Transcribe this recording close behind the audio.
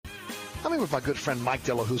I'm here with my good friend Mike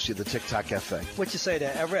Delahousie of the TikTok Cafe. What you say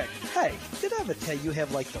there, Eric? Hey, did I ever tell you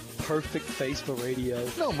have like the perfect face for radio?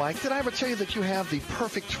 No, Mike, did I ever tell you that you have the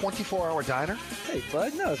perfect 24-hour diner? Hey,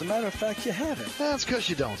 bud, no, as a matter of fact, you haven't. That's because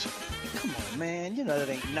you don't. Come on, man, you know that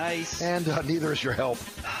ain't nice. And neither is your help.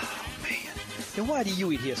 Oh, man. Then why do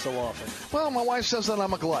you eat here so often? Well, my wife says that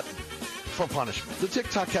I'm a glutton for punishment. The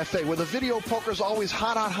TikTok Cafe, where the video poker's always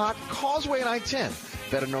hot on hot, Causeway and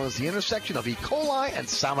I-10, better known as the intersection of E. coli and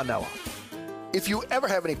salmonella. If you ever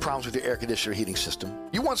have any problems with your air conditioner heating system,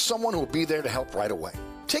 you want someone who will be there to help right away.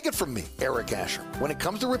 Take it from me, Eric Asher. When it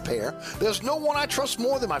comes to repair, there's no one I trust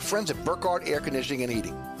more than my friends at Burkhardt Air Conditioning and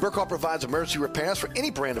Heating. Burkhardt provides emergency repairs for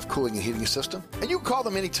any brand of cooling and heating system, and you can call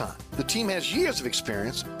them anytime. The team has years of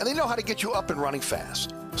experience, and they know how to get you up and running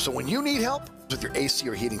fast. So when you need help with your AC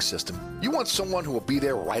or heating system, you want someone who will be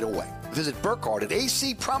there right away. Visit Burkhardt at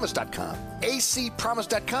acpromise.com,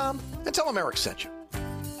 acpromise.com, and tell them Eric sent you.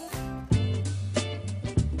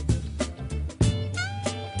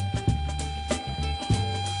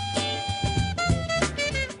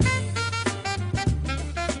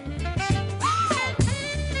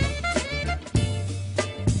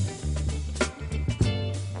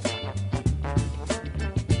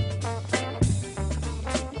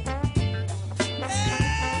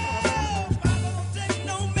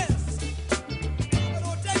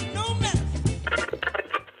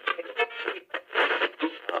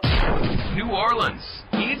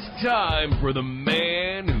 Time for the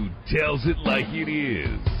man who tells it like it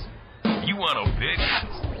is. You want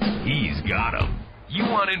opinions? He's got them. You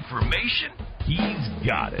want information? He's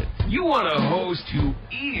got it. You want a host who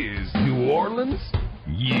is New Orleans?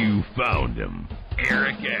 You found him.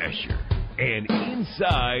 Eric Asher and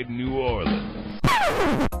Inside New Orleans.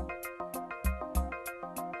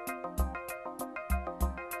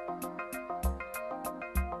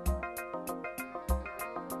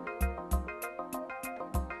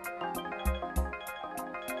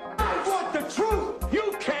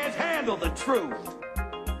 The truth.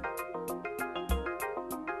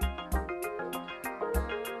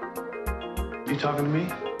 You talking to me?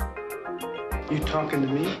 You talking to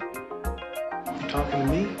me? You talking to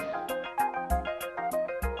me?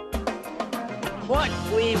 What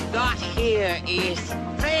we've got here is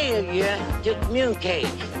failure to communicate.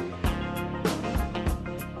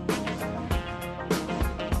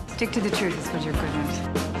 Stick to the truth is what you're good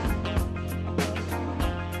at.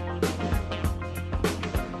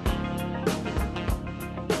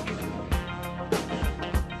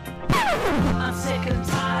 I'm sick and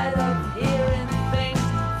tired of hearing things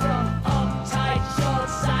from uptight,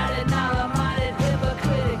 short-sighted, narrow-minded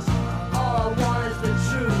hypocrites. All I want is the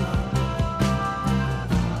truth.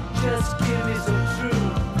 Just give me some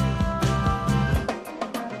truth.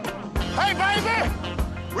 Hey, baby!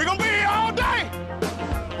 We're gonna be here all day!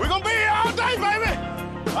 We're gonna be here all day, baby!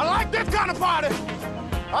 I like this kind of party!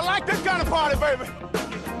 I like this kind of party, baby!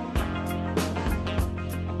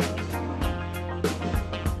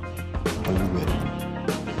 Are you ready?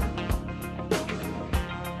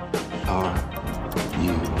 Are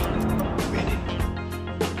you ready?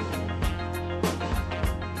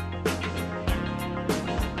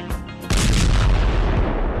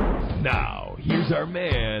 Now, here's our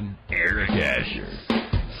man, Eric Asher.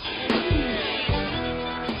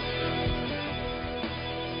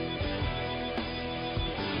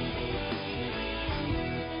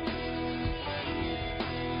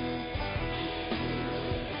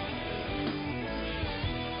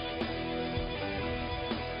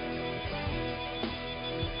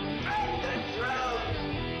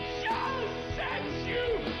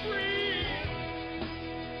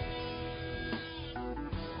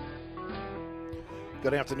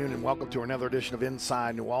 Good afternoon and welcome to another edition of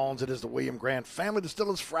Inside New Orleans. It is the William Grant Family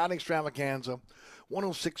Distillers Friday Extravaganza,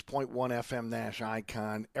 106.1 FM Nash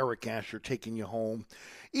icon, Eric Asher taking you home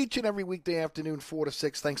each and every weekday afternoon, 4 to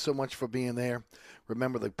 6. Thanks so much for being there.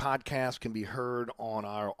 Remember, the podcast can be heard on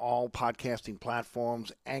our all podcasting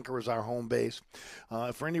platforms. Anchor is our home base.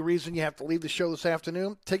 If for any reason you have to leave the show this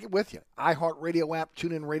afternoon, take it with you. iHeartRadio app,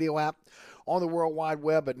 TuneIn Radio app, on the World Wide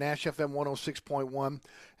Web at Nash FM 106.1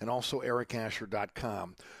 and also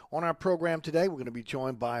ericasher.com. On our program today, we're going to be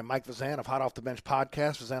joined by Mike Vazan of Hot Off the Bench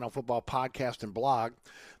Podcast, Vazano Football Podcast and Blog.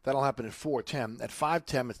 That'll happen at 4:10. At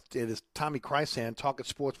 5:10, it is Tommy Krysan talking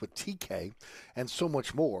sports with TK and so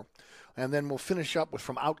much more. And then we'll finish up with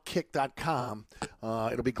from Outkick.com.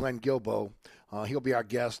 It'll be Glenn Gilbo. He'll be our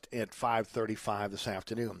guest at 5:35 this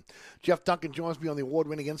afternoon. Jeff Duncan joins me on the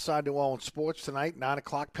award-winning Inside New Orleans Sports tonight, 9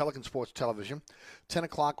 o'clock, Pelican Sports Television, 10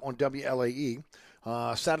 o'clock on WLAE.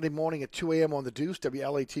 Saturday morning at 2 a.m. on The Deuce,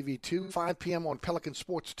 WLATV2, 5 p.m. on Pelican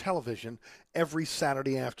Sports Television every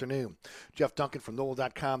Saturday afternoon. Jeff Duncan from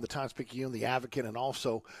NOLA.com, the Times-Picayune, the Advocate, and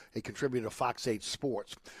also a contributor to Fox 8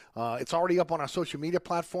 Sports. It's already up on our social media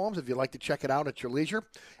platforms if you'd like to check it out at your leisure.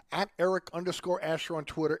 At Eric_Asher on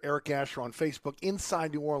Twitter, Eric Asher on Facebook,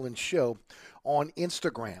 Inside New Orleans Show on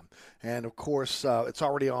Instagram. And, of course, it's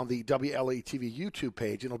already on the WLATV YouTube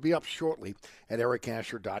page, and it'll be up shortly at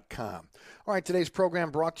ericasher.com. All right, today's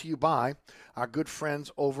program brought to you by our good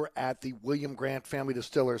friends over at the William Grant Family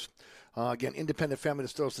Distillers. Again, independent family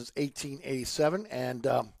distillers since 1887, and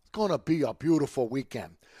it's going to be a beautiful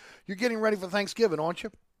weekend. You're getting ready for Thanksgiving, aren't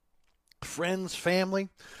you? Friends, family,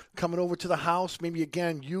 coming over to the house. Maybe,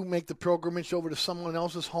 again, you make the pilgrimage over to someone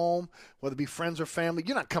else's home, whether it be friends or family.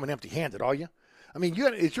 You're not coming empty-handed, are you? I mean,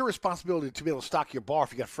 it's your responsibility to be able to stock your bar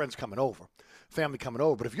if you got friends coming over, family coming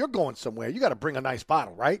over. But if you're going somewhere, you got to bring a nice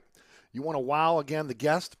bottle, right? You want to wow, again, the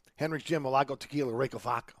guest? Henry's Gin, Malago Tequila, Reyka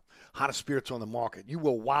Vodka. Hottest spirits on the market. You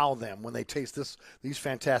will wow them when they taste these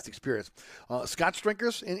fantastic spirits. Scotch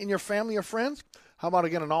drinkers in your family or friends? How about,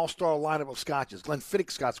 again, an all-star lineup of scotches?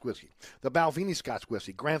 Glenfiddich Scotch Whiskey, the Balvenie Scotch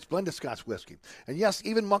Whiskey, Grant's Blended Scotch Whiskey, and, yes,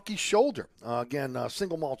 even Monkey Shoulder,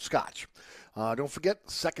 single malt Scotch. Don't forget,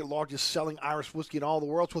 second largest selling Irish whiskey in all the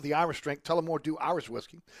world. It's with the Irish drink, Tullamore Dew Irish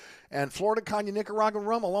Whiskey. And Florida Cognac Nicaraguan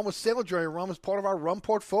rum, along with Sailor Jerry rum, is part of our rum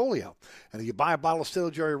portfolio. And if you buy a bottle of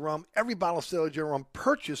Sailor Jerry rum, every bottle of Sailor Jerry rum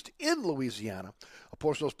purchased in Louisiana, a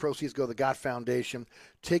portion of those proceeds go to the God Foundation,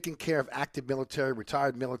 taking care of active military,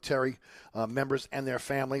 retired military members and their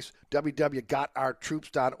families.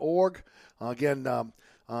 www.gotourtroops.org.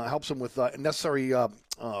 Helps them with necessary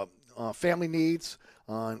family needs.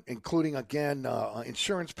 Including, again,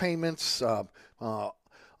 insurance payments,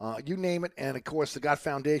 you name it. And, of course, the God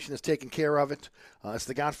Foundation is taking care of it. It's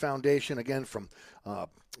the God Foundation, again, from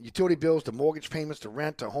utility bills to mortgage payments to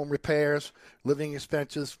rent to home repairs, living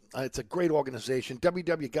expenses. It's a great organization,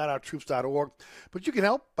 www.gotourtroops.org. But you can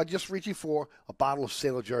help by just reaching for a bottle of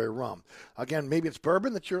Sailor Jerry rum. Again, maybe it's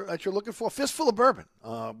bourbon that you're looking for. A fistful of bourbon.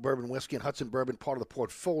 Bourbon whiskey and Hudson Bourbon, part of the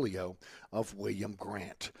portfolio of William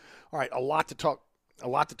Grant. All right, a lot to talk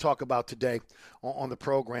about today on the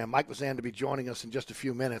program. Mike Vazan to be joining us in just a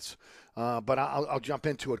few minutes, but I'll jump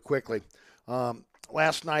into it quickly.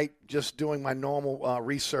 Last night, just doing my normal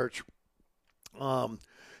research,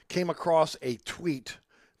 came across a tweet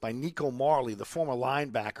by Nico Marley, the former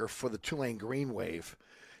linebacker for the Tulane Green Wave,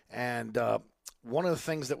 and one of the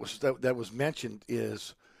things that was mentioned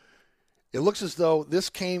is it looks as though this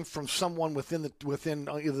came from someone within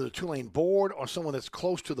either the Tulane board or someone that's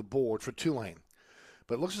close to the board for Tulane.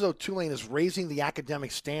 But it looks as though Tulane is raising the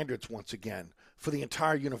academic standards once again for the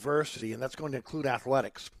entire university, and that's going to include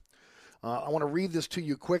athletics. I want to read this to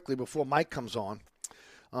you quickly before Mike comes on.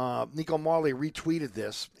 Nico Marley retweeted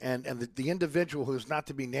this, and the individual who is not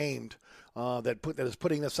to be named that is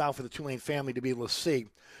putting this out for the Tulane family to be able to see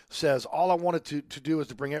says, all I wanted to do is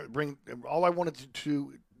to bring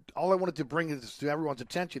this to everyone's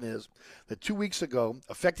attention is that 2 weeks ago,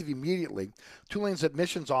 effective immediately, Tulane's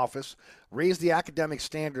admissions office raised the academic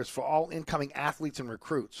standards for all incoming athletes and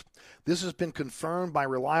recruits. This has been confirmed by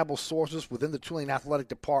reliable sources within the Tulane Athletic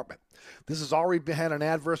Department. This has already had an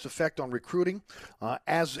adverse effect on recruiting,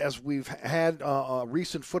 as we've had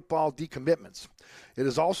recent football decommitments. It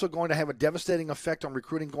is also going to have a devastating effect on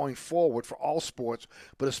recruiting going forward for all sports,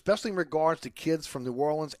 but especially in regards to kids from New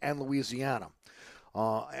Orleans and Louisiana.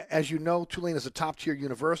 As you know, Tulane is a top-tier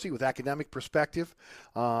university with academic perspective,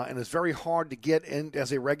 and it's very hard to get in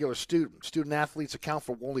as a regular student. Student-athletes account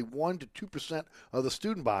for only 1% to 2% of the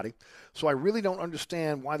student body, so I really don't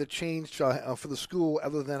understand why the change for the school,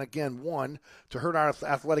 other than, again, one, to hurt our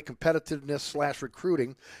athletic competitiveness /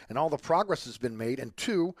 recruiting and all the progress that's been made, and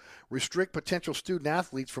two, restrict potential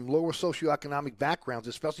student-athletes from lower socioeconomic backgrounds,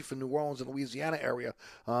 especially from New Orleans and Louisiana area.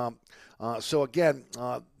 So, again,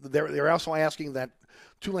 they're also asking that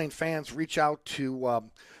Tulane fans reach out to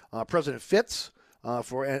President Fitz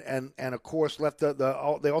and of course let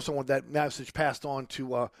they also want that message passed on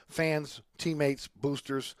to fans, teammates,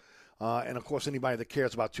 boosters, and of course anybody that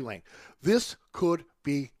cares about Tulane. This could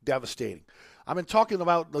be devastating. I've been talking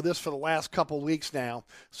about this for the last couple of weeks now,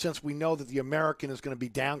 since we know that the American is going to be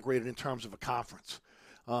downgraded in terms of a conference.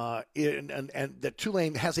 And that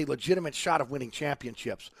Tulane has a legitimate shot of winning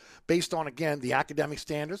championships based on, again, the academic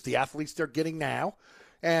standards, the athletes they're getting now,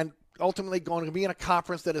 and ultimately going to be in a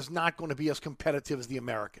conference that is not going to be as competitive as the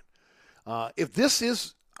American. If this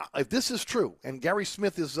is if this is true, and Gary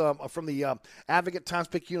Smith is from the Advocate,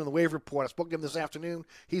 Times-Picayune, and the Wave Report. I spoke to him this afternoon.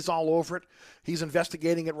 He's all over it. He's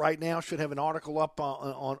investigating it right now. Should have an article up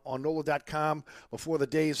on NOLA.com before the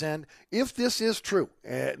day's end. If this is true,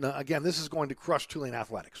 and again, this is going to crush Tulane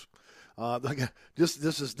athletics.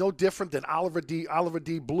 This is no different than Oliver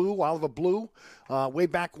Blue, way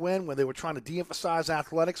back when they were trying to de-emphasize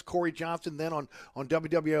athletics. Corey Johnson, then on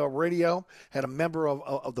WWL radio, had a member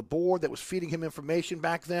of the board that was feeding him information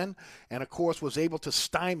back then, and of course was able to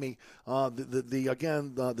stymie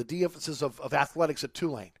the de-emphasis of athletics at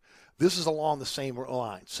Tulane. This is along the same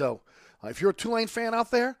line. So if you're a Tulane fan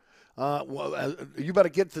out there, you better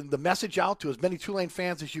get the message out to as many Tulane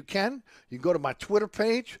fans as you can. You can go to my Twitter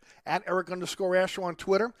page, at Eric_Asher on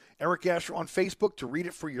Twitter, Eric Asher on Facebook, to read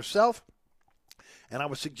it for yourself. And I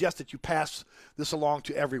would suggest that you pass this along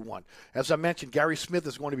to everyone. As I mentioned, Gary Smith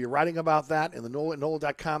is going to be writing about that in the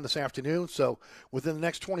NOLA.com this afternoon. So within the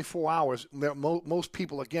next 24 hours, most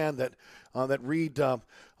people, again, that read the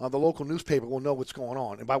local newspaper will know what's going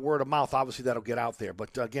on. And by word of mouth, obviously, that'll get out there.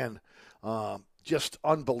 But, again, just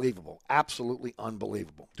unbelievable. Absolutely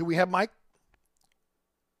unbelievable. Do we have Mike?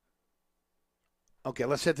 Okay,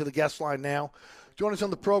 let's head to the guest line now. Join us on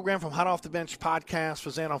the program from Hot Off the Bench podcast,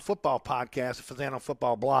 Fazan on Football podcast, Fazan on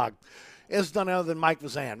Football blog. It's none other than Mike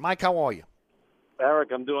Fazan. Mike, how are you?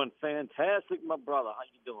 Eric, I'm doing fantastic, my brother. How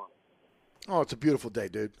you doing? Oh, it's a beautiful day,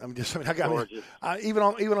 dude. Look,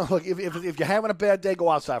 if you're having a bad day, go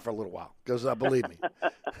outside for a little while, because believe me,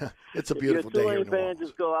 it's a beautiful day here in New Orleans.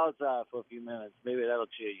 Just go outside for a few minutes. Maybe that'll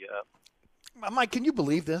cheer you up. Mike, can you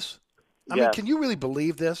believe this? I Yeah. mean, can you really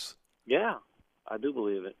believe this? Yeah, I do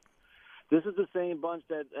believe it. This is the same bunch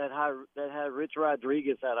that had Rich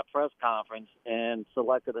Rodriguez at a press conference and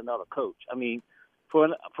selected another coach. I mean, for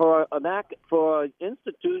an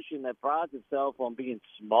institution that prides itself on being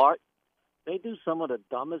smart, they do some of the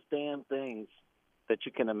dumbest damn things that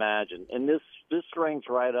you can imagine, and this ranks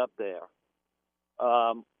right up there.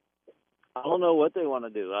 I don't know what they want to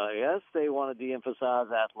do. I guess they want to de-emphasize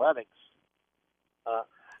athletics.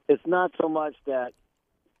 It's not so much that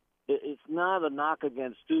it's not a knock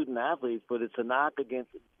against student athletes, but it's a knock against,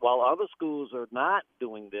 while other schools are not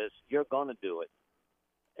doing this, you're going to do it.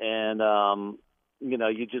 And,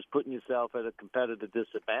 you're just putting yourself at a competitive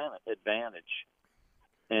disadvantage.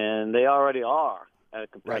 And they already are at a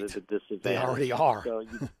competitive disadvantage. They already are. So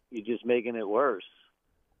you're just making it worse.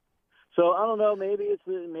 So I don't know. Maybe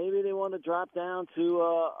they want to drop down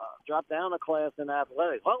a class in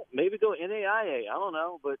athletics. Well, maybe go NAIA. I don't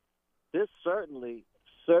know, but this certainly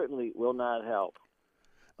will not help.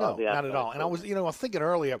 No, not at all. And I was thinking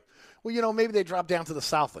earlier, maybe they drop down to the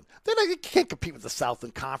Southland. They can't compete with the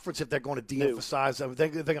Southland Conference if they're going to de-emphasize. They're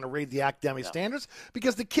going to raise the academic standards,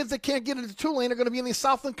 because the kids that can't get into Tulane are going to be in the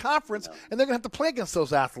Southland Conference, and they're going to have to play against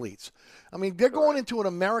those athletes. I mean, they're going into an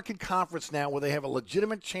American conference now where they have a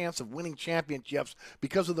legitimate chance of winning championships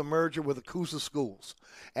because of the merger with the Coosa schools.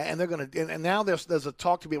 And they're going to, and now there's a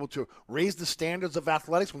talk to be able to raise the standards of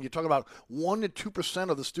athletics when you talk about 1% to 2%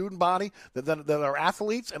 of the student body that are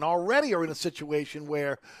athletes and already are in a situation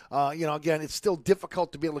where, again, it's still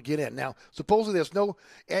difficult to be able to get in. Now, supposedly there's no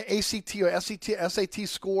ACT or SAT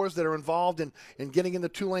scores that are involved in getting into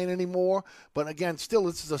Tulane anymore. But again, still,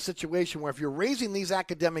 this is a situation where if you're raising these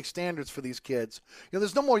academic standards for these kids,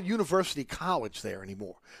 there's no more university college there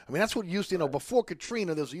anymore. I mean, that's what used to, before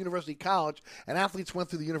Katrina, there was a university college, and athletes went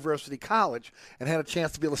through the university college and had a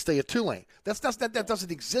chance to be able to stay at Tulane. That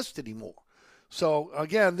doesn't exist anymore. So,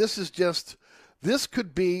 again, this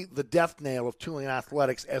could be the death nail of Tulane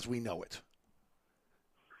athletics as we know it.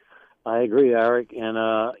 I agree, Eric. And,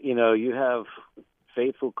 you have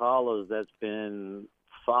faithful callers that's been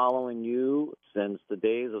following you since the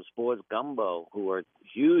days of Sports Gumbo, who are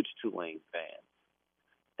huge Tulane fans.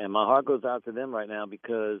 And my heart goes out to them right now,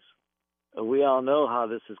 because we all know how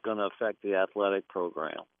this is going to affect the athletic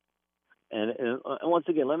program. And once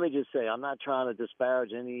again, let me just say, I'm not trying to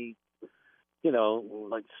disparage any,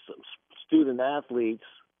 student athletes,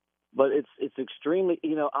 but it's extremely,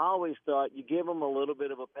 I always thought you give them a little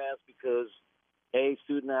bit of a pass because, A,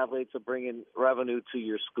 student athletes are bringing revenue to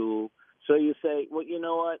your school. So you say, well, you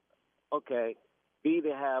know what? Okay. B,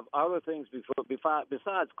 they have other things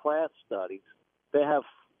besides class studies. They have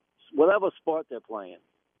whatever sport they're playing.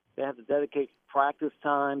 They have to dedicate practice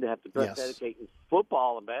time. They have to dedicate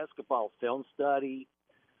football and basketball, film study,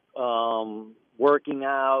 working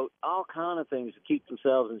out, all kind of things to keep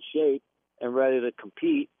themselves in shape and ready to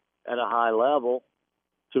compete at a high level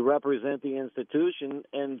to represent the institution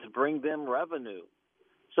and to bring them revenue.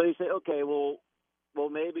 So you say, okay, well,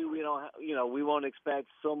 maybe we don't, we won't expect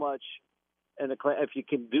so much in the class. If you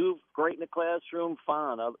can do great in the classroom,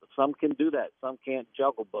 fine. Some can do that. Some can't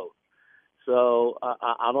juggle both. So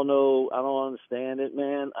I don't know. I don't understand it,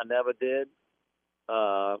 man. I never did.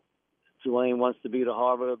 Tulane wants to be the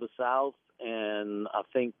Harvard of the South, and I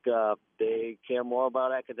think they care more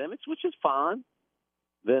about academics, which is fine,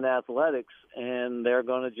 than athletics, and they're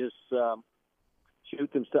going to just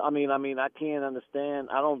shoot them. I mean, I can't understand.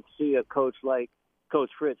 I don't see a coach like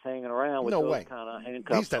Coach Fritz hanging around with those kind of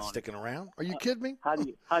handcuffs. He's not sticking around. Are you kidding me? How do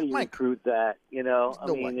you Mike, recruit that? You know, I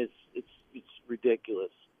mean, way. it's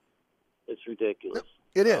ridiculous. It's ridiculous.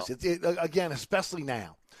 It is. Again, especially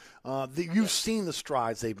now. You've seen the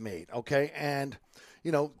strides they've made, okay? And,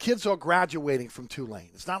 you know, kids are graduating from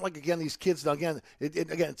Tulane. It's not like, again, these kids, again,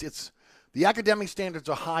 it's the academic standards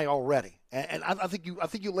are high already. And I think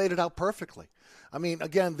you laid it out perfectly. I mean,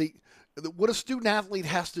 again, what a student athlete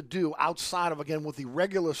has to do outside of, again, what the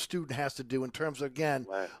regular student has to do in terms of, again,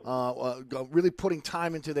 really putting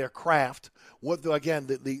time into their craft,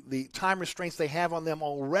 the time restraints they have on them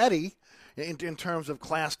already in terms of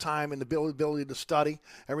class time and the ability to study,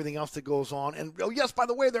 everything else that goes on. And, oh, yes, by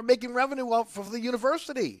the way, they're making revenue up for the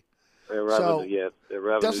university. They're revenue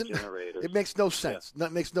generators. It makes no sense. Yeah.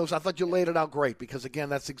 That makes no sense. I thought you laid it out great because, again,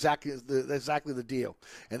 that's exactly the deal.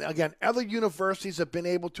 And, again, other universities have been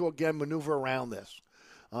able to, again, maneuver around this.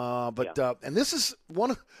 And this is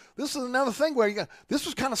another thing where this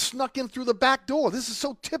was kind of snuck in through the back door. This is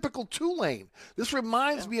so typical Tulane. This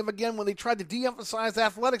reminds me of, again, when they tried to de-emphasize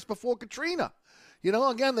athletics before Katrina. You know,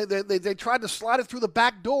 again, they tried to slide it through the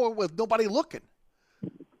back door with nobody looking.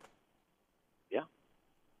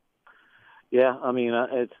 Yeah, I mean,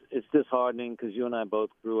 it's disheartening because you and I both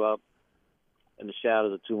grew up in the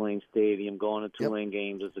shadows of Tulane Stadium, going to Tulane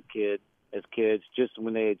games as kids, just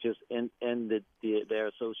when they had just ended their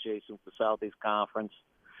association with the Southeast Conference.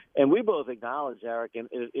 And we both acknowledge, Eric, and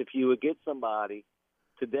if you would get somebody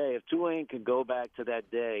today, if Tulane could go back to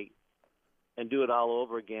that day and do it all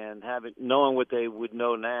over again, knowing what they would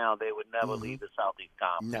know now, they would never leave the Southeast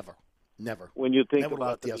Conference. Never. When you think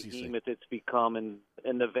about the behemoth it's become and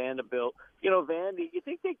the Vanderbilt, you know, Vandy, you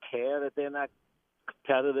think they care that they're not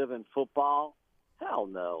competitive in football? Hell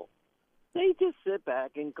no. They just sit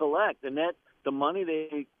back and collect, and that the money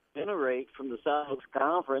they generate from the South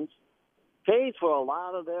Conference pays for a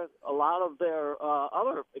lot of their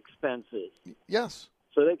other expenses. Yes.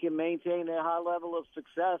 So they can maintain their high level of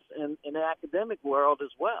success in the academic world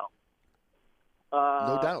as well.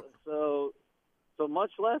 No doubt. So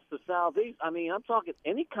much less the Southeast. I mean, I'm talking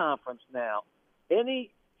any conference now.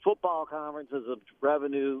 Any football conference is a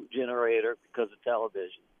revenue generator because of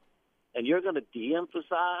television. And you're going to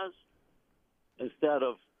de-emphasize instead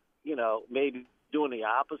of, you know, maybe doing the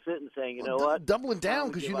opposite and saying, you know what? Doubling down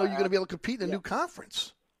because you know you're going to be able to compete in a new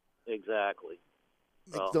conference. Exactly.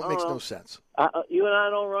 That makes no sense. You and I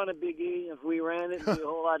don't run a Big E. If we ran it, it'd be a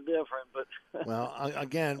whole lot different. But well,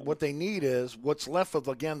 again, what they need is what's left of,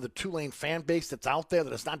 again, the Tulane fan base that's out there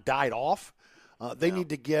that has not died off. They need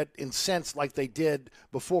to get incensed like they did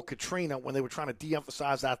before Katrina when they were trying to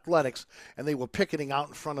de-emphasize athletics and they were picketing out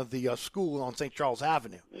in front of the school on St. Charles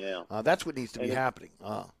Avenue. Yeah, that's what needs to be happening.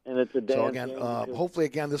 And it's a so again, hopefully,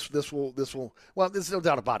 again, this will. Well, there's no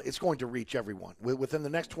doubt about it. It's going to reach everyone within the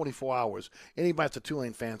next 24 hours. Anybody that's a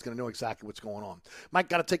Tulane fan is going to know exactly what's going on. Mike,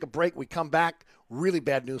 got to take a break. We come back. Really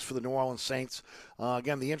bad news for the New Orleans Saints.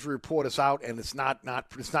 Again, the injury report is out, and it's not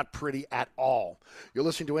pretty at all. You're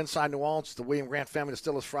listening to Inside New Orleans. It's the William Grant Family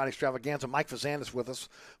Distillers Friday Extravaganza. Mike Fazan is with us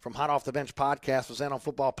from Hot Off the Bench podcast, Fazan on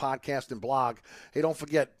Football podcast and blog. Hey, don't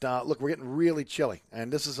forget, look, we're getting really chilly,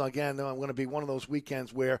 and this is, again, going to be one of those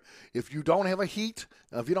weekends where if you don't have heat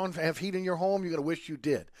in your home, you're going to wish you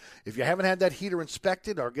did. If you haven't had that heater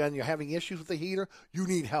inspected, or, again, you're having issues with the heater, you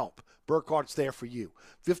need help. Burkhardt's there for you.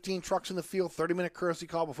 15 trucks in the field, 30-minute courtesy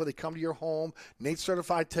call before they come to your home.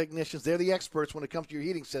 Nate-certified technicians. They're the experts when it comes to your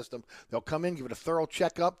heating system. They'll come in, give it a thorough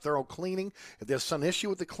checkup, thorough cleaning. If there's some issue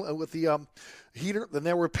with the heater, then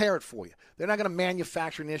they'll repair it for you. They're not going to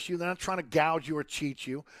manufacture an issue. They're not trying to gouge you or cheat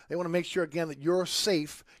you. They want to make sure, again, that you're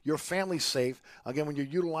safe, your family's safe, again, when you're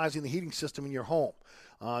utilizing the heating system in your home.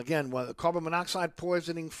 Again, carbon monoxide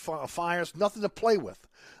poisoning, fires, nothing to play with.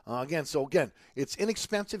 Again, it's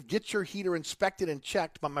inexpensive. Get your heater inspected and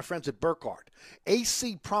checked by my friends at Burkhardt.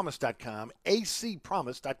 acpromise.com,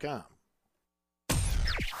 acpromise.com.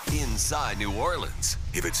 Inside New Orleans.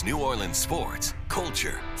 If it's New Orleans sports,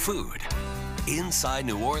 culture, food. Inside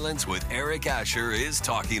New Orleans with Eric Asher is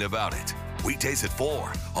talking about it. Weekdays at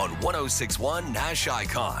 4 on 106.1 Nash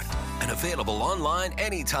Icon and available online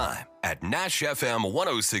anytime at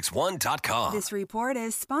NashFM1061.com. This report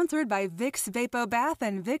is sponsored by Vicks Vapo Bath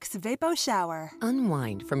and Vicks Vapo Shower.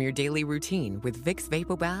 Unwind from your daily routine with Vicks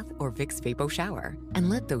Vapo Bath or Vicks Vapo Shower and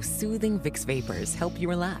let those soothing Vicks vapors help you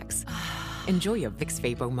relax. Enjoy a Vicks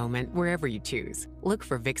Vapo moment wherever you choose. Look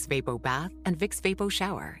for Vicks Vapo Bath and Vicks Vapo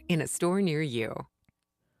Shower in a store near you.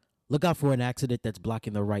 Look out for an accident that's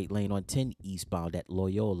blocking the right lane on 10 eastbound at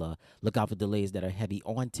Loyola. Look out for delays that are heavy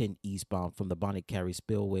on 10 eastbound from the Bonnet Carry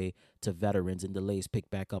Spillway to Veterans, and delays pick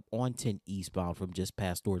back up on 10 eastbound from just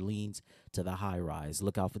past Orleans to the High Rise.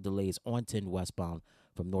 Look out for delays on 10 westbound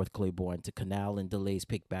from North Claiborne to Canal, and delays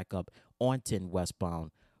pick back up on 10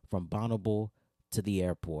 westbound from Bonneville to the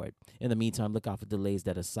airport. In the meantime, look out for delays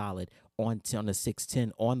that are solid on the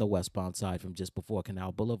 610 on the westbound side from just before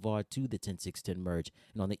Canal Boulevard to the 10610 merge,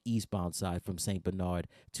 and on the eastbound side from St. Bernard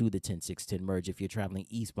to the 10610 merge. If you're traveling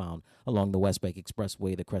eastbound along the West Bank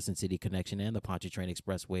Expressway, the Crescent City Connection, and the Pontchartrain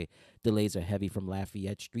Expressway, delays are heavy from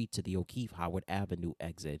Lafayette Street to the O'Keefe Howard Avenue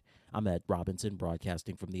exit. I'm Ed Robinson,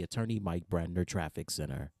 broadcasting from the Attorney Mike Brandner Traffic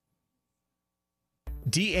Center.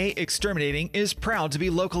 DA Exterminating is proud to be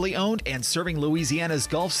locally owned and serving Louisiana's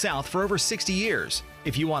Gulf South for over 60 years.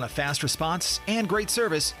 If you want a fast response and great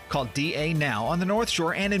service, call DA now on the North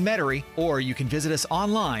Shore and in Metairie, or you can visit us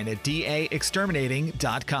online at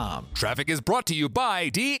daexterminating.com. Traffic is brought to you by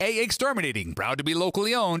DA Exterminating, proud to be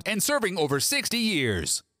locally owned and serving over 60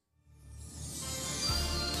 years.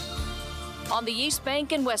 On the East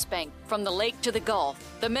Bank and West Bank, from the lake to the Gulf,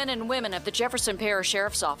 the men and women of the Jefferson Parish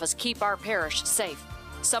Sheriff's Office keep our parish safe.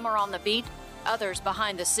 Some are on the beat, others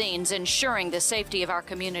behind the scenes, ensuring the safety of our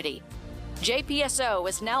community. JPSO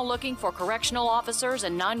is now looking for correctional officers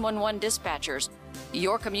and 911 dispatchers.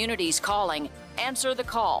 Your community's calling. Answer the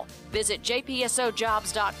call. Visit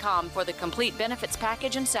jpsojobs.com for the complete benefits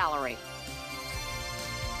package and salary.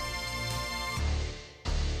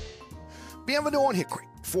 Bienvenue on Hickory,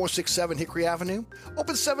 467 Hickory Avenue.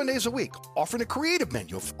 Open 7 days a week, offering a creative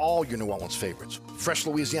menu of all your New Orleans favorites. Fresh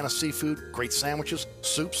Louisiana seafood, great sandwiches,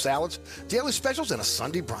 soups, salads, daily specials, and a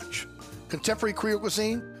Sunday brunch. Contemporary Creole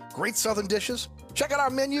cuisine, great southern dishes. Check out our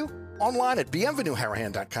menu online at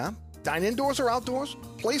bienvenueharahan.com. Dine indoors or outdoors.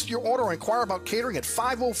 Place your order or inquire about catering at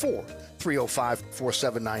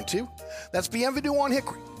 504-305-4792. That's Bienvenue on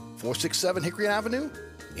Hickory, 467 Hickory Avenue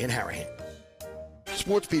in Harahan.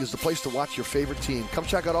 SportsBeat is the place to watch your favorite team. Come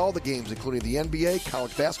check out all the games, including the NBA,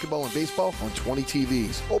 college basketball, and baseball on 20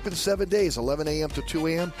 TVs. Open 7 days, 11 a.m. to 2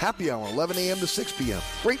 a.m. Happy hour, 11 a.m. to 6 p.m.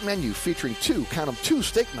 Great menu featuring two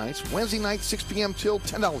steak nights. Wednesday night, 6 p.m. till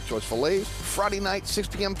 $10 choice fillets. Friday night, 6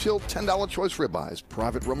 p.m. till $10 choice ribeyes.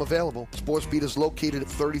 Private room available. SportsBeat is located at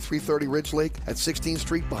 3330 Ridge Lake at 16th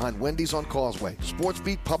Street behind Wendy's on Causeway.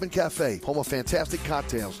 SportsBeat Pub and Cafe, home of fantastic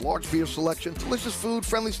cocktails, large beer selection, delicious food,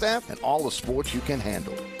 friendly staff, and all the sports you can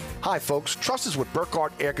handle. Hi, folks. Trust is what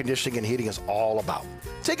Burkhardt Air Conditioning and Heating is all about.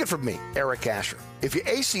 Take it from me, Eric Asher. If your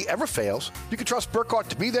AC ever fails, you can trust Burkhardt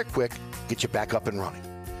to be there quick, get you back up and running.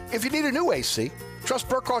 If you need a new AC, trust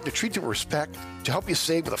Burkhardt to treat you with respect, to help you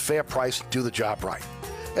save with a fair price and do the job right.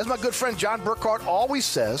 As my good friend John Burkhardt always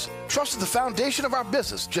says, trust is the foundation of our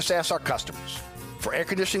business. Just ask our customers. For air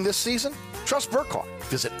conditioning this season, trust Burkhardt.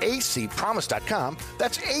 Visit acpromise.com.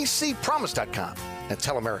 That's acpromise.com. And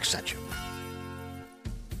tell them Eric sent you.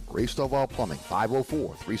 Ray Stovall Plumbing,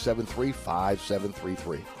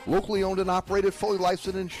 504-373-5733. Locally owned and operated, fully licensed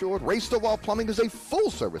and insured, Ray Stovall Plumbing is a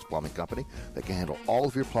full-service plumbing company that can handle all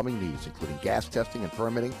of your plumbing needs, including gas testing and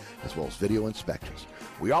permitting, as well as video inspections.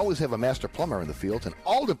 We always have a master plumber in the field, and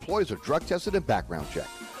all employees are drug tested and background checked.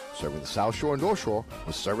 Serving the South Shore and North Shore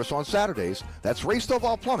with service on Saturdays. That's Ray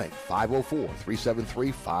Stovall Plumbing,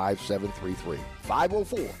 504-373-5733.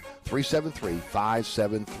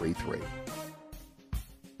 504-373-5733.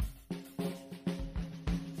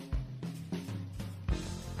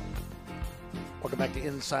 Welcome back to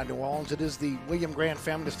Inside New Orleans. It is the William Grant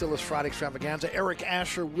Family Distillers Friday Extravaganza. Eric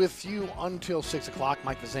Asher with you until 6 o'clock.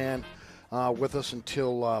 Mike Bazan with us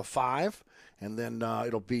until 5. And then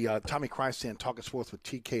it'll be Tommy Krysan talking sports with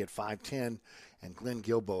TK at 5:10 and Glenn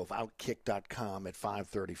Gilbo of Outkick.com at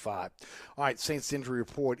 5:35. All right, Saints injury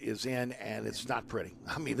report is in, and it's not pretty.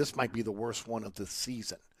 I mean, this might be the worst one of the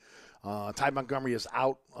season. Ty Montgomery is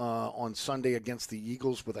out on Sunday against the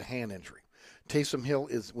Eagles with a hand injury. Taysom Hill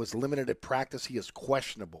was limited at practice. He is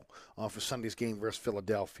questionable for Sunday's game versus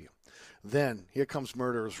Philadelphia. Then here comes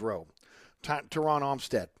Murderers Row. Teron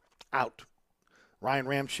Armstead, out. Ryan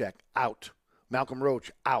Ramczyk, out. Malcolm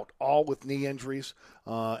Roach, out. All with knee injuries.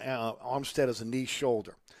 Armstead has a knee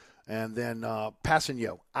shoulder. And then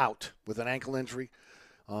Passanio, out with an ankle injury.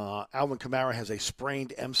 Alvin Kamara has a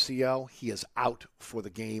sprained MCL. He is out for the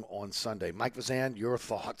game on Sunday. Mike Vazan, your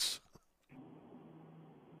thoughts?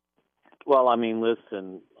 Well, I mean,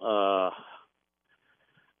 listen.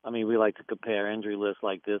 We like to compare injury lists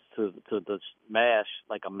like this to the MASH,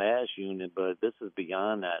 like a MASH unit, but this is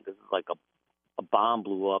beyond that. This is like a bomb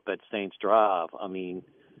blew up at Saints Drive. I mean,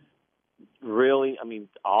 really. I mean,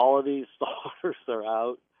 all of these starters are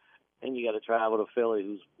out, and you got to travel to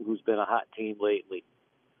Philly, who's been a hot team lately.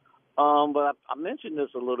 But I mentioned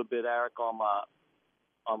this a little bit, Eric, on my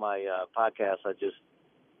podcast I just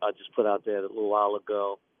put out there a little while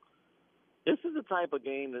ago. This is the type of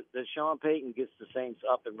game that Sean Payton gets the Saints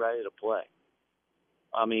up and ready to play.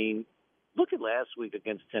 I mean, look at last week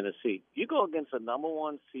against Tennessee. You go against the number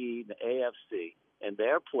one seed in the AFC in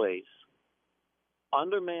their place,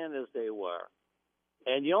 undermanned as they were,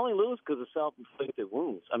 and you only lose because of self-inflicted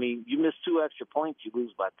wounds. I mean, you miss 2 extra points, you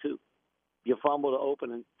lose by 2. You fumble the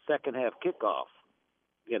opening second-half kickoff,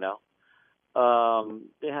 you know.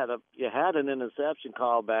 You had an interception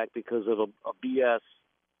call back because of a BS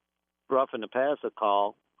roughing the passer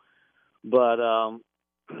call, but my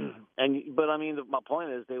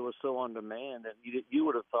point is they were so undermanned that you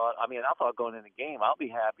would have thought. I mean, I thought going in the game, I'll be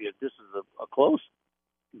happy if this is a close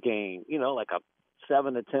game, you know, like a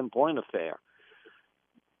 7 to 10 point affair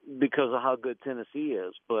because of how good Tennessee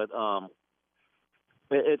is. But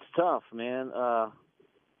it's tough, man.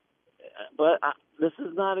 But this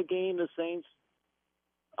is not a game the Saints.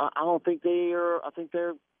 I don't think they are. I think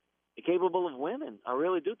they're capable of winning. I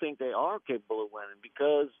really do think they are capable of winning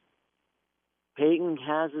because Peyton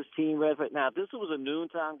has his team ready. Now, if this was a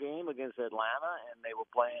noontime game against Atlanta and they were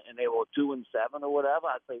playing and they were 2-7 or whatever,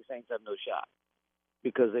 I'd say Saints have no shot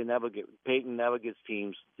because Peyton never gets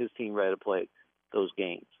his team ready to play those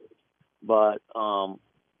games. But we'll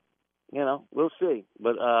see.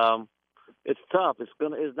 But it's tough. It's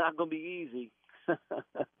not gonna be easy.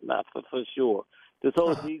 Not for sure. This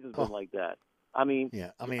whole season's been like that. I mean,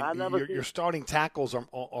 your starting tackles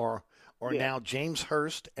are now James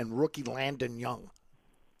Hurst and rookie Landon Young.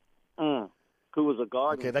 Who was a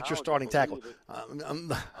guard. Okay, that's your starting tackle.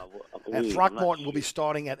 And Throckmorton will be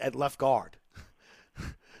starting at left guard.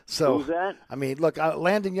 So, who's that? I mean, look,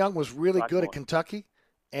 Landon Young was really good at Kentucky,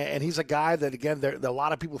 and he's a guy that, again, a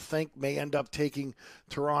lot of people think may end up taking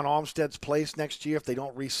Teron Armstead's place next year if they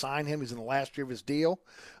don't re-sign him. He's in the last year of his deal.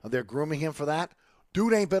 They're grooming him for that.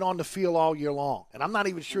 Dude ain't been on the field all year long. And I'm not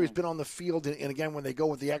even sure he's been on the field, and again, when they go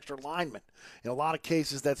with the extra lineman. In a lot of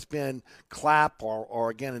cases, that's been Clapp or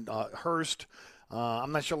again, Hurst.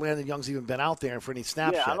 I'm not sure Landon Young's even been out there for any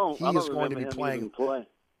snaps yet. He is going to be playing.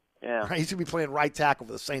 Yeah. He's going to be playing right tackle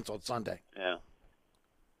for the Saints on Sunday. Yeah.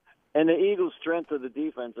 And the Eagles' strength of the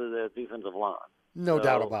defense is their defensive line. No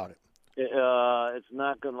doubt about it. It's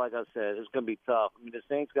not going to, like I said, it's going to be tough. I mean, the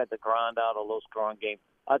Saints got to grind out a low-scoring game.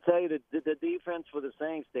 I tell you, the defense for the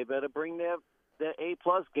Saints, they better bring their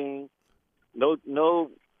A-plus game. No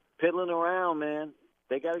piddling around, man.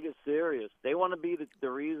 They got to get serious. They want to be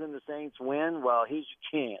the reason the Saints win. Well, here's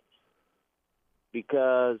your chance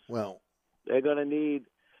because they're going to need.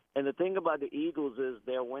 And the thing about the Eagles is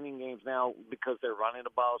they're winning games now because they're running the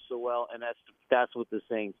ball so well, and that's what the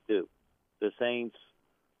Saints do. The Saints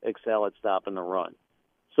excel at stopping the run.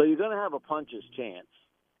 So you're going to have a puncher's chance.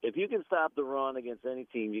 If you can stop the run against any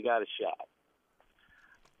team, you got a shot.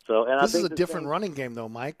 So, and this is a different running game, though,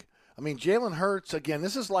 Mike. I mean, Jalen Hurts again.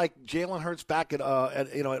 This is like Jalen Hurts back at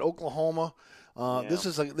Oklahoma. This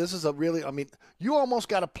is a really. I mean, you almost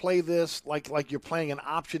got to play this like you're playing an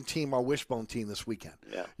option team or wishbone team this weekend.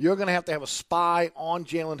 Yeah. You're going to have a spy on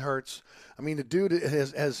Jalen Hurts. I mean, the dude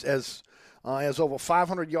has over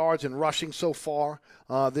 500 yards in rushing so far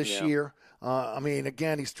this year. I mean,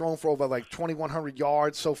 again, he's thrown for over 2,100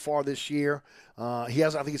 yards so far this year. I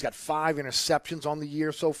think he's got 5 interceptions on the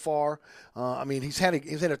year so far. I mean, he's had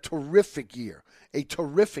a terrific year,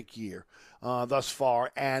 thus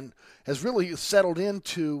far, and has really settled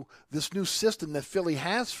into this new system that Philly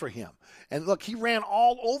has for him. And look, he ran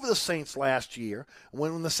all over the Saints last year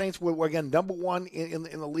when the Saints were again number one in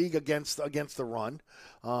the league against the run.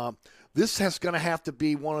 This is going to have to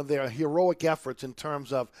be one of their heroic efforts in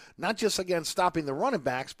terms of not just, again, stopping the running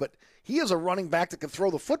backs, but he is a running back that can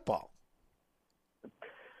throw the football.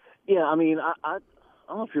 Yeah, I mean, I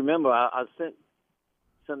don't know if you remember, I sent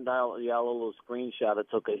y'all a little screenshot I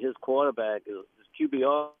took of his quarterback. His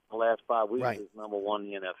QBR in the last 5 weeks is number one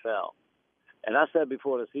in the NFL. And I said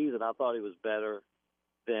before the season I thought he was better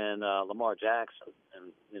than Lamar Jackson.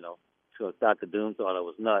 And, so Dr. Doom thought I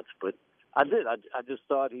was nuts. But I did. I just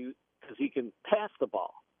thought because he can pass the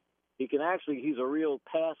ball. He's a real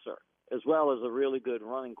passer as well as a really good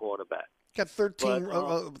running quarterback. Got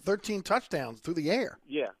 13 touchdowns through the air.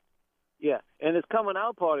 Yeah. And his coming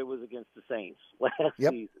out party was against the Saints last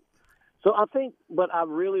season. So I think, but I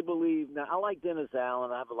really believe now. I like Dennis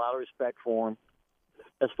Allen. I have a lot of respect for him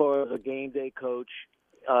as far as a game day coach,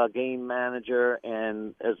 game manager,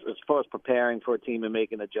 and as far as preparing for a team and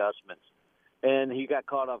making adjustments. And he got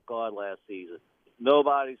caught off guard last season.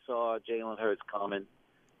 Nobody saw Jalen Hurts coming.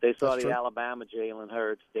 They saw the Alabama Jalen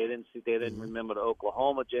Hurts. They didn't remember the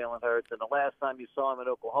Oklahoma Jalen Hurts. And the last time you saw him at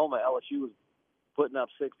Oklahoma, LSU was putting up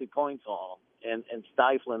 60 points on them and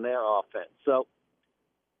stifling their offense. So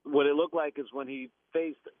what it looked like is when he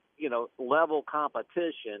faced, level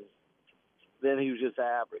competition, then he was just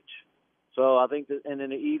average. So I think that, and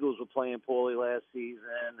then the Eagles were playing poorly last season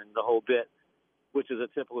and the whole bit, which is a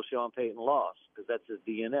typical Sean Payton loss because that's his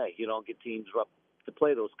DNA. You don't get teams up to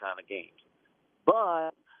play those kind of games.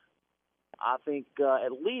 But I think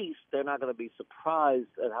at least they're not going to be surprised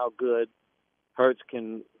at how good Hurts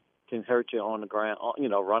can hurt you on the ground,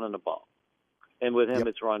 running the ball. And with him,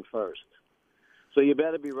 it's run first. So you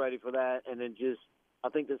better be ready for that. And then I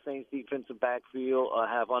think the Saints defensive backfield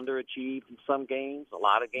have underachieved in some games, a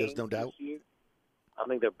lot of games. There's no doubt. This year. I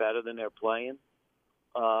think they're better than they're playing.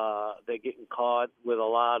 They're getting caught with a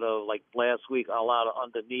lot of, like last week, a lot of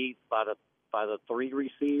underneath by the 3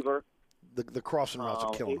 receiver. The crossing routes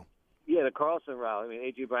are killing them. Yeah, the crossing route. I mean,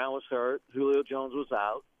 A.J. Brown was hurt. Julio Jones was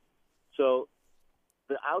out. So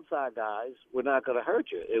the outside guys were not going to hurt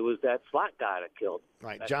you. It was that slot guy that killed them.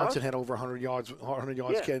 Right. Johnson had over 100 yards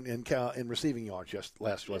in receiving yards just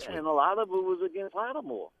last week. And a lot of it was against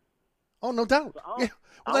Lattimore. Oh, no doubt. So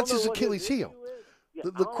well, that's his Achilles heel.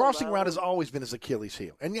 The crossing route has always been his Achilles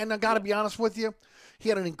heel. And I got to be honest with you, he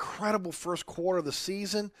had an incredible first quarter of the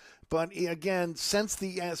season. But again, since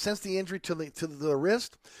the injury to the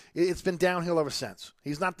wrist, it's been downhill ever since.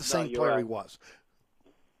 He's not the same player he was.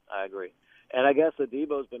 I agree. And I guess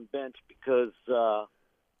Adebo's been benched because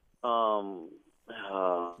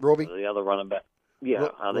Roby, the other running back. Yeah,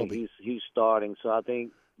 I think he's starting. So I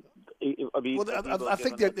think. I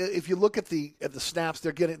think that if you look at the snaps,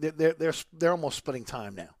 they're almost splitting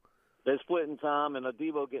time now. They're splitting time, and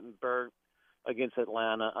Adebo getting burnt against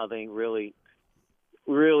Atlanta, I think really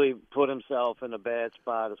put himself in a bad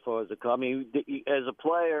spot as far as the. I mean, as a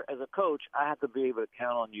player, as a coach, I have to be able to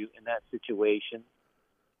count on you in that situation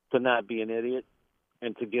to not be an idiot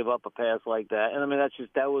and to give up a pass like that. And I mean,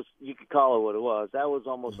 that was you could call it what it was. That was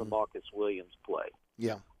almost a Marcus Williams play.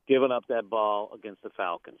 Yeah. Giving up that ball against the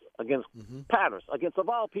Falcons, against Patterson, against of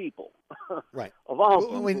all people. Right. Of all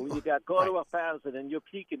people, you got Cordell Patterson, and you're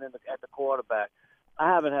peeking at the quarterback. I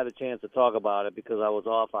haven't had a chance to talk about it because I was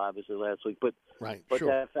off, obviously, last week. But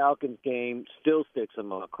that Falcons game still sticks in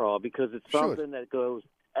my craw because it's something that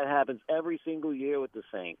happens every single year with the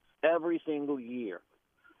Saints, every single year.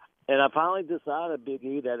 And I finally decided, Big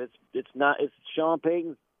E, that it's Sean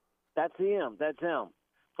Payton. That's him. That's him.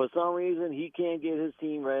 For some reason, he can't get his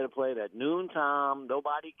team ready to play that noontime,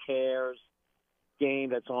 nobody cares game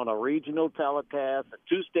that's on a regional telecast that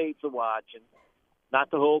 2 states are watching, not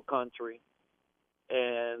the whole country.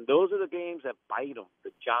 And those are the games that bite them.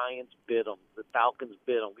 The Giants bit them. The Falcons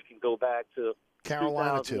bit them. We can go back to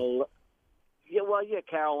Carolina, too. Yeah,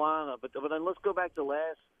 Carolina. But then let's go back to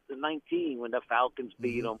the 19 when the Falcons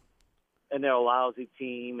beat them. And they're a lousy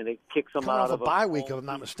team, and it kicks them out of a bye week, if I'm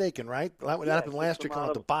not mistaken, right? That happened last year, coming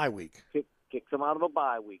out the bye week. Kicks them out of a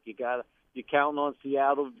bye week. You're counting on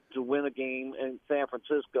Seattle to win a game in San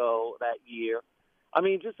Francisco that year. I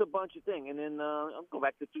mean, just a bunch of things. And then I'll go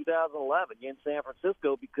back to 2011. You're in San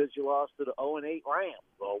Francisco because you lost to the 0-8 Rams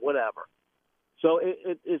or whatever. So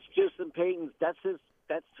it's just in Peyton's. That's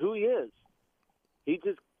who he is. He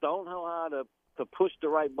just don't know how to push the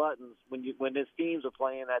right buttons when his teams are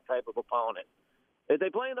playing that type of opponent. If they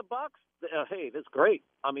play in the Bucs, hey, that's great.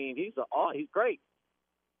 I mean, he's great.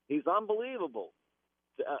 He's unbelievable.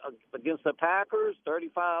 Against the Packers,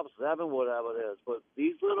 35-7, whatever it is. But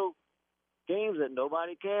these little games that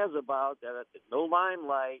nobody cares about, that no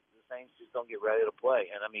limelight, the Saints just don't get ready to play.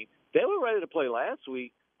 And, I mean, they were ready to play last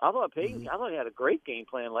week. I thought Peyton, I thought he had a great game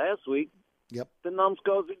plan last week. Yep. The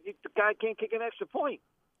numbskulls, the guy can't kick an extra point.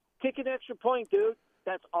 Kick an extra point, dude.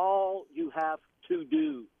 That's all you have to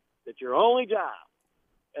do. That's your only job.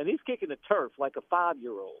 And he's kicking the turf like a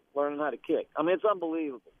 5-year-old learning how to kick. I mean, it's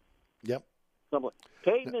unbelievable. Yep.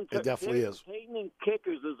 Peyton and it definitely is. Peyton and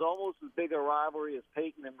kickers is almost as big a rivalry as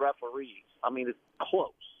Peyton and referees. I mean, it's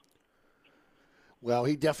close. Well,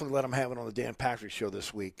 he definitely let him have it on the Dan Patrick Show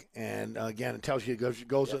this week. And, again, it tells you,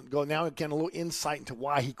 now again, a little insight into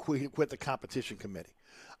why he quit the competition committee.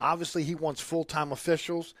 Obviously, he wants full-time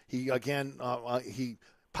officials. He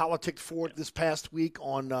politicked for it this past week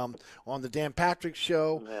on the Dan Patrick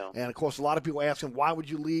Show. Yeah. And, of course, a lot of people asking, why would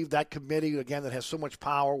you leave that committee, again, that has so much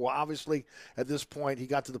power? Well, obviously, at this point, he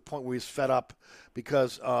got to the point where he's fed up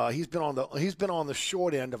because he's been on the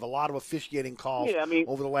short end of a lot of officiating calls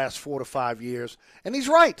over the last 4 to 5 years. And he's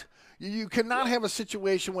right. You cannot have a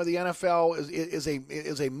situation where the NFL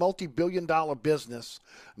is a multi-billion-dollar business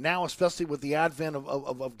now, especially with the advent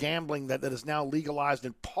of gambling that is now legalized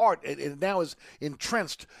in part. It now is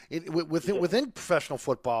entrenched within professional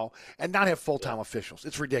football, and not have full-time officials.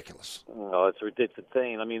 It's ridiculous. Oh, it's ridiculous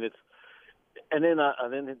thing. I mean, and then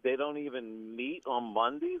they don't even meet on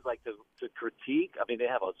Mondays, like to critique. I mean, they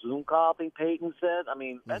have a Zoom call. I think Peyton said. I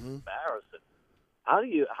mean, that's embarrassing. How do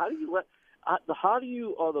you let?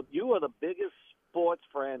 You are the biggest sports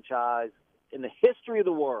franchise in the history of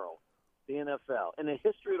the world, the NFL. In the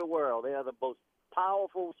history of the world, they are the most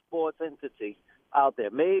powerful sports entity out there.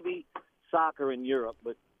 Maybe soccer in Europe,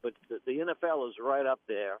 but the NFL is right up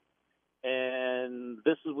there. And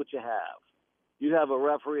this is what you have. You have a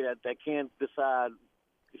referee that can't decide.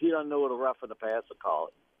 He doesn't know what a ref in the past will call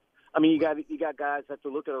it. I mean, you got guys that have to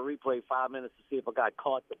look at a replay 5 minutes to see if a guy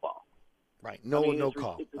caught the ball. Right. No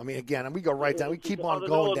call. I mean, again, and we go right down. We keep on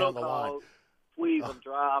going down the line. Please, I'm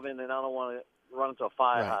driving, and I don't want to run into a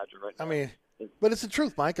fire hydrant right now. I mean, but it's the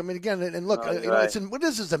truth, Mike. I mean, again, and look,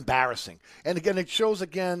 this is embarrassing. And, again, it shows,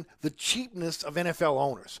 again, the cheapness of NFL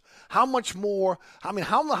owners. How much more – I mean,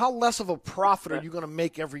 how less of a profit are you going to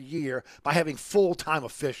make every year by having full-time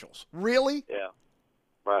officials? Really? Yeah.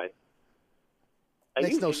 Right.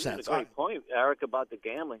 Makes no sense. You made a great point, Eric, about the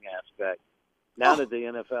gambling aspect. Now that the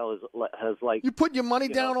NFL has like you put your money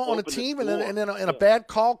down on a team and then a bad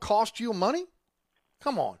call cost you money?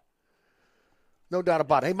 Come on. No doubt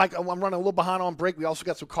about it. Hey, Mike, I'm running a little behind on break. We also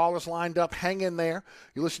got some callers lined up. Hang in there.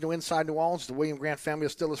 You listen to Inside New Orleans, the William Grant Family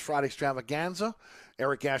of Stillers Friday Extravaganza.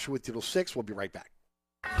 Eric Asher with you till 6. We'll be right back.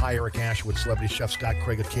 Hi, Eric Asher with celebrity chef Scott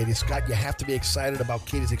Craig of Katie's. Scott, you have to be excited about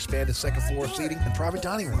Katie's expanded second floor seating and private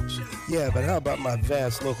dining rooms. Yeah, but how about my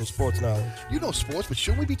vast local sports knowledge? You know sports, but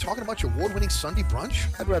shouldn't we be talking about your award-winning Sunday brunch?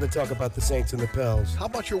 I'd rather talk about the Saints and the Pels. How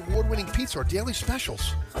about your award-winning pizza or daily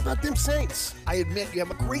specials? How about them Saints? I admit you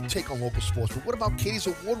have a great take on local sports, but what about Katie's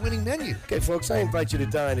award-winning menu? Okay, folks, I invite you to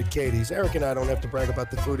dine at Katie's. Eric and I don't have to brag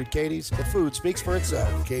about the food at Katie's. The food speaks for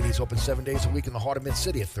itself. Katie's open 7 days a week in the heart of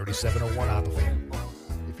Mid-City at 3701 Opperville.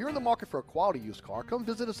 If you're in the market for a quality used car, come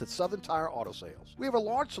visit us at Southern Tire Auto Sales. We have a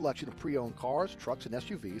large selection of pre-owned cars, trucks, and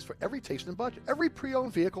SUVs for every taste and budget. Every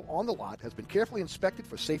pre-owned vehicle on the lot has been carefully inspected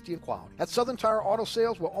for safety and quality. At Southern Tire Auto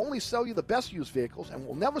Sales, we'll only sell you the best used vehicles and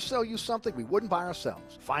we'll never sell you something we wouldn't buy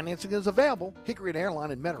ourselves. Financing is available. Hickory and Airline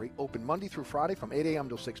in Metairie open Monday through Friday from 8 a.m.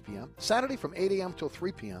 till 6 p.m., Saturday from 8 a.m. till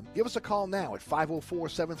 3 p.m. Give us a call now at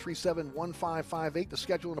 504-737-1558 to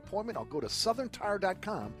schedule an appointment, or go to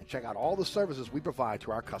southerntire.com and check out all the services we provide to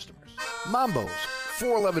our customers. Mambo's,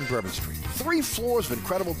 411 Bourbon Street. 3 floors of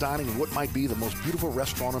incredible dining in what might be the most beautiful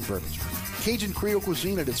restaurant on Bourbon Street. Cajun Creole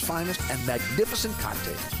cuisine at its finest and magnificent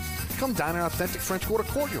cocktails. Come dine in our authentic French Quarter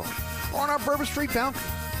courtyard or on our Bourbon Street balcony.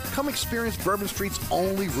 Come experience Bourbon Street's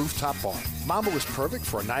only rooftop bar. Mambo is perfect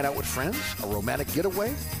for a night out with friends, a romantic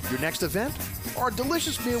getaway, your next event, or a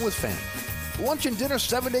delicious meal with family. Lunch and dinner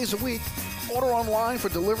 7 days a week. Order online for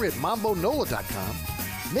delivery at mambonola.com.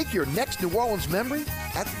 Make your next New Orleans memory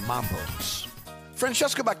at Mambo's.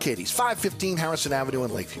 Francesca by Katie's, 515 Harrison Avenue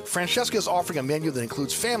in Lakeview. Francesca is offering a menu that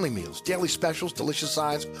includes family meals, daily specials, delicious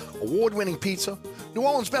sides, award-winning pizza, New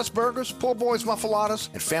Orleans' best burgers, poor boys'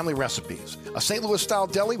 muffulettas, and family recipes. A St. Louis-style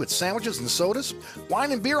deli with sandwiches and sodas.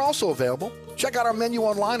 Wine and beer also available. Check out our menu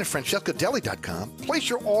online at francescadeli.com. Place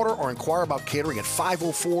your order or inquire about catering at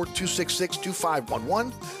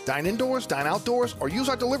 504-266-2511. Dine indoors, dine outdoors, or use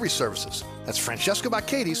our delivery services. That's Francesca by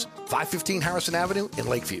Katie's, 515 Harrison Avenue in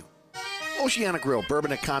Lakeview. Oceana Grill,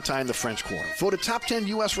 Bourbon at Conti in the French Quarter. Voted top 10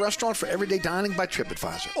 U.S. restaurant for everyday dining by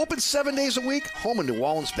TripAdvisor. Open 7 days a week, home of New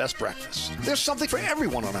Orleans' best breakfast. There's something for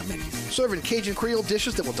everyone on our menu. Serving Cajun Creole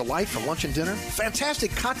dishes that will delight for lunch and dinner. Fantastic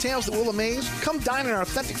cocktails that will amaze. Come dine in our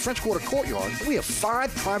authentic French Quarter courtyard. We have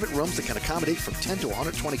 5 private rooms that can accommodate from 10 to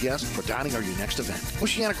 120 guests for dining or your next event.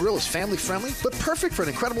 Oceana Grill is family friendly, but perfect for an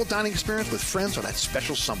incredible dining experience with friends or that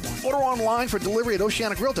special someone. Order online for delivery at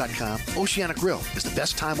oceanagrill.com. Oceana Grill is the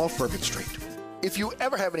best time off Bourbon Street. If you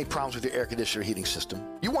ever have any problems with your air conditioner heating system,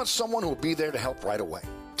 you want someone who will be there to help right away.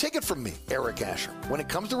 Take it from me, Eric Asher. When it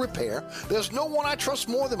comes to repair, there's no one I trust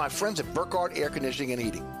more than my friends at Burkhardt Air Conditioning and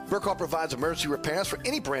Heating. Burkhardt provides emergency repairs for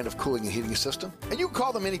any brand of cooling and heating system, and you can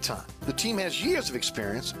call them anytime. The team has years of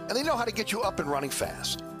experience, and they know how to get you up and running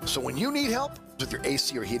fast. So when you need help with your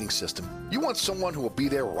AC or heating system, you want someone who will be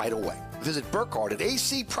there right away. Visit Burkhardt at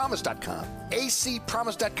acpromise.com,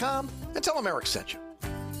 acpromise.com, and tell them Eric sent you.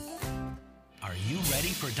 Are you ready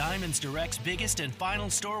for Diamonds Direct's biggest and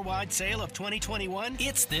final store-wide sale of 2021?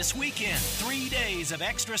 It's this weekend. 3 days of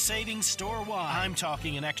extra savings store-wide. I'm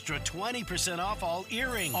talking an extra 20% off all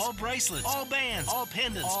earrings, all bracelets, all bands, all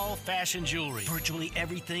pendants, all fashion jewelry. Virtually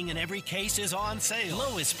everything in every case is on sale.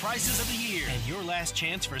 Lowest prices of the year. And your last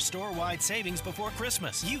chance for store-wide savings before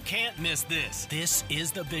Christmas. You can't miss this. This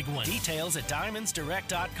is the big one. Details at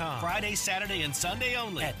DiamondsDirect.com. Friday, Saturday, and Sunday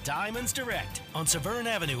only at Diamonds Direct on Severn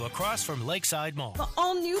Avenue across from Lakeside Mall. The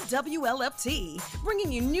all-new WLFT,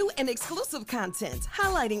 bringing you new and exclusive content,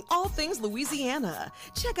 highlighting all things Louisiana.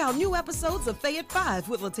 Check out new episodes of Faye at 5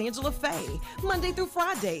 with LaTangela Faye, Monday through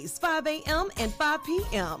Fridays, 5 a.m. and 5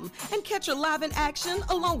 p.m. And catch her live in action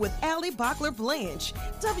along with Allie Bachler-Blanche.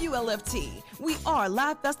 WLFT, we are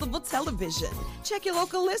Live Festival Television. Check your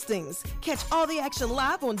local listings. Catch all the action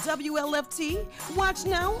live on WLFT. Watch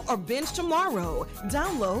now or binge tomorrow.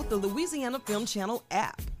 Download the Louisiana Film Channel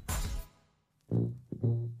app.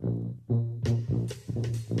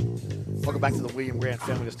 Welcome back to the William Grant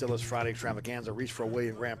Family Distillers Friday Extravaganza. Reach for a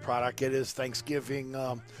William Grant product. It is Thanksgiving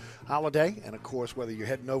holiday, and of course, whether you're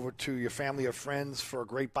heading over to your family or friends for a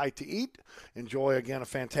great bite to eat, enjoy again a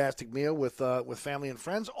fantastic meal with family and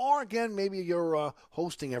friends, or again maybe you're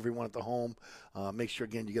hosting everyone at the home. Make sure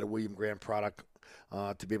again you get a William Grant product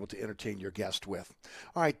to be able to entertain your guest with.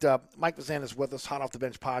 All right, Mike Fazan is with us, Hot Off the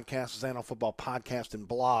Bench podcast, Fazan Football podcast and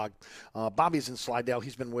blog. Bobby's in Slidell.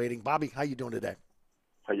 He's been waiting. Bobby, how you doing today?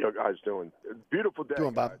 How you guys doing? Beautiful day,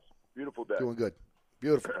 doing, Bob. guys. Beautiful day. Doing good.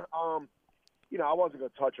 Beautiful. I wasn't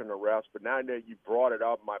going to touch on the refs, but now that you brought it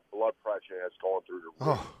up, my blood pressure has gone through the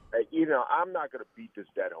roof. I'm not going to beat this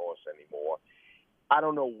dead horse anymore. I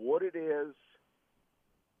don't know what it is.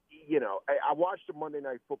 I watched the Monday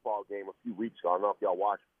Night Football game a few weeks ago. I don't know if y'all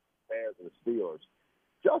watched Bears and the Steelers.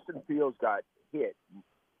 Justin Fields got hit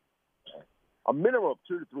a minimum of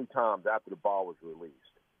 2 to 3 times after the ball was released.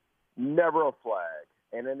 Never a flag.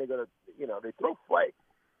 And then they're going to, they throw flag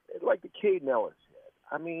like the Cade Ellis hit.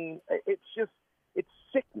 I mean, it's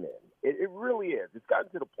sickening. It really is. It's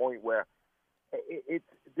gotten to the point where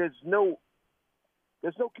there's no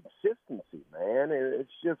consistency, man.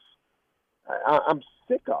 It's just, I'm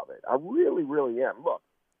sick of it. I really, really am. Look,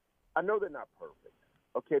 I know they're not perfect,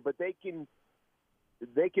 okay, but they can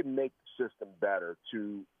make the system better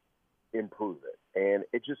to improve it. And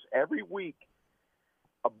it just every week,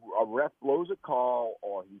 a ref blows a call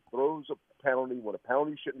or he throws a penalty when a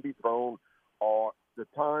penalty shouldn't be thrown, or the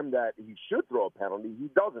time that he should throw a penalty, he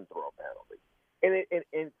doesn't throw a penalty. And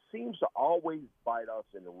it seems to always bite us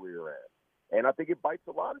in the rear end. And I think it bites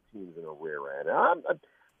a lot of teams in the rear end. And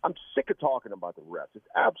I'm sick of talking about the refs. It's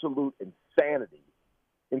absolute insanity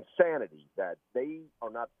that they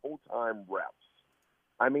are not full-time refs.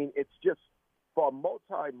 I mean, it's just for a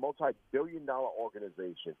multi-billion-dollar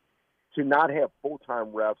organization to not have full-time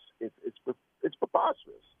refs, it's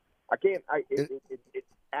preposterous. It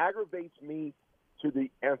aggravates me to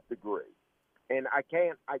the nth degree. And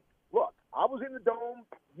look, I was in the Dome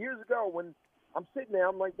years ago when I'm sitting there,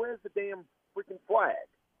 I'm like, where's the damn freaking flag?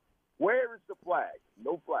 Where is the flag?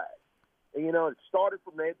 No flag. And, it started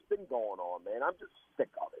from there. It's been going on, man. I'm just sick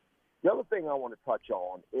of it. The other thing I want to touch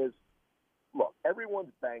on is, look,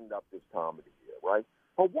 everyone's banged up this time of the year, right?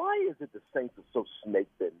 But why is it the Saints are so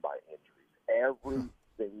snake-bitten by injuries every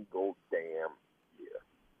single damn year?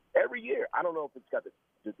 Every year. I don't know if it's got to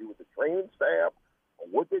do with the training staff or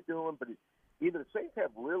what they're doing, but either the Saints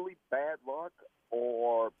have really bad luck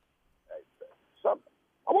or something.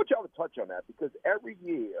 I want y'all to touch on that because every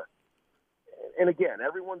year, and again,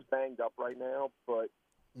 everyone's banged up right now, but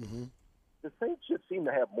the Saints just seem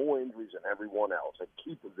to have more injuries than everyone else at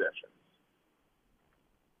key positions.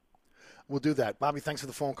 We'll do that. Bobby, thanks for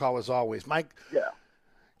the phone call as always. Mike,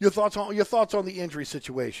 your thoughts on the injury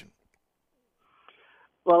situation?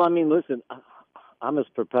 Well, I mean, listen, I'm as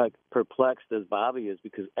perplexed as Bobby is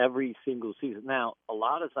because every single season. Now, a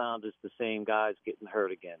lot of times it's the same guys getting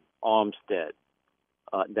hurt again. Armstead,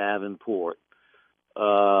 Davenport.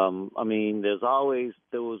 I mean, there's always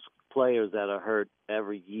those players that are hurt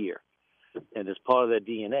every year, and it's part of their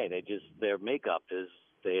DNA. Their makeup is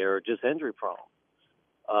they're just injury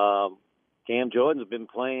prone. Cam Jordan's been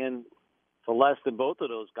playing for less than both of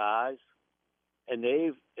those guys, and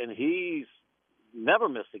he's never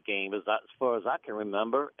missed a game as far as I can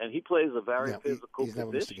remember, and he plays a very physical he's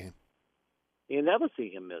never missed a game. You never see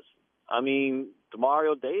him miss. I mean,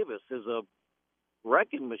 Demario Davis is a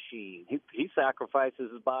wrecking machine. He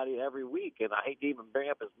sacrifices his body every week, and I hate to even bring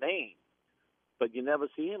up his name, but you never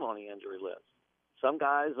see him on the injury list. Some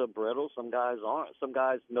guys are brittle, some guys aren't. Some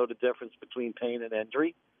guys know the difference between pain and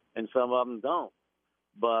injury, and some of them don't.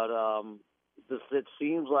 But it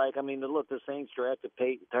seems like, I mean, look, the Saints drafted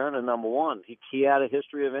Peyton Turner, number one. He had a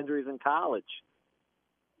history of injuries in college.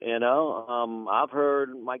 You know, I've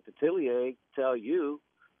heard Mike Detillier tell you,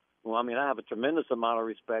 well, I mean, I have a tremendous amount of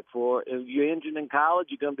respect for. If you're injured in college,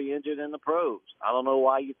 you're going to be injured in the pros. I don't know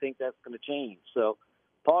why you think that's going to change. So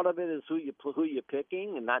part of it is who you're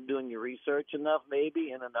picking and not doing your research enough,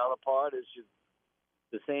 maybe, and another part is just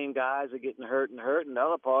the same guys are getting hurt.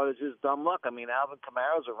 Another part is just dumb luck. I mean, Alvin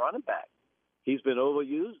Kamara's a running back. He's been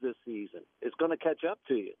overused this season. It's going to catch up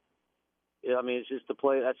to you. I mean, it's just the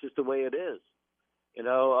play. That's just the way it is. You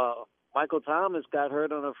know, Michael Thomas got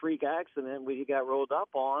hurt on a freak accident where he got rolled up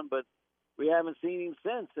on, but we haven't seen him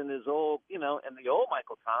since. In his old, you know, in the old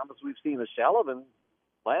Michael Thomas, we've seen a shell of him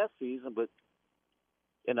last season, but,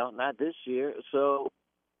 you know, not this year. So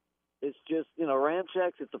it's just, you know,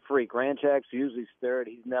 Ramchek's, it's a freak. Ramchek's usually stirred.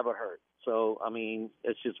 He's never hurt. So, I mean,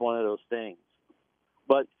 it's just one of those things.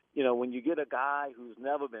 But, you know, when you get a guy who's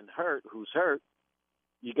never been hurt, who's hurt,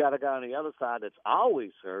 you got a guy on the other side that's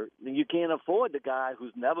always hurt, then you can't afford the guy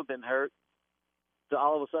who's never been hurt to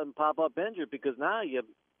all of a sudden pop up injured, because now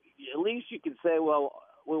at least you can say, well,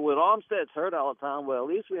 with Armstead's hurt all the time, well, at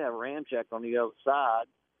least we have Ramczyk on the other side.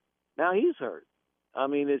 Now he's hurt. I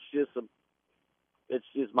mean, it's just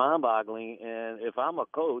mind-boggling. And if I'm a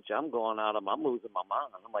coach, I'm losing my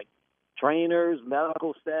mind. I'm like, trainers,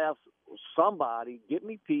 medical staff, somebody, get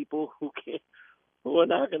me people who are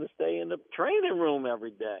not going to stay in the training room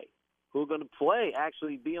every day, who are going to play,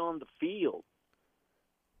 actually be on the field.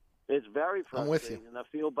 It's very frustrating. I'm with you. And I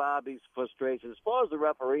feel Bobby's frustration. As far as the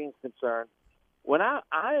refereeing is concerned, when I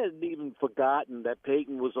had even forgotten that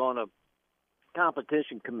Peyton was on a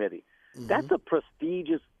competition committee. Mm-hmm. That's a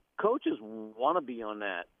prestigious – coaches want to be on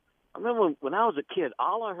that. I remember when I was a kid,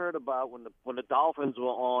 all I heard about when the Dolphins were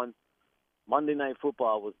on Monday Night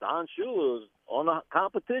Football was Don Shula was on a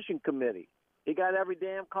competition committee. He got every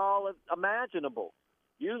damn call imaginable.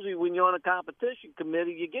 Usually when you're on a competition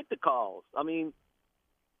committee, you get the calls. I mean,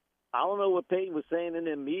 I don't know what Peyton was saying in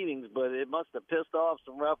their meetings, but it must have pissed off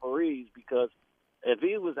some referees, because if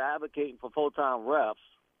he was advocating for full-time refs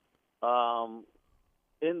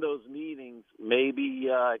in those meetings, maybe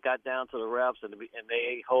it got down to the refs and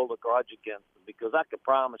they hold a grudge against them, because I can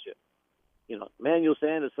promise you, you know, Emmanuel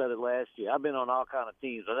Sanders said it last year. I've been on all kind of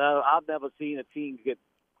teams, and I've never seen a team get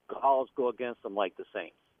calls go against them like the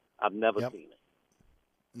Saints. I've never seen it.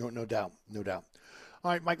 No doubt.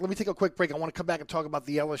 All right, Mike, let me take a quick break. I want to come back and talk about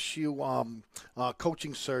the LSU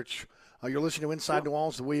coaching search. You're listening to Inside New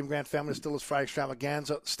Orleans, the William Grant Family Distillers Friday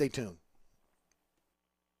Extravaganza. Stay tuned.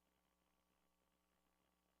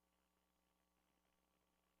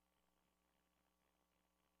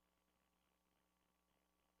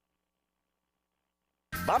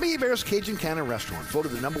 Bobby Hebert's Cajun Cannon Restaurant,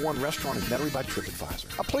 voted the #1 restaurant in Metairie by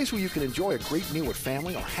TripAdvisor. A place where you can enjoy a great meal with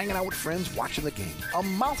family or hanging out with friends watching the game. A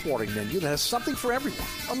mouth-watering menu that has something for everyone.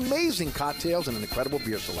 Amazing cocktails and an incredible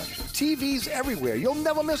beer selection. TVs everywhere. You'll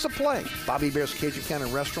never miss a play. Bobby Hebert's Cajun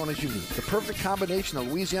Cannon Restaurant is unique. The perfect combination of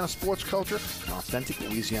Louisiana sports culture and authentic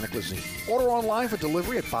Louisiana cuisine. Order online for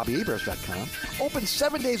delivery at BobbyHeberts.com. Open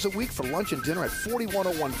 7 days a week for lunch and dinner at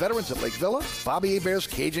 4101 Veterans at Lake Villa. Bobby Hebert's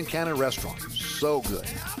Cajun Cannon Restaurant. So good.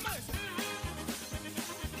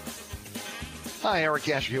 Hi, Eric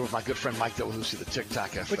Asher here with my good friend Mike Delahousie, the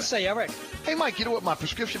TikTok Cafe. What'd you say, Eric? Hey, Mike, you know what my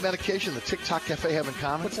prescription medication and the TikTok Cafe have in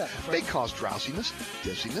common? What's that? They cause drowsiness,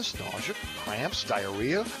 dizziness, nausea, cramps,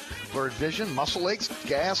 diarrhea, blurred vision, muscle aches,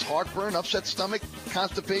 gas, heartburn, upset stomach,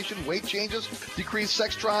 constipation, weight changes, decreased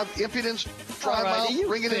sex drive, impotence, dry mouth,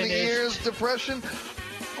 ringing in the ears, depression.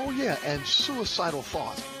 Oh, yeah, and suicidal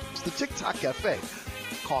thoughts. It's the TikTok Cafe,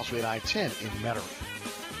 Causeway I-10 in Metairie.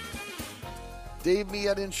 Dave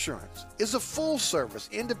Miette Insurance is a full-service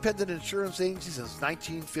independent insurance agency since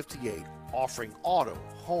 1958, offering auto,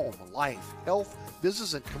 home, life, health,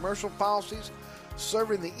 business, and commercial policies,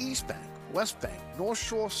 serving the East Bank, West Bank, North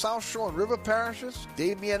Shore, South Shore, and River parishes.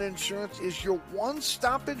 Dave Miette Insurance is your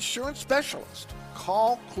one-stop insurance specialist.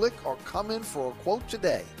 Call, click, or come in for a quote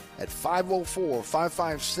today at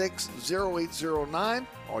 504-556-0809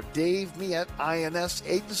 or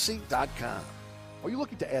DaveMietteINSAgency.com. Are you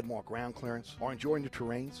looking to add more ground clearance or enjoy new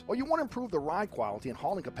terrains? Or you want to improve the ride quality and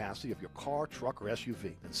hauling capacity of your car, truck, or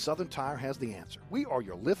SUV? Then Southern Tire has the answer. We are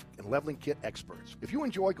your lift and leveling kit experts. If you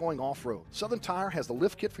enjoy going off-road, Southern Tire has the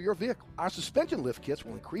lift kit for your vehicle. Our suspension lift kits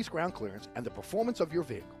will increase ground clearance and the performance of your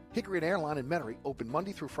vehicle. Hickory and Airline in Metairie open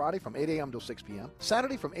Monday through Friday from 8 a.m. till 6 p.m.,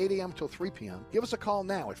 Saturday from 8 a.m. till 3 p.m. Give us a call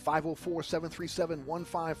now at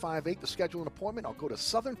 504-737-1558 to schedule an appointment, or go to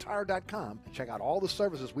southerntire.com and check out all the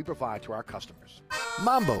services we provide to our customers.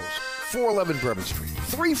 Mambo's, 411 Bourbon Street.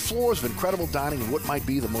 3 floors of incredible dining in what might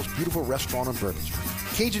be the most beautiful restaurant on Bourbon Street.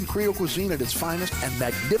 Cajun Creole cuisine at its finest and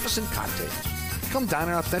magnificent cocktails. Come dine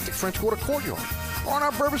in our authentic French Quarter courtyard or on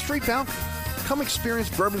our Bourbon Street balcony. Come experience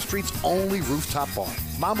Bourbon Street's only rooftop bar.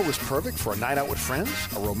 Mambo is perfect for a night out with friends,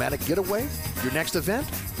 a romantic getaway, your next event,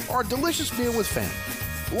 or a delicious meal with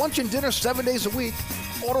family. Lunch and dinner 7 days a week.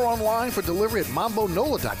 Order online for delivery at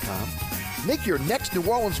mambonola.com. Make your next New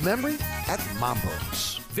Orleans memory at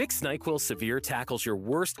Mambo's. Vicks NyQuil Severe tackles your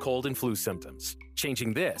worst cold and flu symptoms,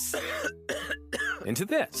 changing this into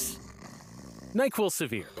this. NyQuil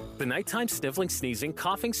Severe, the nighttime sniffling, sneezing,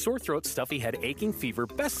 coughing, sore throat, stuffy head, aching, fever,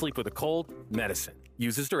 best sleep with a cold, medicine.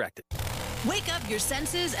 Use as directed. Wake up your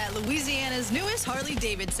senses at Louisiana's newest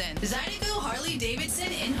Harley-Davidson, Zydeco Harley-Davidson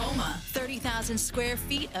in Houma. 30,000 square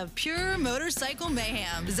feet of pure motorcycle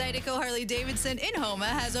mayhem. Zydeco Harley-Davidson in Houma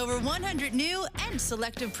has over 100 new and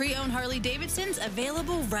selective pre-owned Harley-Davidsons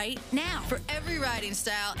available right now. For every riding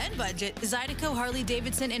style and budget, Zydeco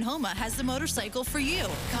Harley-Davidson in Houma has the motorcycle for you.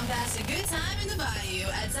 Come pass a good time in the bayou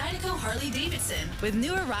at Zydeco Harley-Davidson with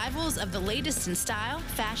new arrivals of the latest in style,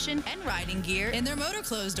 fashion, and riding gear in their motor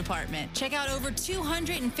clothes department. Check out over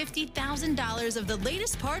 $250,000 of the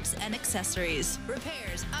latest parts and accessories.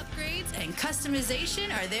 Repairs, upgrades, and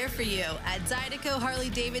customization are there for you at Zydeco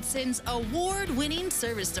Harley-Davidson's award-winning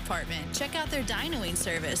service department. Check out their dynoing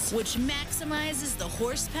service, which maximizes the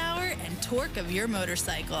horsepower and torque of your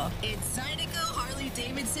motorcycle. It's Zydeco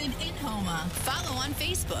Harley-Davidson in Houma. Follow on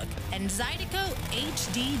Facebook and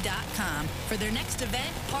ZydecoHD.com for their next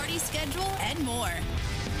event, party schedule, and more.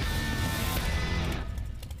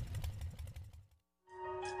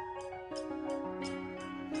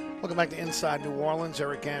 Welcome back to Inside New Orleans.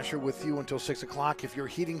 Eric Asher with you until 6 o'clock. If your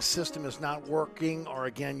heating system is not working, or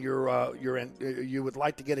again you would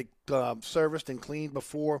like to get it serviced and cleaned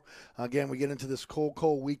before again we get into this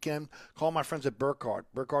cold weekend, call my friends at Burkhardt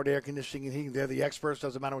Air Conditioning and Heating. They're the experts.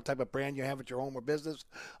 Doesn't matter what type of brand you have at your home or business,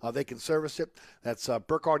 they can service it. That's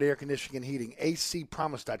Burkhardt Air Conditioning and Heating.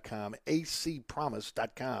 acpromise.com.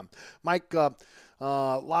 acpromise.com. Mike, a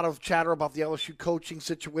lot of chatter about the LSU coaching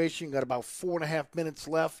situation. Got about 4.5 minutes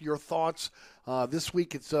left. Your thoughts? This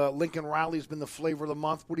week it's Lincoln Riley's been the flavor of the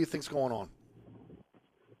month. What do you think's going on?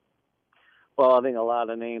 Well, I think a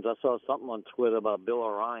lot of names. I saw something on Twitter about Bill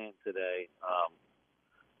O'Ryan today.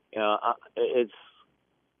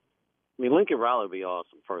 Lincoln Riley would be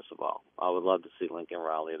awesome, first of all. I would love to see Lincoln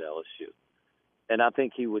Riley at LSU. And I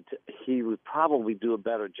think he would probably do a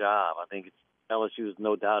better job. I think LSU is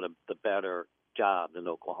no doubt the better job than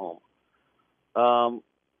Oklahoma.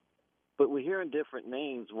 But we're hearing different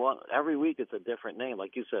names. Every week it's a different name.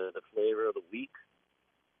 Like you said, the flavor of the week.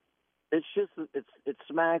 It's just it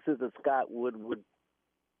smacks as a Scott Woodward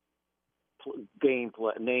game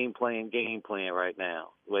plan right now,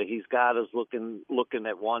 where he's got us looking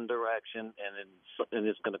at one direction, and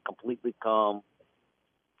it's going to completely come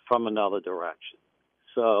from another direction.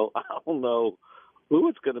 So I don't know who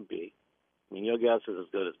it's going to be. I mean, your guess is as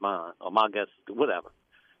good as mine, or my guess is whatever.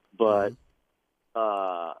 But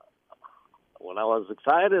when I was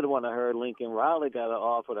excited when I heard Lincoln Riley got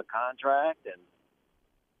offered a contract, and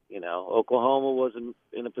Oklahoma was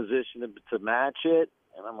in a position to match it,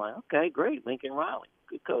 and I'm like, okay, great, Lincoln Riley,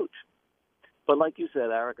 good coach. But like you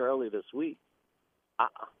said, Eric, earlier this week,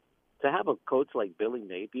 to have a coach like Billy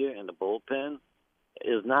Napier in the bullpen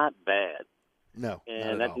is not bad. No,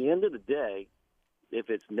 and at the end of the day, if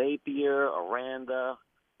it's Napier, Aranda,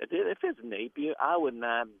 if it's Napier, I would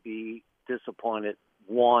not be disappointed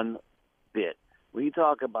one bit. When you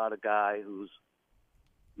talk about a guy who's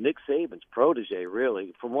Nick Saban's protege,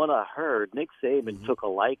 really, from what I heard, Nick Saban took a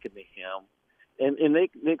liking to him. And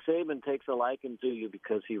Nick Saban takes a liking to you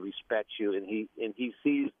because he respects you, and he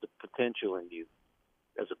sees the potential in you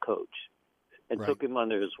as a coach, and took him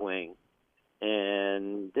under his wing.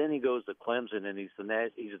 And then he goes to Clemson, and he's an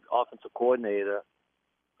offensive coordinator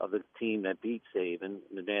of the team that beat Saban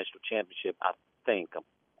in the national championship, I think. I'm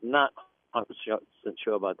not 100%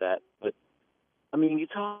 sure about that. But, I mean, you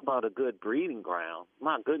talk about a good breeding ground.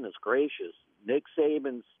 My goodness gracious. Nick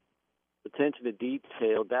Saban's attention to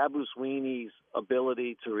detail, Dabo Swinney's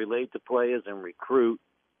ability to relate to players and recruit,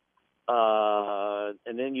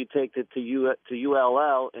 and then you take it to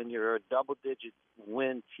ULL, and you're a double-digit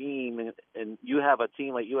win team, and you have a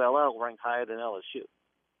team like ULL ranked higher than LSU.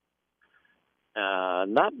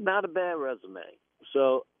 Not a bad resume.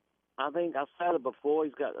 So I think I've said it before.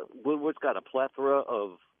 Woodward's got a plethora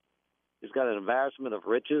of. He's got an embarrassment of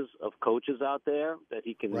riches of coaches out there that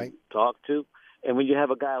he can talk to, and when you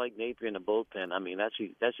have a guy like Napier in the bullpen, I mean that's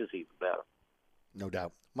just even better. No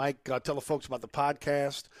doubt. Mike, tell the folks about the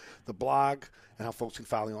podcast, the blog, and how folks can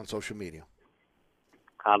follow you on social media.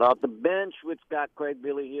 Hot Off the Bench, which got Craig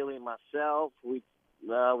Billy Healy and myself. We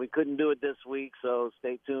couldn't do it this week, so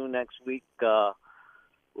stay tuned next week.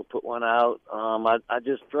 We'll put one out. I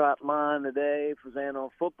just dropped mine today for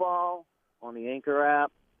Xano Football on the Anchor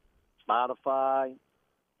app, Spotify,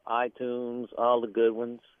 iTunes, all the good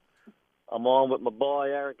ones. I'm on with my boy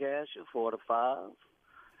Eric Asher, 4 to 5,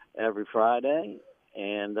 every Friday,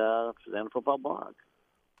 and Xano Football blog.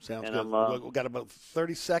 Sounds and good. We've got about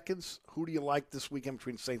 30 seconds. Who do you like this weekend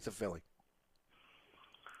between Saints and Philly?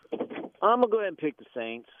 I'm going to go ahead and pick the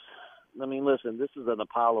Saints. I mean, listen, this is an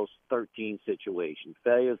Apollo 13 situation.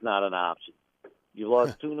 Failure is not an option. You've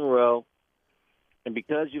lost 2 in a row, and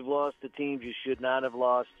because you've lost the teams you should not have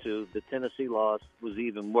lost to, the Tennessee loss was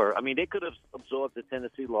even worse. I mean, they could have absorbed the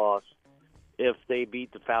Tennessee loss if they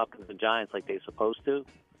beat the Falcons and Giants like they're supposed to.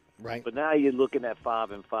 Right. But now you're looking at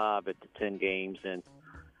 5-5 at the 10 games, and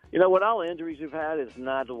you know, with all the injuries we've had, it's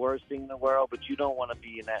not the worst thing in the world, but you don't want to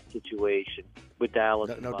be in that situation with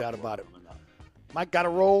Dallas. No doubt about it. Mike, got to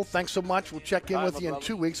roll. Thanks so much. We'll check in with you in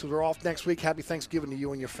 2 weeks. We're off next week. Happy Thanksgiving to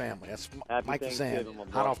you and your family. That's Mike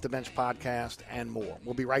DeSand, Hot Off the Bench podcast, and more.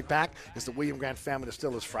 We'll be right back. It's the William Grant Family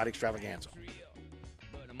Distillers Friday Extravaganza.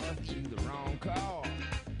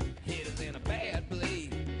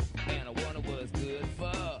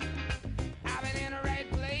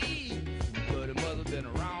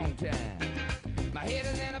 My head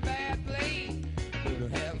is in a bad place, but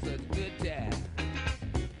I'm having such a good time.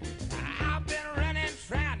 I've been running,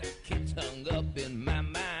 trying to get hung up in my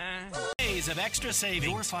mind. Days of extra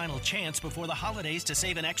savings. Your final chance before the holidays to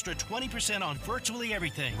save an extra 20% on virtually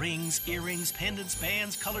everything. Rings, earrings, pendants,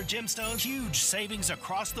 bands, colored gemstones. Huge savings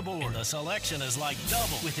across the board. And the selection is like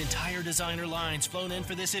double with entire designer lines flown in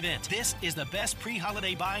for this event. This is the best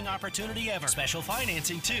pre-holiday buying opportunity ever. Special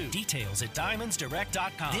financing too. Details at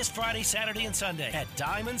DiamondsDirect.com. This Friday, Saturday, and Sunday at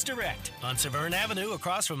Diamonds Direct on Severn Avenue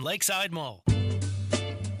across from Lakeside Mall.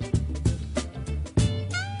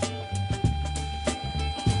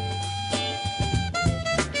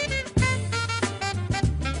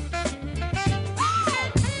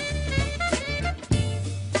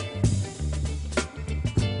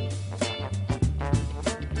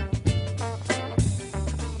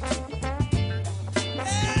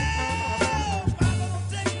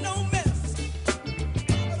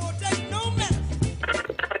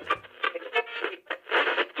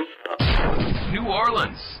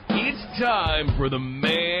 Time for the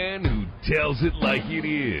man who tells it like it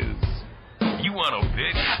is. You want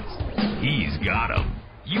opinions? He's got them.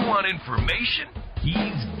 You want information?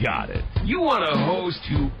 He's got it. You want a host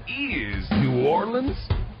who is New Orleans?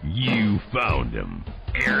 You found him.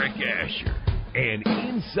 Eric Asher and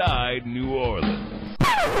Inside New Orleans.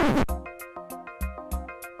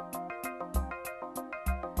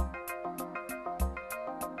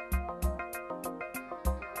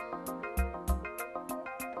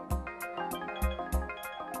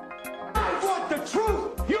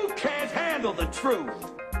 The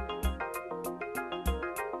truth.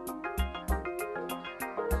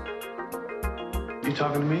 You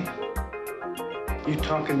talking to me? You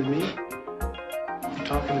talking to me? You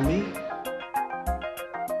talking to me?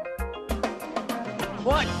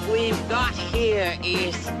 What we've got here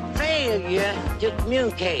is failure to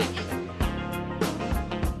communicate.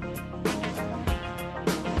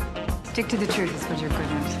 Stick to the truth is what you're good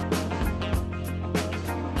at.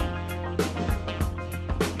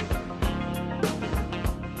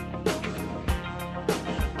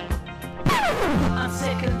 I'm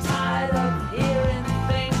sick and tired of hearing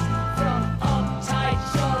things from uptight,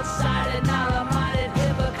 short-sighted, narrow-minded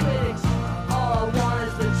hypocrites. All I want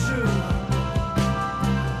is the truth.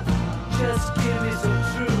 Just give me some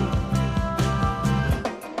truth.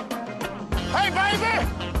 Hey, baby!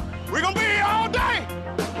 We're gonna be here all day!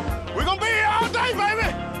 We're gonna be here all day, baby!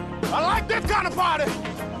 I like this kind of party!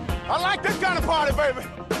 I like this kind of party, baby!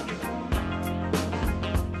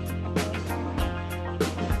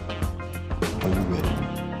 Are you ready?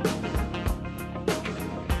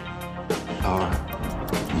 Are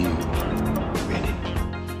you ready?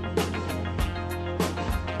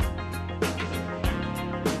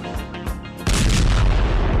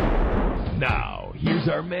 Now, here's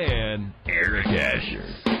our our man, Eric Asher.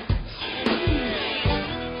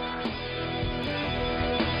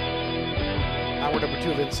 Hour number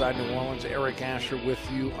 2 of Inside New Orleans. Eric Asher with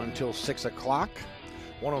you until 6 o'clock.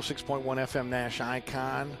 106.1 FM Nash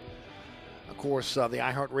Icon. Of course, the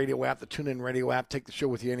iHeartRadio app, the TuneIn Radio app. Take the show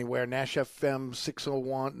with you anywhere. Nash FM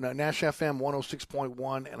 601, Nash FM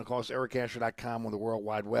 106.1, and of course, ericasher.com on the World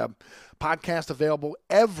Wide Web. Podcast available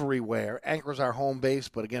everywhere. Anchor's our home base,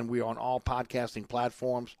 but again, we are on all podcasting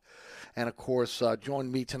platforms. And of course,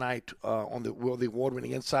 join me tonight on the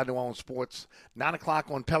award-winning Inside New Orleans Sports, 9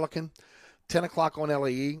 o'clock on Pelican. 10 o'clock on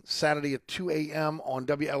LAE, Saturday at 2 a.m. on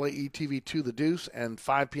WLAE TV2 The Deuce, and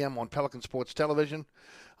 5 p.m. on Pelican Sports Television.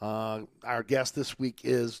 Our guest this week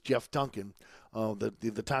is Jeff Duncan,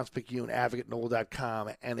 the Times-Picayune advocate, NOLA.com,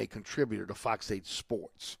 and a contributor to Fox 8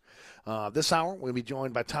 Sports. This hour, we'll be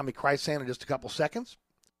joined by Tommy Krysan in just a couple seconds.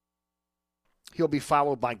 He'll be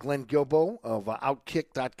followed by Glenn Gilbo of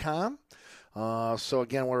Outkick.com. So,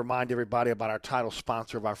 again, I want to remind everybody about our title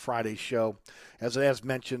sponsor of our Friday show. As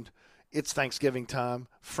mentioned, it's Thanksgiving time.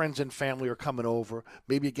 Friends and family are coming over.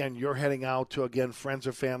 Maybe, again, you're heading out to, again, friends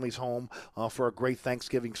or family's home for a great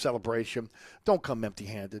Thanksgiving celebration. Don't come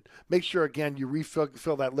empty-handed. Make sure, again, you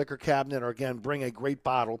refill that liquor cabinet, or, again, bring a great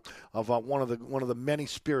bottle of one of the many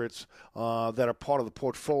spirits that are part of the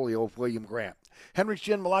portfolio of William Grant. Henry's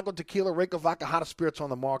Gin, Milagro Tequila, Reyka Vodka, hottest spirits on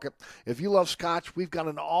the market. If you love Scotch, we've got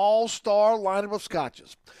an all-star lineup of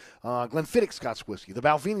Scotches. Glenfiddich Scotch Whiskey, the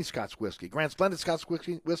Balvenie Scotch Whiskey, Grand Splendid Scotch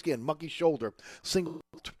Whiskey, and Monkey Shoulder Single.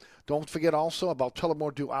 Don't forget also about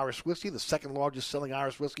Tullamore Dew Irish Whiskey, the second largest selling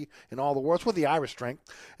Irish whiskey in all the world. It's with the Irish strength.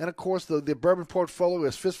 And, of course, the bourbon portfolio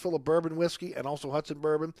is Fistful of Bourbon Whiskey and also Hudson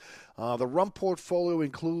Bourbon. The rum portfolio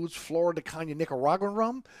includes Florida Caña Nicaraguan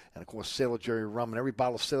rum and, of course, Sailor Jerry rum. And every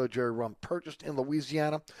bottle of Sailor Jerry rum purchased in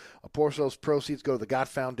Louisiana, a portion of those proceeds go to the Gott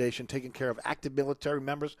Foundation, taking care of active military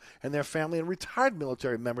members and their family and retired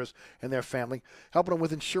military members and their family, helping them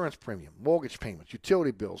with insurance premium, mortgage payments,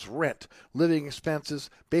 utility bills, rent, living expenses,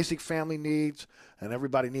 basic family needs, and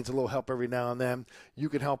everybody needs a little help every now and then. You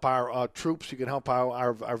can help our troops. You can help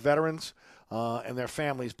our veterans and their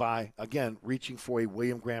families by, again, reaching for a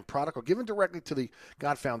William Grant product or giving directly to the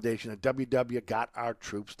Gott Foundation at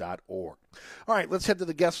www.gotourtroops.org. All right, let's head to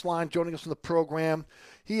the guest line. Joining us on the program,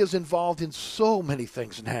 he is involved in so many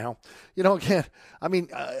things now. You know, again, I mean,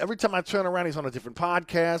 every time I turn around, he's on a different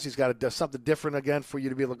podcast. He's got something different, again, for you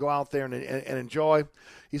to be able to go out there and enjoy.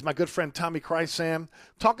 He's my good friend, Tommy Krysan.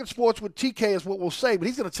 Talking sports with TK is what we'll say, but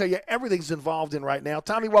he's going to tell you everything he's involved in right now.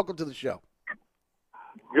 Tommy, welcome to the show.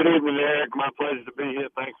 Good evening, Eric. My pleasure to be here.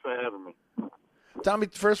 Thanks for having me. Tommy,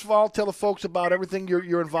 first of all, tell the folks about everything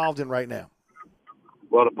you're involved in right now.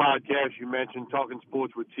 Well, the podcast you mentioned, Talking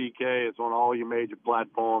Sports with TK, is on all your major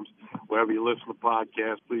platforms. Wherever you listen to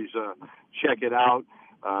podcasts, please check it out.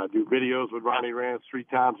 Do videos with Ronnie Rance 3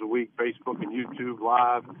 times a week, Facebook and YouTube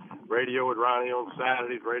live. Radio with Ronnie on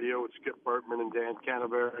Saturdays. Radio with Skip Bertman and Dan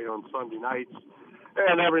Canterbury on Sunday nights.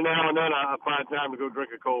 And every now and then I find time to go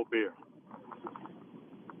drink a cold beer.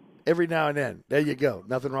 Every now and then. There you go.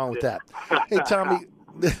 Nothing wrong with that. Hey, Tommy,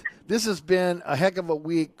 this has been a heck of a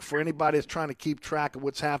week for anybody that's trying to keep track of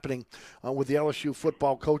what's happening with the LSU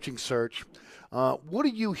football coaching search. What are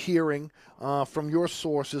you hearing from your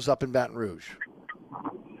sources up in Baton Rouge?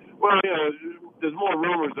 Well, you know, there's more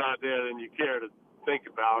rumors out there than you care to think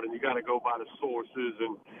about, and you got to go by the sources.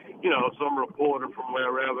 And, you know, some reporter from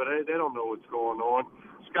wherever, they don't know what's going on.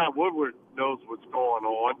 Scott Woodward knows what's going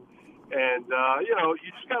on. And, you know,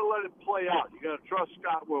 you just got to let it play out. You got to trust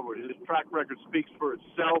Scott Woodward. His track record speaks for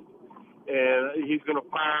itself, and he's going to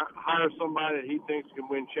hire somebody that he thinks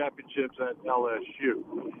can win championships at LSU.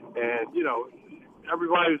 And, you know,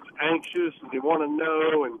 everybody's anxious and they want to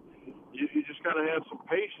know, and you just got to have some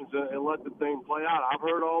patience and let the thing play out. I've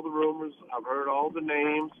heard all the rumors. I've heard all the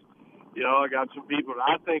names. You know, I got some people that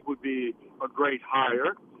I think would be a great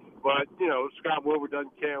hire. But, you know, Scott Woodward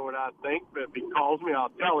doesn't care what I think. But if he calls me,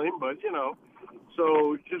 I'll tell him. But, you know,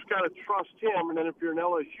 so just got to trust him. And then if you're an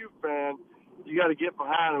LSU fan, you got to get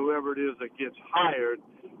behind whoever it is that gets hired,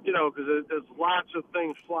 you know, because there's lots of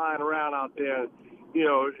things flying around out there. You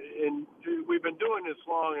know, and we've been doing this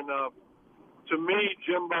long enough. To me,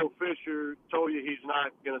 Jimbo Fisher told you he's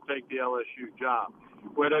not going to take the LSU job.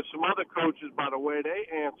 Where there's some other coaches, by the way, they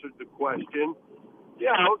answered the question. You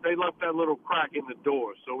know, they left that little crack in the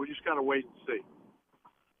door, so we just got to wait and see.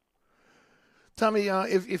 Tommy,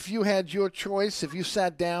 if you had your choice, if you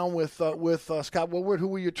sat down with Scott Woodward, who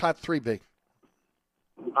would your top 3 be?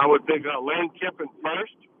 I would pick Lane Kiffin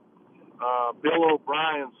first, Bill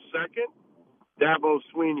O'Brien second, Dabo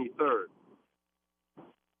Sweeney third.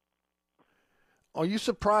 Are you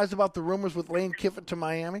surprised about the rumors with Lane Kiffin to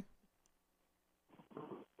Miami?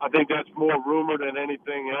 I think that's more rumor than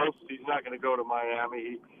anything else. He's not going to go to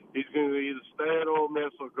Miami. He's going to either stay at Ole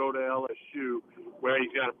Miss or go to LSU, where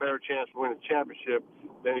he's got a better chance to win a championship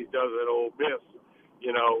than he does at Ole Miss.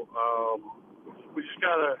 You know, we just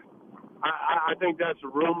got to – I think that's a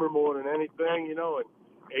rumor more than anything, you know, and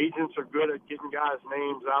agents are good at getting guys'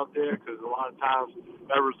 names out there because a lot of times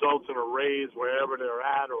that results in a raise wherever they're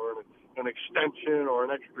at or an extension or an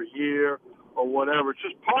extra year or whatever. It's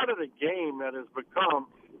just part of the game that has become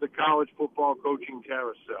the college football coaching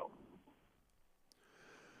carousel.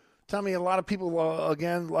 Tell me, a lot of people,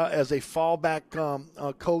 again, as a fallback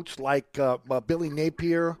coach like Billy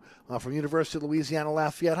Napier from University of Louisiana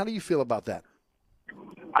Lafayette, how do you feel about that?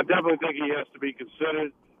 I definitely think he has to be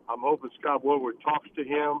considered. I'm hoping Scott Woodward talks to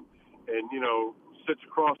him and, you know, sits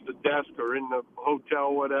across the desk or in the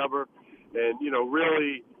hotel, whatever, and, you know,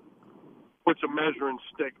 really puts a measuring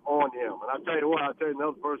stick on him. And I'll tell you what,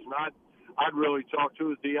 another person I'd really talk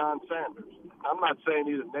to is Deion Sanders. I'm not saying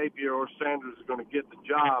either Napier or Sanders is going to get the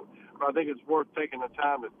job, but I think it's worth taking the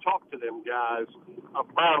time to talk to them guys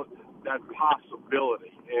about that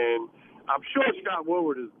possibility. And I'm sure Scott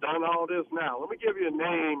Woodward has done all this now. Let me give you a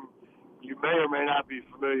name you may or may not be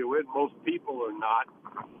familiar with. Most people are not.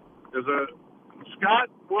 There's Scott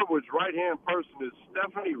Woodward's right-hand person is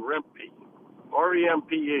Stephanie Rempe,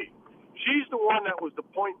 R-E-M-P-E. She's the one that was the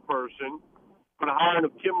point person for the hiring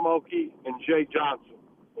of Kim Mulkey and Jay Johnson.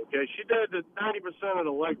 Okay, she did the 90% of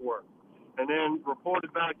the legwork and then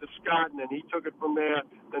reported back to Scott, and then he took it from there,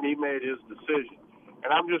 then he made his decision. And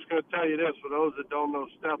I'm just going to tell you this, for those that don't know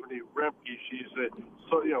Stephanie Remke, she's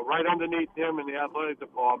right underneath him in the athletic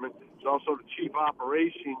department. She's also the chief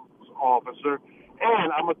operations officer.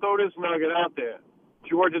 And I'm going to throw this nugget out there.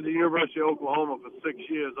 She worked at the University of Oklahoma for 6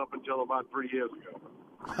 years up until about 3 years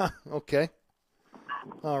ago. Okay.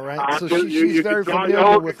 All right. So she's very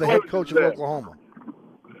familiar with the head coach of Oklahoma.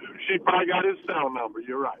 She probably got his cell number.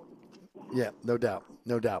 You're right. Yeah, no doubt.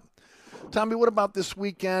 No doubt. Tommy, what about this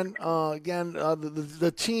weekend?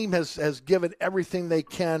 The team has given everything they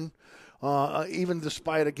can, even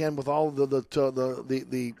despite, again, with all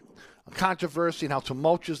the controversy and how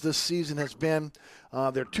tumultuous this season has been.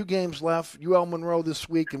 There are 2 games left. UL Monroe this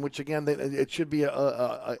week, in which, again, it should be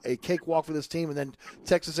a cakewalk for this team, and then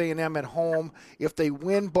Texas A&M at home. If they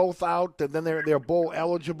win both out, then they're bowl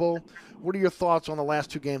eligible. What are your thoughts on the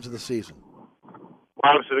last 2 games of the season?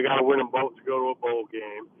 Well, obviously, they got to win them both to go to a bowl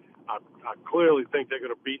game. I clearly think they're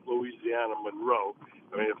going to beat Louisiana Monroe.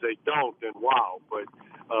 I mean, if they don't, then wow. But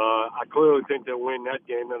I clearly think they'll win that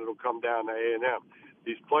game, then it'll come down to A&M.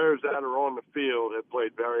 These players that are on the field have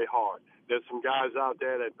played very hard. There's some guys out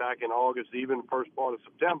there that back in August, even first part of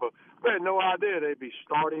September, we had no idea they'd be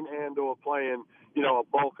starting and or playing, you know, a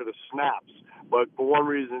bulk of the snaps. But for one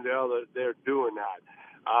reason or the other, they're doing that.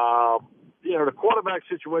 The quarterback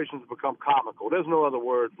situation has become comical. There's no other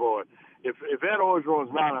word for it. If Ed Orgeron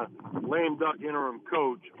is not a lame duck interim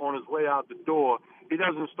coach on his way out the door, he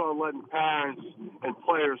doesn't start letting parents and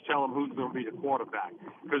players tell him who's going to be the quarterback.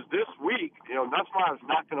 Because this week, Nussmeier's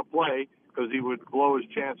not going to play because he would blow his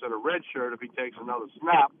chance at a red shirt if he takes another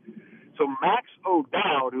snap. So Max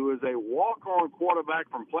O'Dowd, who is a walk-on quarterback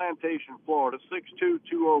from Plantation, Florida, 6'2",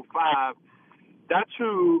 205, that's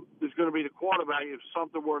who is going to be the quarterback if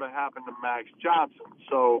something were to happen to Max Johnson.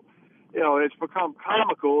 So, it's become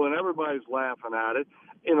comical, and everybody's laughing at it.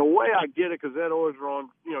 In a way, I get it because Ed Orgeron,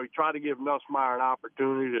 he tried to give Nussmeier an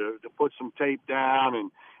opportunity to put some tape down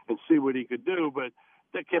and see what he could do. But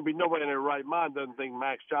there can be nobody in their right mind doesn't think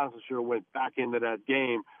Max Johnson should have went back into that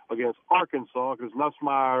game against Arkansas because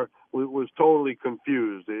Nussmeier was totally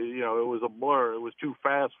confused. It was a blur. It was too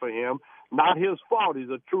fast for him. Not his fault. He's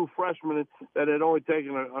a true freshman that had only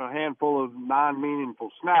taken a handful of non-meaningful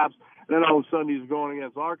snaps. And then all of a sudden he's going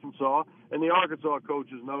against Arkansas, and the Arkansas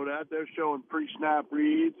coaches know that. They're showing pre-snap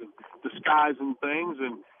reads and disguising things,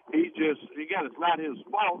 and he just, again, it's not his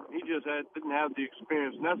fault. He just didn't have the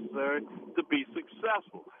experience necessary to be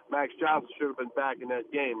successful. Max Johnson should have been back in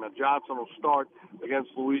that game. Now, Johnson will start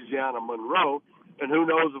against Louisiana Monroe, and who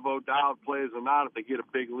knows if O'Dowd plays or not. If they get a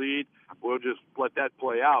big lead, we'll just let that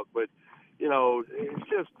play out. But,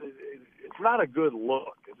 it's not a good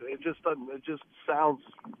look. It just sounds,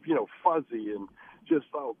 fuzzy and just,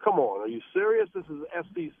 oh, come on. Are you serious? This is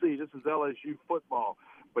SEC. This is LSU football.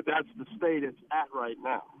 But that's the state it's at right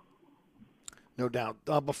now. No doubt.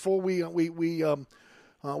 Before we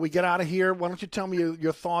get out of here, why don't you tell me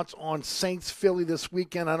your thoughts on Saints Philly this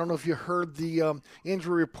weekend? I don't know if you heard the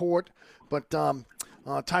injury report, but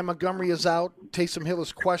Ty Montgomery is out. Taysom Hill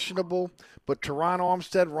is questionable. But Teron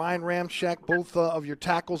Armstead, Ryan Ramczyk, both of your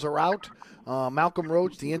tackles are out. Malcolm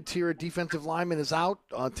Roach, the interior defensive lineman, is out.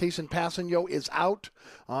 Tayson Passanio is out.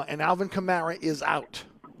 And Alvin Kamara is out.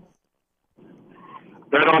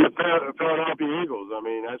 Bet on the Philadelphia Eagles. I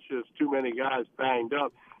mean, that's just too many guys banged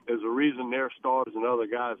up. There's a reason they're stars and other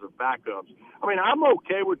guys are backups. I mean, I'm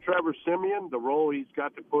okay with Trevor Siemian, the role he's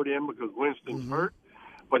got to put in because Winston's hurt.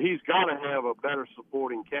 But he's got to have a better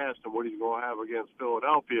supporting cast than what he's going to have against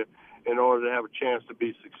Philadelphia in order to have a chance to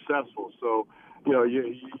be successful. So, you know,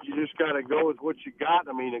 you just got to go with what you got.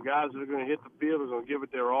 I mean, the guys that are going to hit the field are going to give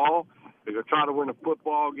it their all. They're going to try to win a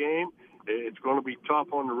football game. It's going to be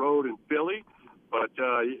tough on the road in Philly. But,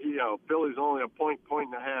 you know, Philly's only a point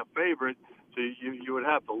and a half favorite, so you would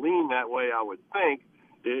have to lean that way, I would think,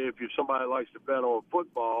 if you're somebody that likes to bet on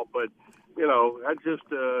football. But, you know, that's just,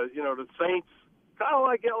 you know, the Saints, kind of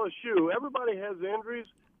like LSU, everybody has injuries.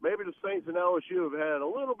 Maybe the Saints and LSU have had a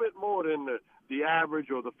little bit more than the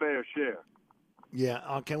average or the fair share. Yeah,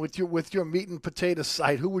 okay. With your meat and potato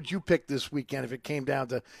side, who would you pick this weekend if it came down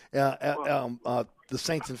to the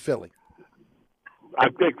Saints and Philly? I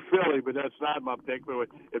pick Philly, but that's not my pick. But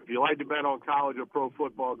if you like to bet on college or pro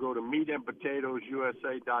football, go to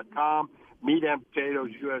meatandpotatoesusa.com.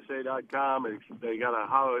 Meatandpotatoesusa.com. They got a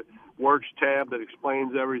How It Works tab that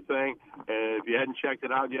explains everything. And if you hadn't checked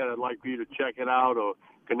it out yet, I'd like for you to check it out or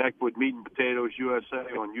connect with Meat and Potatoes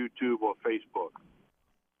USA on YouTube or Facebook.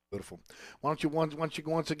 Beautiful. Why don't you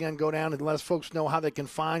once again go down and let us folks know how they can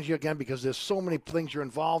find you again, because there's so many things you're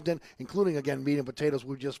involved in, including, again, Meat and Potatoes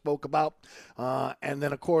we just spoke about, and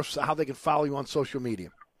then, of course, how they can follow you on social media.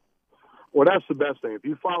 Well, that's the best thing. If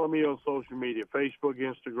you follow me on social media, Facebook,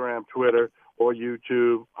 Instagram, Twitter, or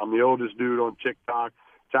YouTube, I'm the oldest dude on TikTok,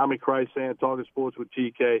 Tommy Chrysan, Talking Sports with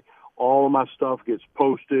TK. All of my stuff gets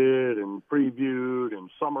posted and previewed and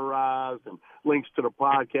summarized and links to the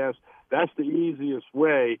podcast. That's the easiest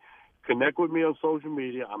way. Connect with me on social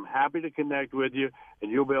media. I'm happy to connect with you, and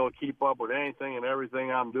you'll be able to keep up with anything and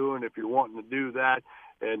everything I'm doing if you're wanting to do that.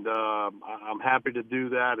 And I'm happy to do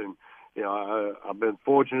that. And, you know, I've been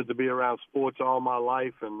fortunate to be around sports all my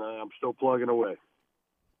life, and I'm still plugging away.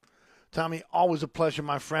 Tommy, always a pleasure,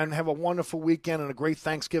 my friend. Have a wonderful weekend and a great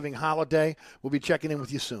Thanksgiving holiday. We'll be checking in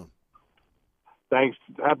with you soon. Thanks.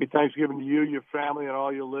 Happy Thanksgiving to you, your family, and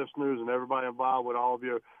all your listeners, and everybody involved with all of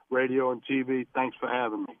your radio and TV. Thanks for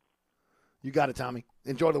having me. You got it, Tommy.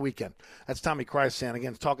 Enjoy the weekend. That's Tommy Chrysan.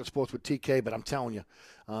 Again, Talking Sports with TK, but I'm telling you,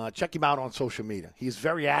 check him out on social media. He's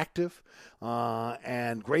very active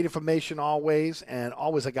and great information always, and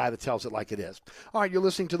always a guy that tells it like it is. All right, you're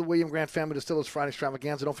listening to the William Grant Family Distillers Friday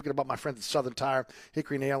Extravaganza. Don't forget about my friends at Southern Tire,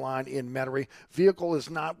 Hickory and Airline in Metairie. Vehicle is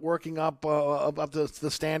not working up to the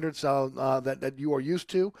standards that you are used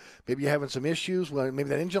to. Maybe you're having some issues. Well, maybe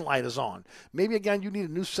that engine light is on. Maybe, again, you need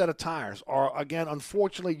a new set of tires. Or, again,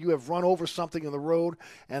 unfortunately, you have run over something in the road,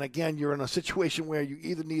 and, again, you're in a situation where you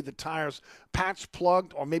either need the tires patched,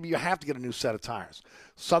 plugged, or maybe you have to get a new set of tires.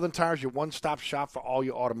 Southern Tire is your one-stop shop for all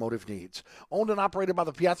your automotive needs. Owned and operated by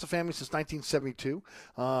the Piazza family since 1972.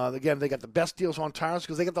 Again, they got the best deals on tires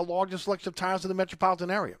because they got the largest selection of tires in the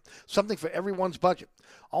metropolitan area. Something for everyone's budget.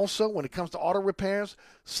 Also, when it comes to auto repairs,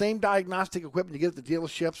 same diagnostic equipment you get at the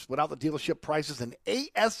dealerships without the dealership prices, and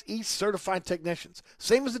ASE-certified technicians.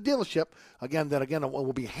 Same as the dealership. Again,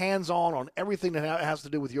 will be hands-on on everything that has to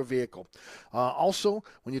do with your vehicle. Also,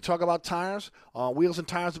 when you talk about tires, wheels and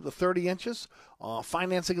tires up to 30 inches,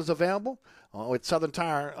 financing is available. With Southern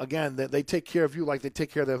Tire, again, they take care of you like they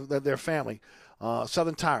take care of their family.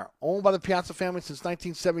 Southern Tire, owned by the Piazza family since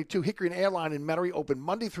 1972. Hickory and Airline in Metairie, open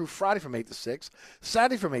Monday through Friday from 8 to 6,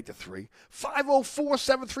 Saturday from 8 to 3.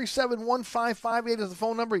 504-737-1558 is the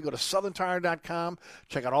phone number. You go to southerntire.com,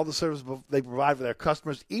 check out all the services they provide for their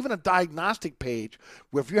customers, even a diagnostic page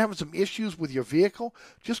where if you're having some issues with your vehicle,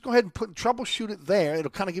 just go ahead and troubleshoot it there. It'll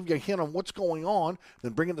kind of give you a hint on what's going on,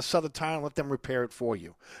 then bring it to Southern Tire and let them repair it for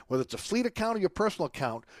you. Whether it's a fleet account or your personal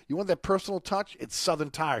account, you want that personal touch, it's Southern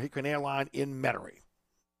Tire, Hickory and Airline in Metairie.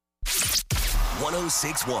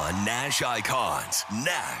 1061 Nash Icons.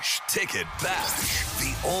 Nash Ticket Bash.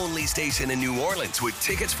 The only station in New Orleans with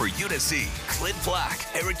tickets for you to see Clint Black,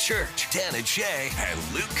 Eric Church, Dan and Shay, and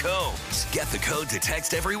Luke Combs. Get the code to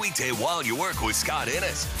text every weekday while you work with Scott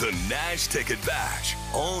Innes. The Nash Ticket Bash.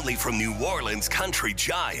 Only from New Orleans Country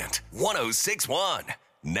Giant. 1061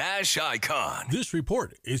 Nash Icon. This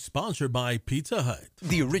report is sponsored by Pizza Hut.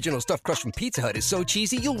 The original stuffed crust from Pizza Hut is so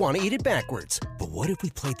cheesy you'll want to eat it backwards. But what if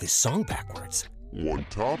we played this song backwards? One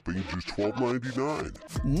topping, just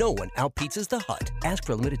 $12.99. No one out-pizzas the Hut. Ask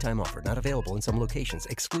for a limited time offer. Not available in some locations.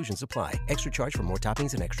 Exclusions apply. Extra charge for more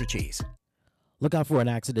toppings and extra cheese. Look out for an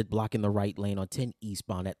accident blocking the right lane on 10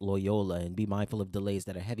 eastbound at Loyola, and be mindful of delays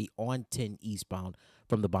that are heavy on 10 eastbound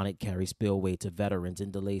from the Bonnet Carry Spillway to Veterans,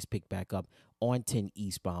 and delays pick back up on 10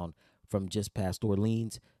 eastbound from just past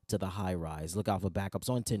Orleans to the high rise. Look out for backups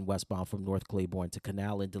on 10 westbound from North Claiborne to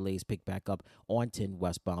Canal, and delays pick back up on 10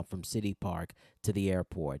 westbound from City Park to the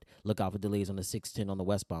airport. Look out for delays on the 610 on the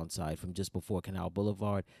westbound side from just before Canal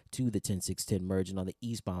Boulevard to the 10610 merge, and on the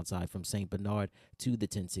eastbound side from St. Bernard to the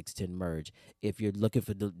 10610 merge. If you're looking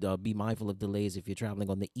for, be mindful of delays if you're traveling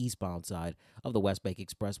on the eastbound side of the West Bank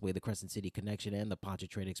Expressway, the Crescent City Connection, and the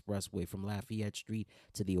Pontchartrain Expressway from Lafayette Street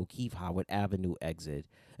to the O'Keefe Howard Avenue exit.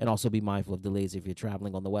 And also be mindful of delays if you're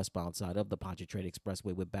traveling on the westbound side of the Pontchartrain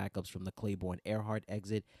Expressway with backups from the Claiborne Earhart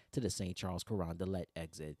exit to the St. Charles Carondelet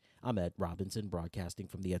exit. I'm Ed Robinson, broadcasting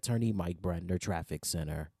from the Attorney Mike Brandner Traffic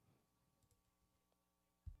Center.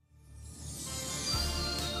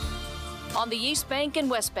 On the East Bank and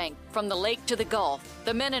West Bank, from the lake to the Gulf,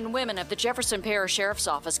 the men and women of the Jefferson Parish Sheriff's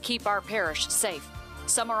Office keep our parish safe.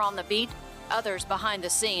 Some are on the beat, others behind the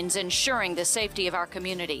scenes, ensuring the safety of our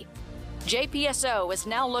community. JPSO is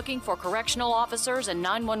now looking for correctional officers and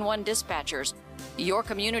 911 dispatchers. Your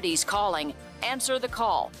community's calling. Answer the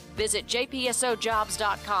call. Visit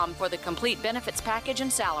jpsojobs.com for the complete benefits package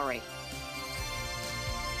and salary.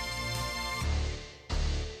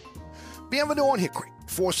 Bienvenue on Hickory,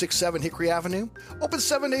 467 Hickory Avenue. Open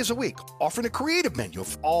 7 days a week, offering a creative menu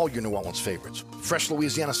of all your New Orleans favorites. Fresh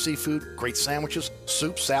Louisiana seafood, great sandwiches,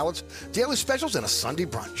 soups, salads, daily specials, and a Sunday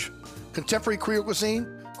brunch. Contemporary Creole cuisine,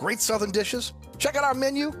 great Southern dishes. Check out our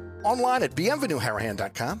menu online at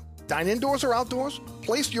bienvenueharahan.com. Dine indoors or outdoors.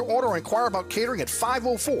 Place your order or inquire about catering at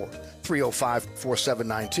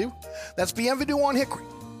 504-305-4792. That's Bienvenue on Hickory,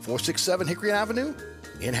 467 Hickory Avenue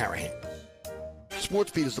in Harahan.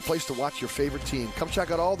 SportsBeat is the place to watch your favorite team. Come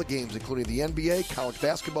check out all the games, including the NBA, college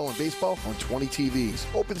basketball, and baseball on 20 TVs.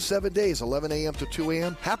 Open 7 days, 11 a.m. to 2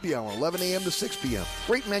 a.m. Happy hour, 11 a.m. to 6 p.m.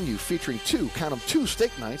 Great menu featuring two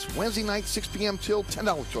steak nights. Wednesday night, 6 p.m. till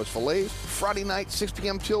 $10 choice fillets. Friday night, 6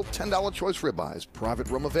 p.m. till $10 choice ribeyes. Private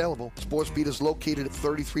room available. SportsBeat is located at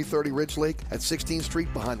 3330 Ridge Lake at 16th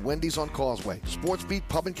Street behind Wendy's on Causeway. SportsBeat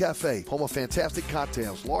Pub and Cafe, home of fantastic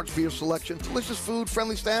cocktails, large beer selection, delicious food,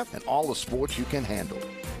 friendly staff, and all the sports you can handle.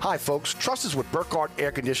 Hi, folks. Trust is what Burkhardt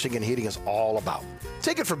Air Conditioning and Heating is all about.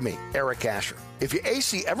 Take it from me, Eric Asher. If your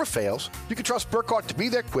AC ever fails, you can trust Burkhardt to be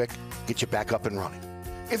there quick, get you back up and running.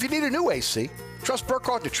 If you need a new AC, trust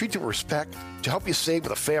Burkhardt to treat you with respect, to help you save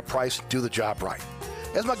with a fair price and do the job right.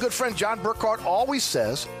 As my good friend John Burkhardt always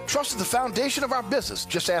says, trust is the foundation of our business.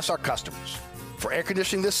 Just ask our customers. For air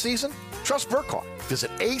conditioning this season, trust Burkhardt.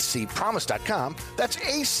 Visit acpromise.com. That's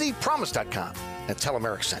acpromise.com. And tell them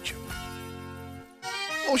Eric sent you.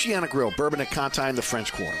 Oceana Grill, Bourbon at Conti in the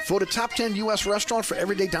French Quarter. Voted top 10 U.S. restaurant for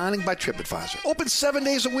everyday dining by TripAdvisor. Open 7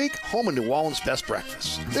 days a week, home of New Orleans' best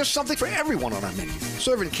breakfast. There's something for everyone on our menu.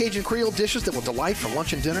 Serving Cajun Creole dishes that will delight for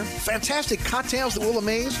lunch and dinner. Fantastic cocktails that will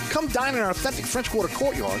amaze. Come dine in our authentic French Quarter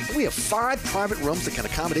courtyard. We have 5 private rooms that can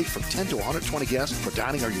accommodate from 10 to 120 guests for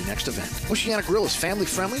dining or your next event. Oceana Grill is family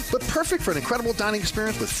friendly, but perfect for an incredible dining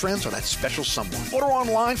experience with friends or that special someone. Order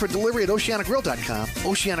online for delivery at oceanagrill.com.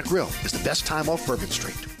 Oceana Grill is the best time off Bourbon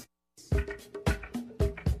Street.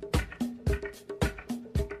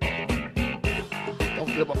 Don't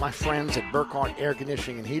forget about my friends at Burkhardt Air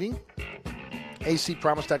Conditioning and Heating.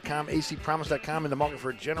 acpromise.com, acpromise.com in the market for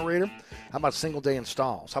a generator. How about single-day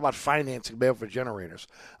installs? How about financing available for generators?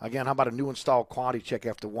 Again, how about a new install quality check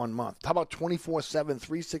after 1 month? How about 24/7,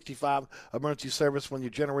 365 emergency service when your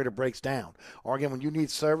generator breaks down? Or again, when you need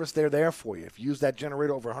service, they're there for you. If you use that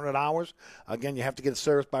generator over 100 hours, again, you have to get it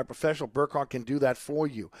serviced by a professional. Burkhardt can do that for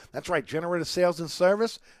you. That's right, generator sales and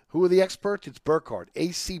service. Who are the experts? It's Burkhardt.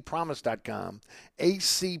 acpromise.com.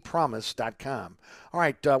 acpromise.com. All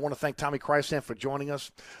right, I want to thank Tommy Krysan for joining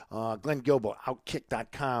us. Glenn Gilbo,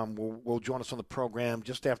 Outkick.com, will join us on the program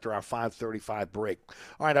just after our 5:35 break.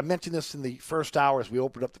 All right, I mentioned this in the first hour as we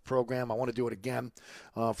opened up the program. I want to do it again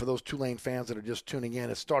for those Tulane fans that are just tuning in.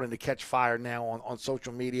 It's starting to catch fire now on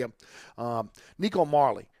social media. Nico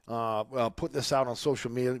Marley. Put this out on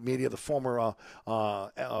social media, the former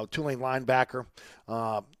Tulane linebacker,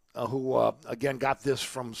 who again got this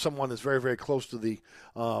from someone that's very, very close to the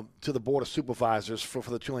board of supervisors for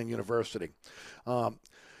the Tulane University.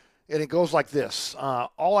 And it goes like this.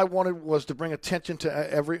 All I wanted was to bring attention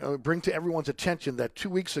to bring to everyone's attention that 2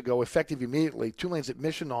 weeks ago, effective immediately, Tulane's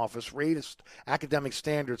admission office raised academic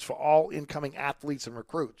standards for all incoming athletes and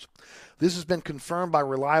recruits. This has been confirmed by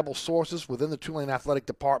reliable sources within the Tulane Athletic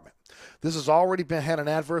Department. This has already had an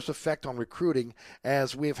adverse effect on recruiting,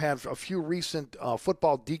 as we have had a few recent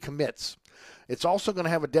football decommits. It's also going to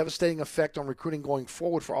have a devastating effect on recruiting going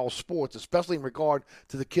forward for all sports, especially in regard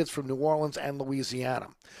to the kids from New Orleans and Louisiana.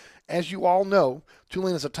 As you all know,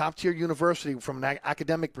 Tulane is a top-tier university from an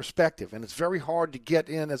academic perspective, and it's very hard to get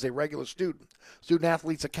in as a regular student.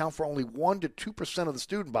 Student-athletes account for only 1 to 2% of the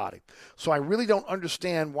student body. So I really don't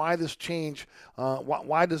understand why this change,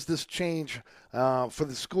 why does this change for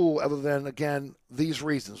the school other than, again, these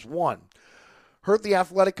reasons. One, hurt the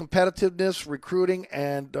athletic competitiveness, recruiting,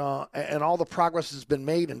 and all the progress has been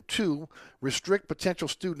made. And two, restrict potential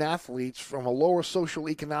student athletes from a lower social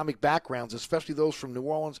economic backgrounds, especially those from New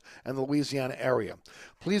Orleans and the Louisiana area.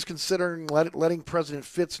 Please consider letting President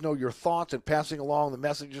Fitz know your thoughts and passing along the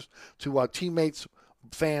messages to teammates,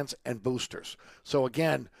 fans, and boosters. So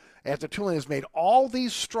again, after Tulane has made all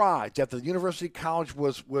these strides, after the University College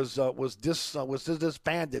was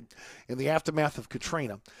disbanded in the aftermath of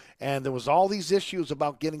Katrina, and there was all these issues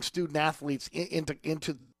about getting student athletes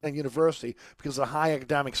into a university because of the high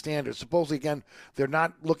academic standards. Supposedly, again, they're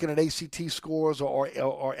not looking at ACT scores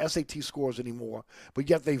or SAT scores anymore,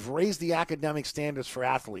 but yet they've raised the academic standards for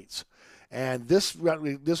athletes. And this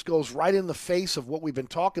goes right in the face of what we've been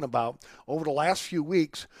talking about over the last few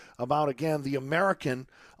weeks about, again, the American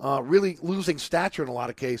really losing stature in a lot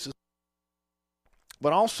of cases.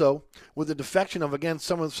 But also with the defection of, again,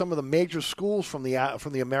 some of the major schools from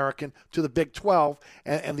the American to the Big 12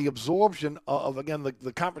 and the absorption of again,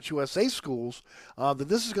 the Conference USA schools, that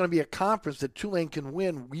this is going to be a conference that Tulane can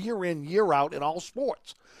win year in, year out in all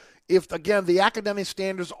sports. If, again, the academic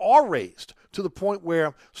standards are raised to the point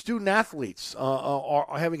where student athletes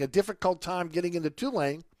are having a difficult time getting into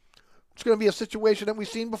Tulane, it's going to be a situation that we've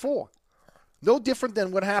seen before. No different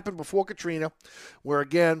than what happened before Katrina, where,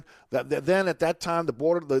 again, then at that time the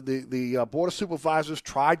board of supervisors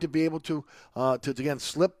tried to be able to again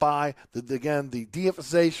slip by the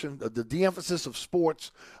de-emphasis of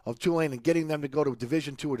sports of Tulane and getting them to go to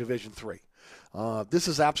Division II or Division III. This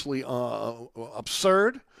is absolutely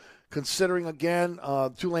absurd, considering, again,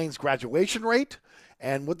 Tulane's graduation rate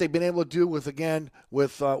and what they've been able to do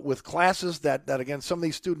with classes that again, some of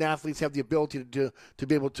these student athletes have the ability to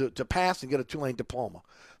be able to pass and get a Tulane diploma.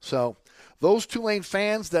 So those Tulane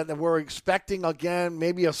fans that were expecting, again,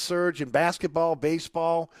 maybe a surge in basketball,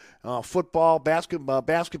 baseball, football,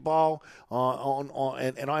 basketball, and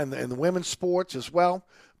the women's sports as well,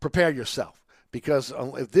 prepare yourself. Because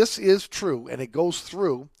if this is true and it goes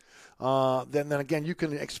through, then again, you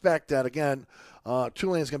can expect that, again,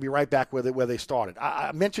 Tulane is going to be right back where they started.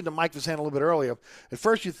 I mentioned to Mike Visan a little bit earlier. At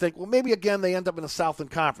first you think, well, maybe, again, they end up in the Southland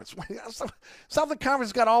Conference. Southland Conference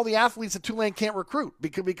has got all the athletes that Tulane can't recruit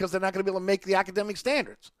because they're not going to be able to make the academic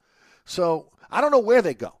standards. So I don't know where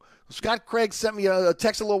they go. Scott Craig sent me a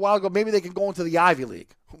text a little while ago. Maybe they can go into the Ivy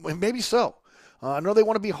League. Maybe so. I know they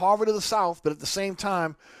want to be Harvard of the South, but at the same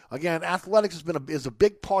time, again, athletics is a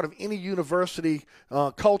big part of any university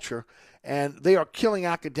culture, and they are killing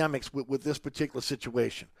academics with this particular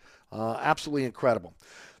situation. Absolutely incredible.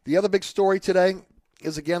 The other big story today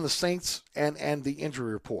is, again, the Saints and the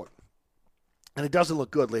injury report. And it doesn't look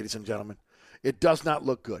good, ladies and gentlemen. It does not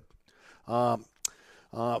look good.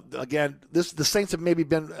 Again, the Saints have maybe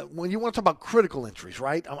been, when you want to talk about critical injuries,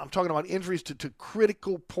 right? I'm talking about injuries to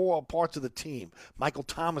critical parts of the team. Michael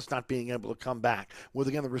Thomas not being able to come back. With,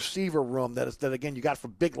 again, the receiver room that again, you got for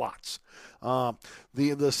Big Lots.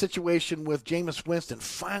 The situation with Jameis Winston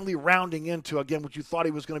finally rounding into, again, what you thought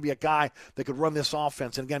he was going to be a guy that could run this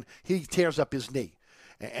offense. And, again, he tears up his knee.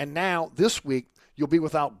 And now, this week, you'll be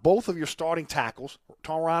without both of your starting tackles.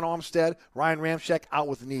 Teron Armstead, Ryan Ramczyk out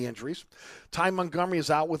with knee injuries. Ty Montgomery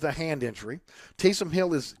is out with a hand injury. Taysom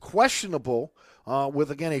Hill is questionable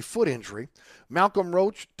with, again, a foot injury. Malcolm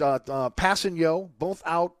Roach, Passanio, both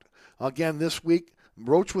out again this week.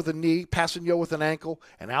 Roach with a knee, Passanio with an ankle,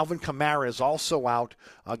 and Alvin Kamara is also out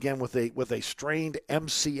again with a strained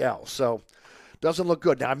MCL. So doesn't look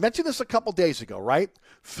good. Now, I mentioned this a couple days ago, right?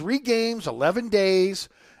 3 games, 11 days.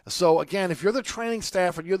 So, again, if you're the training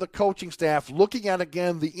staff and you're the coaching staff looking at,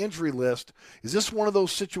 again, the injury list, is this one of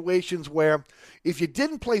those situations where if you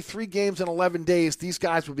didn't play 3 games in 11 days, these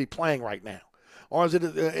guys would be playing right now? Or is it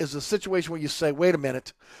a situation where you say, wait a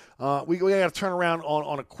minute, we got to turn around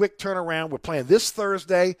on a quick turnaround. We're playing this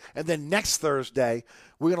Thursday, and then next Thursday,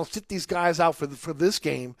 we're going to sit these guys out for this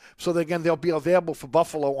game so that, again, they'll be available for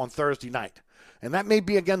Buffalo on Thursday night. And that may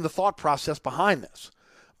be, again, the thought process behind this.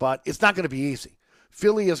 But it's not going to be easy.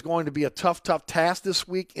 Philly is going to be a tough task this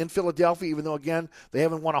week in Philadelphia, even though, again, they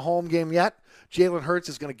haven't won a home game yet. Jalen Hurts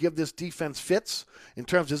is going to give this defense fits in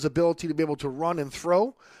terms of his ability to be able to run and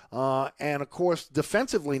throw. And, of course,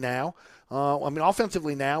 defensively now,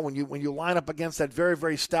 offensively now, when you line up against that very,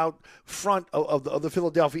 very stout front of the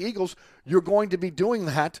Philadelphia Eagles, you're going to be doing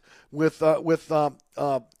that with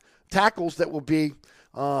tackles that will be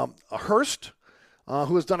Hurst,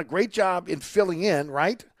 who has done a great job in filling in,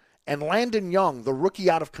 right? And Landon Young, the rookie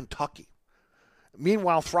out of Kentucky.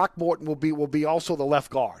 Meanwhile, Throckmorton will be also the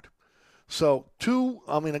left guard. So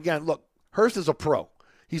again, look, Hurst is a pro.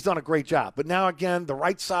 He's done a great job. But now, again, the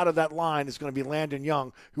right side of that line is going to be Landon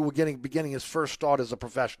Young, who will be getting his first start as a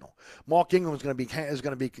professional. Mark Ingram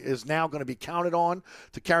is now going to be counted on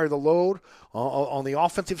to carry the load on the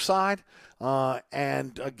offensive side.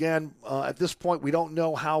 And again, at this point, we don't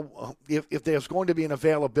know how if there's going to be an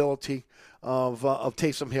availability of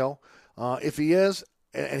Taysom Hill. If he is,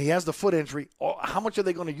 and he has the foot injury, how much are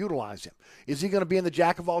they going to utilize him? Is he going to be in the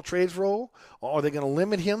jack-of-all-trades role, or are they going to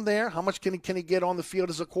limit him there? How much can he get on the field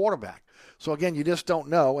as a quarterback? So, again, you just don't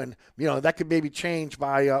know, and, that could maybe change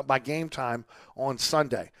by game time on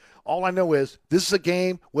Sunday. All I know is this is a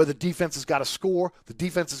game where the defense has got to score, the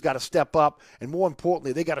defense has got to step up, and more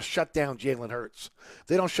importantly, they got to shut down Jalen Hurts. If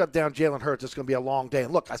they don't shut down Jalen Hurts, it's going to be a long day.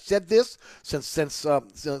 And look, I said this since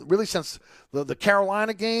the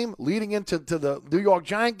Carolina game, leading into the New York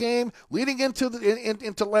Giant game, leading into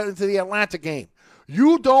the Atlanta game.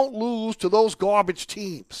 You don't lose to those garbage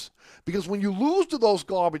teams. Because when you lose to those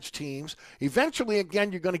garbage teams, eventually,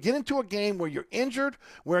 again, you're going to get into a game where you're injured,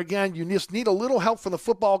 where, again, you just need a little help from the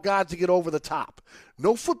football gods to get over the top.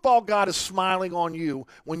 No football god is smiling on you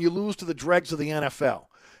when you lose to the dregs of the NFL.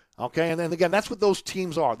 Okay? And then, again, that's what those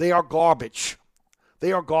teams are. They are garbage.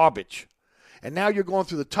 They are garbage. And now you're going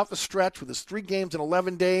through the toughest stretch with this 3 games in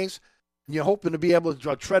 11 days. You're hoping to be able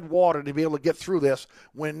to tread water to be able to get through this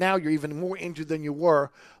when now you're even more injured than you were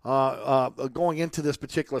going into this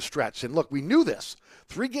particular stretch. And look, we knew this.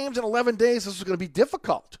 3 games in 11 days, this was going to be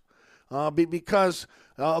difficult because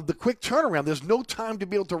of the quick turnaround. There's no time to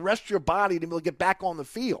be able to rest your body to be able to get back on the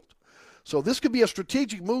field. So this could be a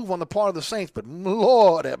strategic move on the part of the Saints, but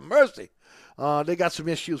Lord have mercy. They got some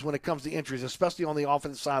issues when it comes to injuries, especially on the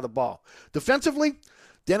offensive side of the ball. Defensively,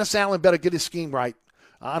 Dennis Allen better get his scheme right.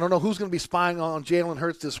 I don't know who's going to be spying on Jalen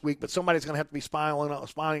Hurts this week, but somebody's going to have to be spying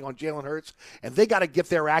on Jalen Hurts, and they got to get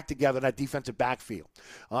their act together in that defensive backfield.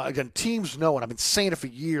 Again, teams know it. I've been saying it for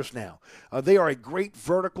years now. They are a great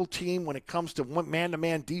vertical team when it comes to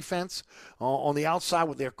man-to-man defense on the outside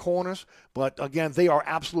with their corners, but, again, they are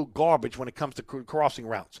absolute garbage when it comes to crossing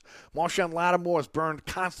routes. Marshawn Lattimore is burned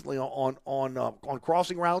constantly on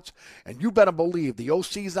crossing routes, and you better believe the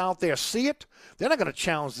OCs out there see it. They're not going to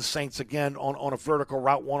challenge the Saints again on a vertical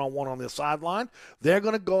route one-on-one on the sideline. They're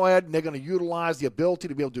going to go ahead and they're going to utilize the ability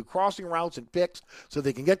to be able to do crossing routes and picks so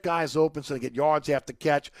they can get guys open, so they get yards after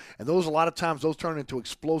catch. And those, a lot of times, those turn into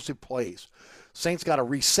explosive plays. Saints got to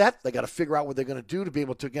reset. They got to figure out what they're going to do to be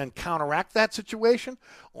able to, again, counteract that situation.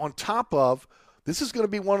 On top of, this is going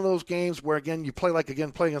to be one of those games where, again, you play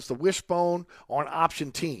against the wishbone or an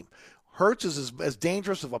option team. Hurts is as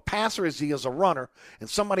dangerous of a passer as he is a runner, and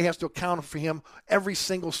somebody has to account for him every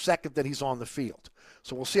single second that he's on the field.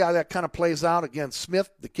 So we'll see how that kind of plays out. Again, Smith,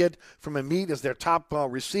 the kid from Emit, is their top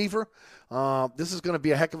receiver. This is going to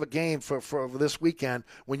be a heck of a game for this weekend.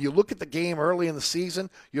 When you look at the game early in the season,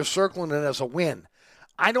 you're circling it as a win.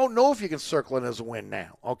 I don't know if you can circle it as a win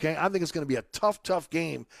now, okay? I think it's going to be a tough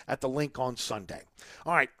game at the Link on Sunday.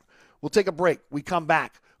 All right, we'll take a break. We come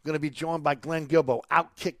back. We're going to be joined by Glenn Gilbo,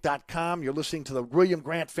 Outkick.com. You're listening to the William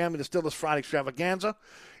Grant Family Distillers Friday Extravaganza.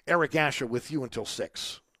 Eric Asher with you until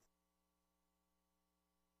 6.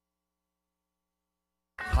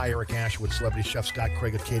 Hi, Eric Asher with celebrity chef Scott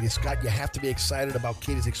Craig of Katie's. Scott, you have to be excited about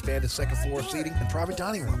Katie's expanded second floor seating and private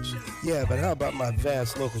dining rooms. Yeah, but how about my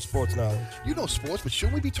vast local sports knowledge? You know sports, but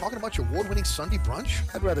shouldn't we be talking about your award-winning Sunday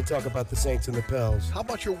brunch? I'd rather talk about the Saints and the Pels. How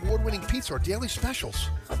about your award-winning pizza or daily specials?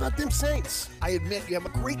 How about them Saints? I admit you have a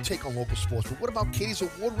great take on local sports, but what about Katie's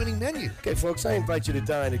award-winning menu? Okay, folks, I invite you to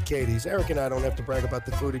dine at Katie's. Eric and I don't have to brag about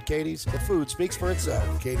the food at Katie's. The food speaks for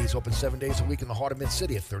itself. Katie's open 7 days a week in the heart of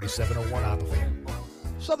Mid-City at 3701 Opperville.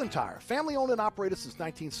 Southern Tire, family owned and operated since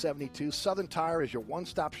 1972. Southern Tire is your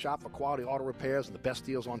one-stop shop for quality auto repairs and the best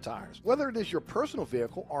deals on tires. Whether it is your personal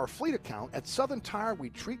vehicle or a fleet account, at Southern Tire,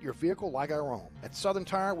 we treat your vehicle like our own. At Southern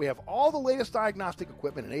Tire, we have all the latest diagnostic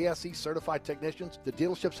equipment and ASE certified technicians the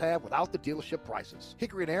dealerships have without the dealership prices.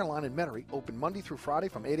 Hickory and Airline in Metairie, open Monday through Friday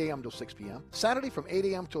from 8 a.m. till 6 p.m., Saturday from 8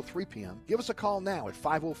 a.m. till 3 p.m. Give us a call now at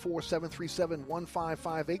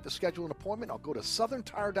 504-737-1558 to schedule an appointment, or go to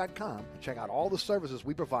southerntire.com and check out all the services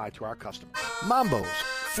we provide to our customers. Mambo's,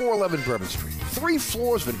 411 Bourbon Street. 3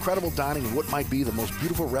 floors of incredible dining in what might be the most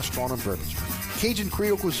beautiful restaurant on Bourbon Street. Cajun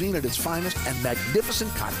Creole cuisine at its finest and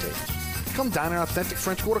magnificent cocktails. Come dine in our authentic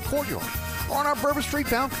French Quarter courtyard or on our Bourbon Street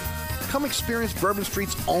balcony. Come experience Bourbon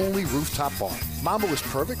Street's only rooftop bar. Mambo is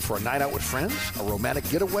perfect for a night out with friends, a romantic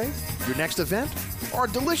getaway, your next event, or a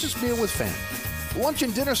delicious meal with family. Lunch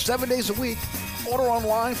and dinner 7 days a week. Order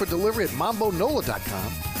online for delivery at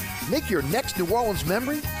mambonola.com. Make your next New Orleans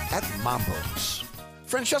memory at Mambo's.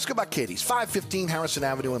 Francesca by Katie's, 515 Harrison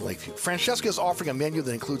Avenue in Lakeview. Francesca is offering a menu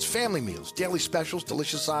that includes family meals, daily specials,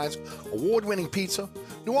 delicious sides, award-winning pizza,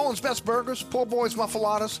 New Orleans' best burgers, poor boys'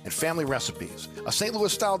 muffaladas, and family recipes. A St.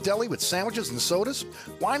 Louis-style deli with sandwiches and sodas.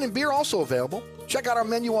 Wine and beer also available. Check out our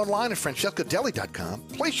menu online at francescadeli.com.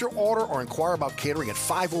 Place your order or inquire about catering at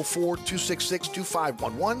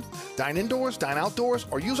 504-266-2511. Dine indoors, dine outdoors,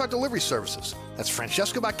 or use our delivery services. That's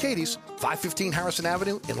Francesca by Katie's, 515 Harrison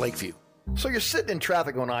Avenue in Lakeview. So you're sitting in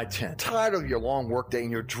traffic on I-10, tired of your long workday,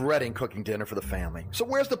 and you're dreading cooking dinner for the family. So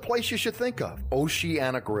where's the place you should think of?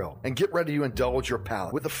 Oceana Grill. And get ready to indulge your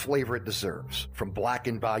palate with the flavor it deserves. From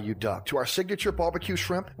blackened bayou duck to our signature barbecue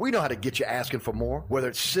shrimp, we know how to get you asking for more. Whether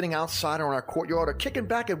it's sitting outside or in our courtyard or kicking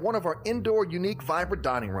back at one of our indoor, unique, vibrant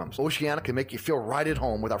dining rooms, Oceana can make you feel right at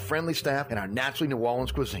home with our friendly staff and our naturally New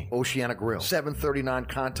Orleans cuisine. Oceana Grill, 739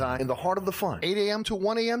 Conti, in the heart of the fun, 8 a.m. to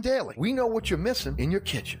 1 a.m. daily. We know what you're missing in your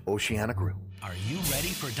kitchen. Oceana Grill. Are you ready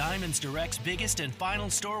for Diamonds Direct's biggest and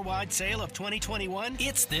final store-wide sale of 2021?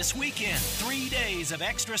 It's this weekend. 3 days of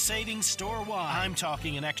extra savings store-wide. I'm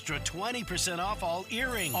talking an extra 20% off all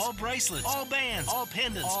earrings, all bracelets, all bands, all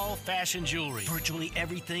pendants, all fashion jewelry. Virtually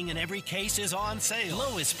everything in every case is on sale.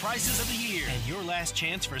 Lowest prices of the year. And your last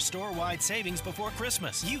chance for store-wide savings before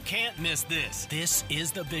Christmas. You can't miss this. This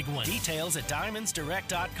is the big one. Details at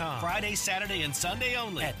DiamondsDirect.com. Friday, Saturday, and Sunday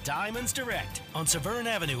only at Diamonds Direct on Severn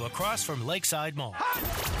Avenue across from Lakeside Mall.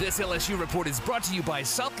 This LSU report is brought to you by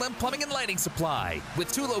Southland Plumbing and Lighting Supply,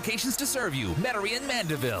 with 2 locations to serve you, Metairie and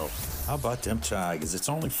Mandeville. How about them Tigers? It's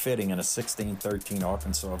only fitting in a 16-13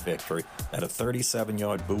 Arkansas victory that a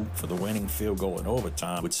 37-yard boot for the winning field goal in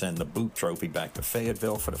overtime would send the boot trophy back to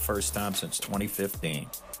Fayetteville for the first time since 2015.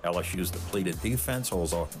 LSU's depleted defense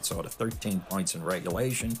holds Arkansas to 13 points in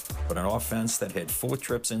regulation, but an offense that had 4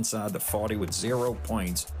 trips inside the 40 with 0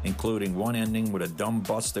 points, including one ending with a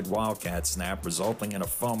dumb-busted Wildcat snap resulting in a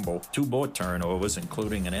fumble, 2 more turnovers,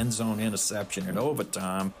 including an end-zone interception in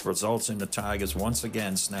overtime, results in the Tigers once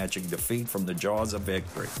again snatching defeat from the jaws of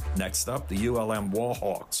victory. Next up, the ULM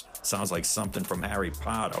Warhawks. Sounds like something from Harry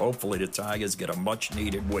Potter. Hopefully the Tigers get a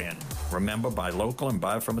much-needed win. Remember, buy local and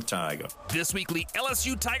buy from a Tiger. This weekly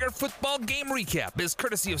LSU Tiger football game recap is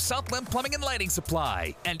courtesy of Southland Plumbing and Lighting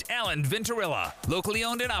Supply and Alan Venturilla, locally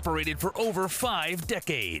owned and operated for over 5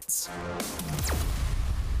 decades.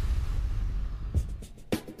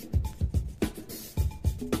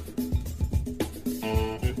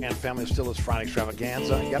 And Family Distillers Friday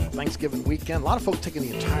Extravaganza. Yep, Thanksgiving weekend. A lot of folks taking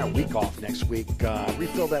the entire week off next week.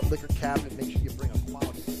 Refill that liquor cabinet. Make sure you bring a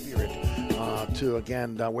quality spirit to,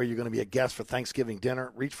 again, where you're going to be a guest for Thanksgiving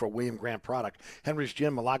dinner. Reach for a William Grant product. Henry's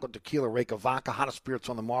Gin, Milagro Tequila, Reyka Vodka, hottest spirits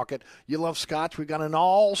on the market. You love Scotch? We've got an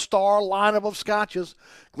all-star lineup of Scotches.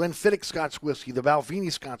 Glenfiddich Scotch Whiskey, the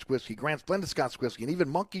Balvenie Scotch Whiskey, Grant's Blended Scotch Whiskey, and even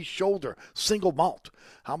Monkey's Shoulder Single Malt.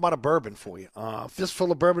 How about a bourbon for you?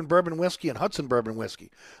 Fistful of Bourbon Whiskey, and Hudson Bourbon Whiskey.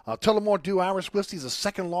 Tullamore Dew Irish Whiskey is the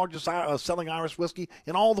second largest selling Irish whiskey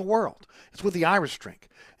in all the world. It's with the Irish drink.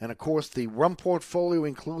 And, of course, the rum portfolio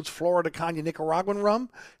includes Florida Caña Nicaraguan rum,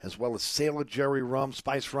 as well as Sailor Jerry rum,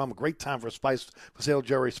 spice rum. A great time for Sailor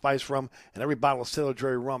Jerry spice rum. And every bottle of Sailor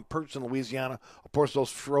Jerry rum purchased in Louisiana, of course,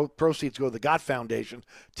 those proceeds go to the God Foundation,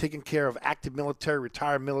 taking care of active military,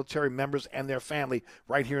 retired military members and their family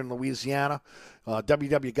right here in Louisiana.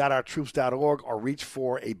 www.gotourtroops.org, or reach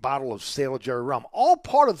for a bottle of Sailor Jerry rum. All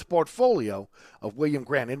part of the portfolio of William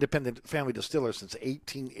Grant, independent family distiller since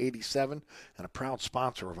 1887, and a proud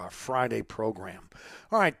sponsor of our Friday program.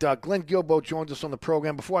 All right, Glenn Guilbeau joins us on the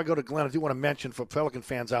program. Before I go to Glenn, I do want to mention for Pelican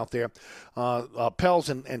fans out there, Pels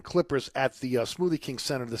and Clippers at the Smoothie King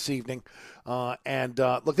Center this evening.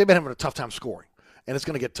 Look, they've been having a tough time scoring. and it's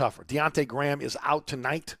going to get tougher. Deonte Graham is out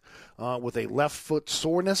tonight with a left foot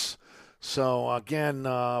soreness. So, again,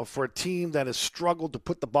 for a team that has struggled to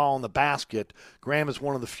put the ball in the basket, Graham is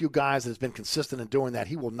one of the few guys that has been consistent in doing that.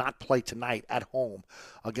 He will not play tonight at home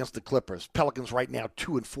against the Clippers. Pelicans right now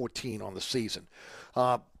 2-14 on the season.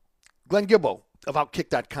 Glenn Gilbo of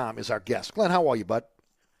Outkick.com is our guest. Glenn, how are you, bud?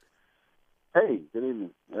 Hey, good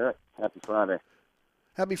evening, Eric. Happy Friday.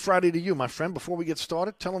 Happy Friday to you, my friend. Before we get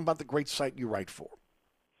started, tell them about the great site you write for.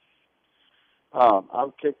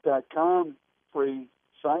 Outkick.com, free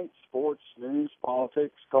site, sports, news,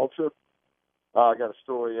 politics, culture. I got a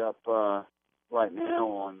story up right now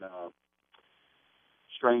on,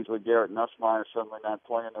 strangely, Garrett Nussmeier suddenly not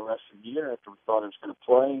playing the rest of the year after we thought he was going to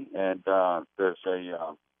play. And there's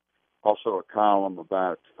also a column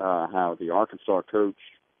about how the Arkansas coach,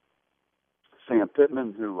 Sam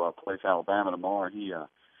Pittman, who plays Alabama tomorrow, he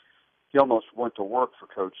almost went to work for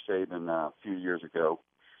Coach Saban a few years ago.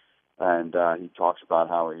 And he talks about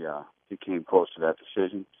how he came close to that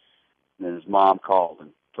decision. And then his mom called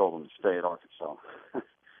and told him to stay at Arkansas.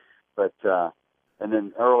 But and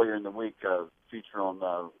then earlier in the week, feature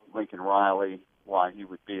on Lincoln Riley, why he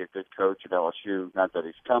would be a good coach at LSU. Not that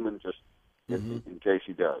he's coming, just in case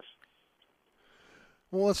he does.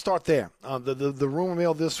 Well, let's start there. The rumor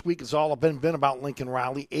mill this week has all been about Lincoln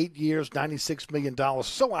Riley. 8 years, $96 million.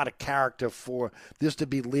 So out of character for this to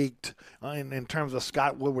be leaked in terms of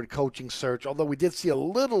Scott Woodward coaching search, although we did see a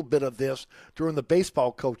little bit of this during the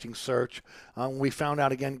baseball coaching search. We found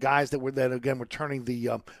out, again, guys that were turning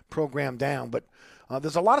the program down. But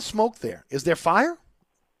there's a lot of smoke there. Is there fire?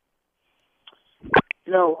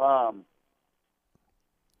 You know,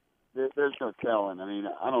 there's no telling. I mean,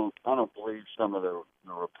 I don't believe some of the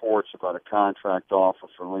reports about a contract offer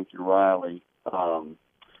for Lincoln Riley.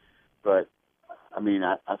 But I mean,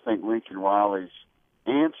 I think Lincoln Riley's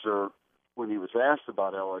answer when he was asked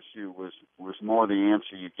about LSU was more the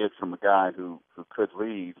answer you get from a guy who could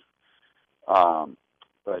leave.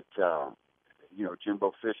 But you know,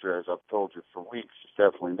 Jimbo Fisher, as I've told you for weeks, is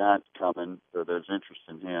definitely not coming. So there's interest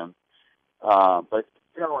in him. But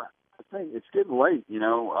you know, I think it's getting late. You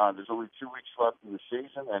know, there's only 2 weeks left in the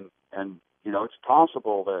season, and you know, it's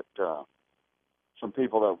possible that some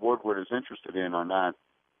people that Woodward is interested in are not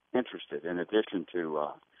interested. In addition to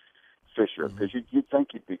Fisher, because you'd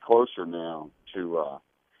think he'd be closer now to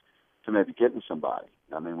maybe getting somebody.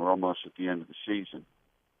 I mean, we're almost at the end of the season.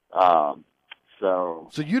 So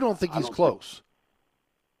you don't think he's close?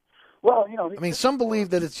 Well, you know, I mean, some believe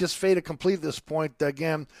that it's just fait accompli at this point.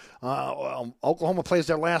 Again, Oklahoma plays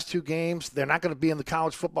their last 2 games. They're not going to be in the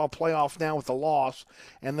college football playoff now with a loss,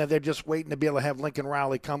 and then they're just waiting to be able to have Lincoln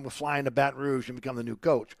Riley come flying to Baton Rouge and become the new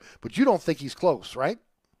coach. But you don't think he's close, right?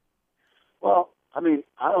 Well, I mean,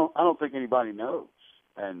 I don't think anybody knows,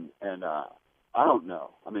 and I don't know.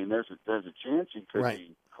 I mean, there's a chance he could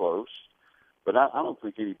be close, but I don't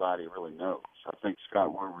think anybody really knows. I think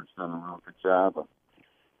Scott Woodward's done a real good job of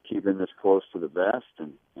keeping this close to the vest,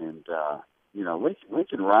 and you know,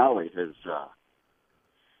 Lincoln Riley has,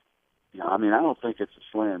 you know, I mean, I don't think it's a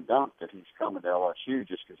slam dunk that he's coming to LSU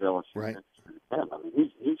just because LSU is interested in him. I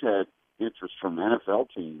mean, he's had interest from NFL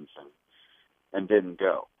teams and didn't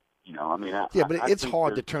go. You know, I mean, but it's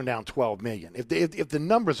hard to turn down $12 million if the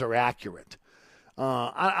numbers are accurate.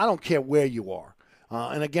 I don't care where you are.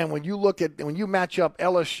 And again, when you match up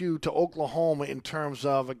LSU to Oklahoma in terms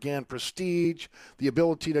of, again, prestige, the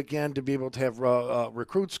ability to be able to have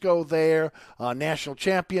recruits go there, national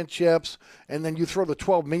championships, and then you throw the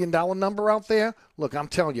 $12 million number out there. Look, I'm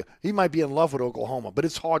telling you, he might be in love with Oklahoma, but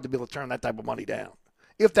it's hard to be able to turn that type of money down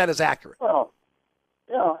if that is accurate. Well,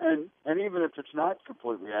 yeah, and even if it's not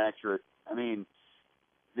completely accurate, I mean,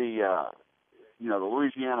 the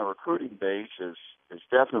Louisiana recruiting base is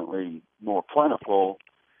definitely more plentiful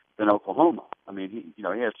than Oklahoma. I mean, you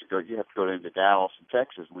have to go into Dallas and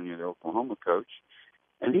Texas when you're the Oklahoma coach.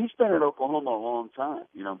 And he's been at Oklahoma a long time.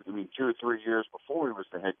 You know, I mean, 2 or 3 years before he was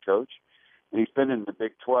the head coach. And he's been in the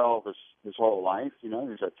Big 12 his whole life. You know,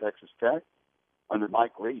 he was at Texas Tech under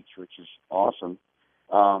Mike Leach, which is awesome.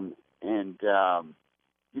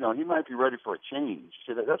 You know, he might be ready for a change.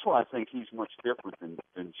 So that's why I think he's much different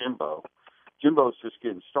than Jimbo. Jimbo's just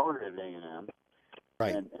getting started at A&M.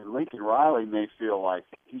 Right. And Lincoln Riley may feel like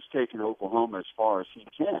he's taken Oklahoma as far as he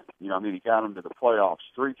can. You know, I mean, he got them to the playoffs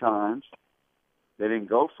 3 times. They didn't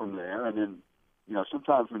go from there. And then, you know,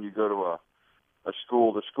 sometimes when you go to a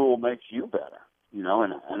school, the school makes you better. You know,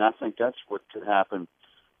 and I think that's what could happen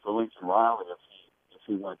for Lincoln Riley if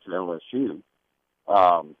he went to LSU.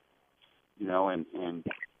 You know, and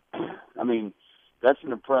I mean, that's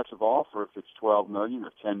an impressive offer if it's $12 million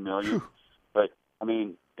or $10 million. But I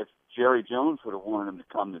mean, if Jerry Jones would have wanted him to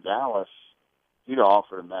come to Dallas, he'd have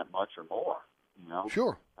offered him that much or more. You know.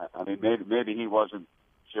 Sure. I mean, maybe he wasn't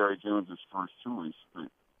Jerry Jones's first choice. But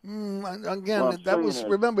Again, that was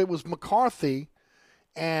remember it was McCarthy.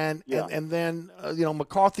 And then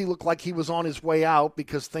McCarthy looked like he was on his way out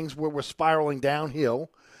because things were spiraling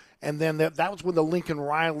downhill, and then that was when the Lincoln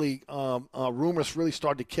Riley rumors really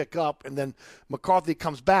started to kick up. And then McCarthy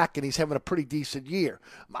comes back and he's having a pretty decent year.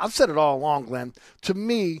 I've said it all along, Glenn. To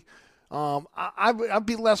me, I'd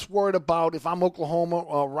be less worried about if I'm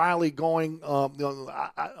Oklahoma, Riley going.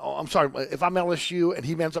 I'm sorry, if I'm LSU and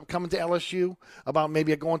he ends up coming to LSU, about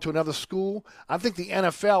maybe going to another school. I think the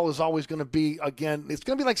NFL is always going to be, again, it's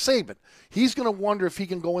going to be like Saban. He's going to wonder if he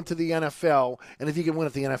can go into the NFL and if he can win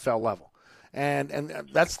at the NFL level. And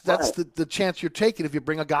that's the chance you're taking if you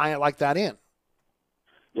bring a guy like that in.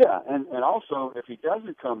 Yeah, and also if he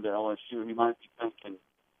doesn't come to LSU, he might be thinking,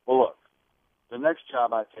 well, look, the next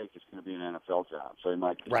job I take is going to be an NFL job, so he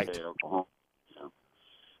might just stay at Oklahoma. You know?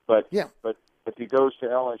 But if he goes to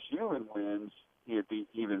LSU and wins, he'd be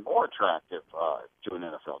even more attractive to an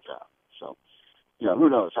NFL job. So, who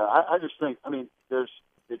knows? I just think, I mean,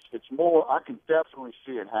 it's more. I can definitely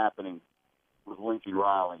see it happening with Lincoln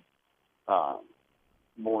Riley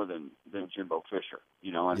more than Jimbo Fisher.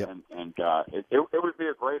 You know, and it would be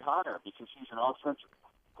a great hire because he's an offensive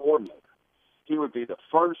coordinator. He would be the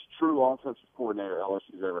first true offensive coordinator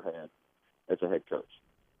LSU's ever had as a head coach,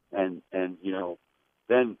 and then you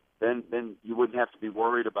wouldn't have to be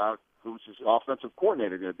worried about who's his offensive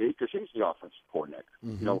coordinator going to be because he's the offensive coordinator.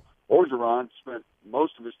 Mm-hmm. You know, Orgeron spent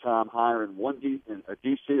most of his time hiring a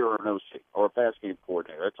DC or an OC or a pass game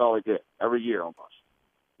coordinator. That's all he did every year almost.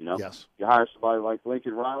 You know, you hire somebody like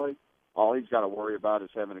Lincoln Riley, all he's got to worry about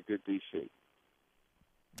is having a good DC.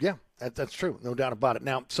 Yeah, that's true. No doubt about it.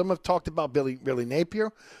 Now, some have talked about Billy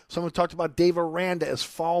Napier. Some have talked about Dave Aranda as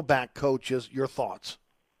fallback coaches. Your thoughts?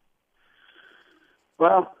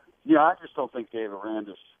 Well, I just don't think Dave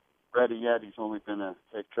Aranda's ready yet. He's only been a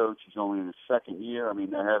head coach. He's only in his second year. I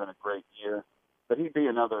mean, they're having a great year. But he'd be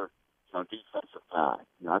another defensive guy.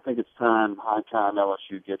 I think it's time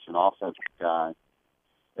LSU gets an offensive guy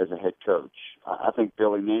as a head coach. I think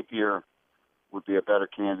Billy Napier would be a better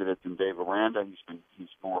candidate than Dave Aranda. He's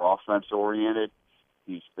more offense oriented.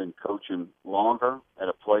 He's been coaching longer at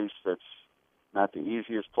a place that's not the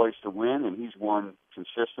easiest place to win, and he's won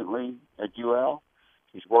consistently at UL.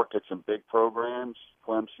 He's worked at some big programs,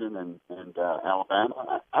 Clemson and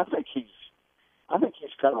Alabama. I think he's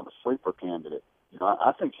kind of a sleeper candidate.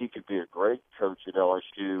 I think he could be a great coach at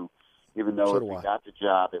LSU, even though if he got the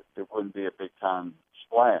job, it wouldn't be a big time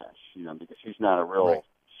splash. Because he's not a real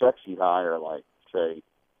sexy hire like, say,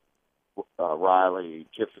 Riley,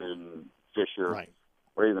 Kiffin, Fisher,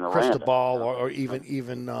 or even Aranda. Cristobal, or even you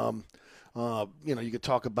could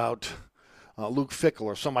talk about Luke Fickell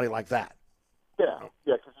or somebody like that. Yeah,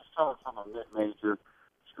 because he's coming from a mid-major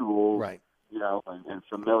school, right? And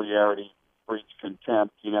familiarity breeds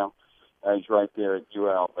contempt. He's right there at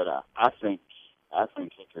UL, but I think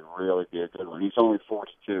he could really be a good one. He's only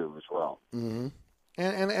 42 as well. Mm-hmm.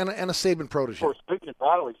 And a Saban protege. Of course, Lincoln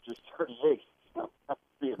Riley's just 38. That'd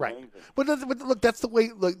be amazing. Right. But look, that's the way.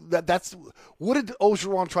 Look, that's what did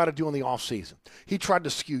Orgeron try to do in the offseason? He tried to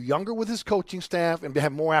skew younger with his coaching staff and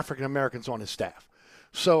have more African Americans on his staff.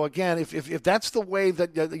 So again, if that's the way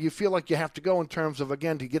that you feel like you have to go in terms of,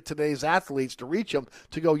 again, to get today's athletes to reach them,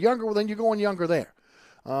 to go younger, well, then you're going younger there.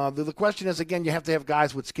 The question is, again, you have to have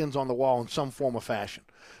guys with skins on the wall in some form or fashion.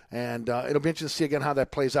 And it'll be interesting to see, again, how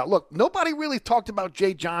that plays out. Look, nobody really talked about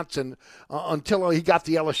Jay Johnson until he got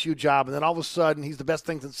the LSU job, and then all of a sudden he's the best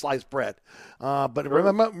thing since sliced bread. But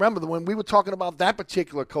remember when we were talking about that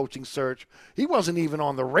particular coaching search, he wasn't even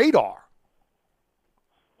on the radar.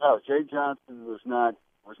 No, Jay Johnson was not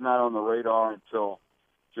on the radar until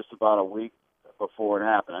just about a week before it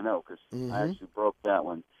happened. I know because I actually broke that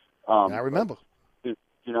one. I remember.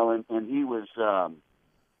 And he was,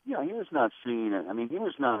 he was not seen. I mean, he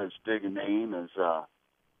was not as big a name as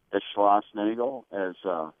Schlossnagle, as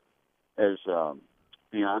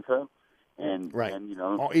Bianco, and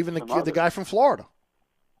or even the guy from Florida.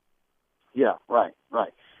 Yeah, right.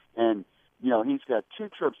 And he's got 2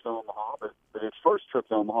 trips to Omaha, but his first trip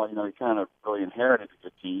to Omaha, he kind of really inherited a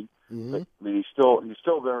good team. Mm-hmm. But, I mean, he's still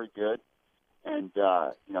very good, and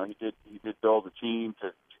he did build a team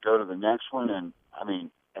to go to the next one, and I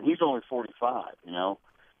mean, and he's only 45, and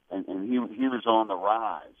he was on the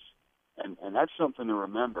rise, and that's something to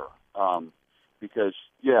remember, because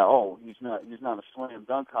he's not a slam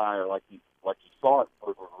dunk hire like he thought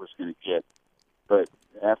Woodward was going to get, but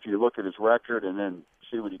after you look at his record and then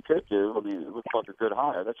see what he could do, I mean, it looks like a good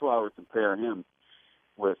hire. That's why I would compare him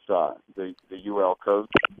with the UL coach.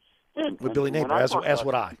 With Billy Napier, as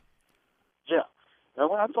would I. Yeah. Now,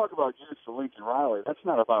 when I talk about youth for Lincoln Riley, that's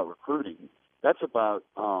not about recruiting. That's about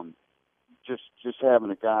just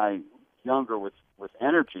having a guy younger with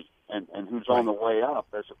energy and who's on the way up,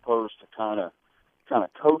 as opposed to kind of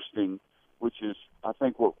coasting, which is, I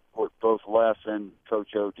think, what both Les and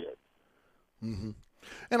Coach O did. Mm-hmm.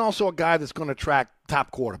 And also a guy that's going to attract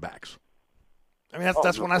top quarterbacks. I mean,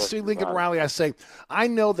 that's when I see Lincoln Riley, I say, I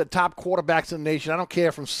know that top quarterbacks in the nation, I don't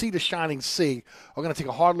care from sea to shining sea, are going to take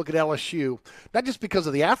a hard look at LSU, not just because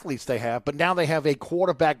of the athletes they have, but now they have a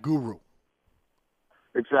quarterback guru.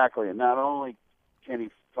 Exactly. And not only can he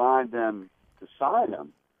find them to sign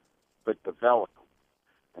them, but develop them.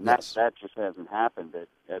 And that just hasn't happened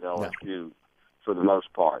at LSU for the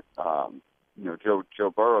most part.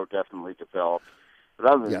 Joe Burrow definitely developed.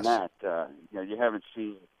 But other than that, you haven't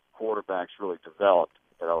seen quarterbacks really developed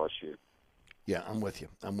at LSU. Yeah, I'm with you.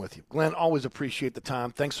 Glenn, always appreciate the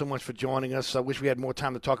time. Thanks so much for joining us. I wish we had more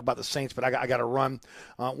time to talk about the Saints, but I got to run.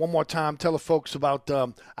 One more time, tell the folks about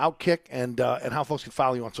Outkick and how folks can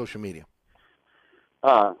follow you on social media.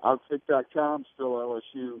 Outkick.com, still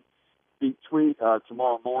LSU beat tweet.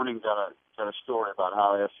 Tomorrow morning, got a story about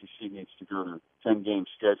how SEC needs to go to 10-game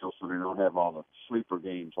schedule so they don't have all the sleeper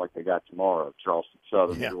games like they got tomorrow. Charleston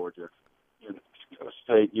Southern, Georgia,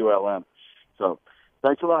 State, ULM. So,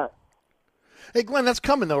 thanks a lot. Hey, Glenn, that's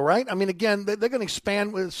coming though, right? I mean, again, they're going to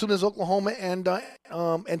expand as soon as Oklahoma and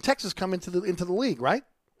Texas come into the league, right?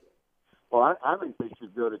 Well, I think they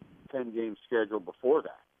should go to 10-game schedule before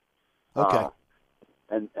that. Okay.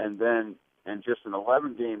 And just an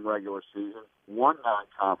 11-game regular season, one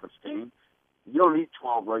non-conference game. You don't need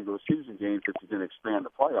 12 regular season games if you're going to expand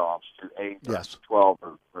the playoffs to 8 or 12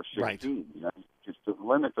 or 16. Right. Just to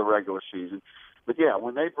limit the regular season. But, yeah,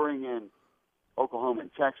 when they bring in Oklahoma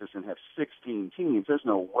and Texas and have 16 teams, there's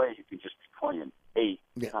no way you can just be playing 8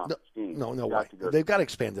 conference games. No way. They've got to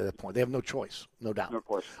expand to that point. They have no choice, no doubt. No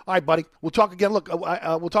question. All right, buddy. We'll talk again. Look,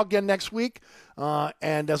 we'll talk again next week.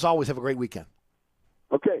 And as always, have a great weekend.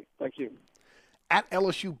 Okay. Thank you. At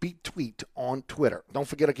LSU Beat Tweet on Twitter. Don't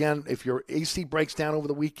forget, again, if your AC breaks down over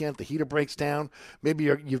the weekend, the heater breaks down, maybe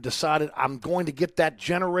you've decided I'm going to get that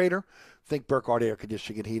generator. Think Burkhardt Air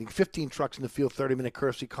Conditioning and Heating. 15 trucks in the field, 30-minute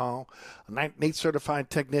courtesy call. 8 certified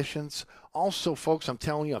technicians. Also, folks, I'm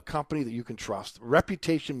telling you, a company that you can trust.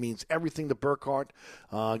 Reputation means everything to Burkhardt.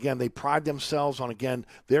 Again, they pride themselves on, again,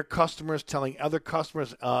 their customers telling other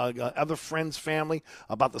customers, other friends, family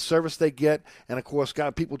about the service they get. And, of course,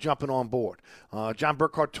 got people jumping on board. John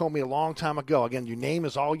Burkhardt told me a long time ago, again, your name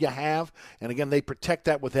is all you have. And, again, they protect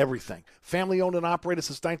that with everything. Family-owned and operated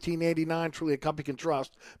since 1989. Truly a company you can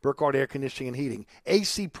trust. Burkhardt Air Conditioning and Heating.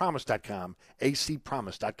 acpromise.com.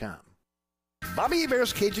 acpromise.com. Bobby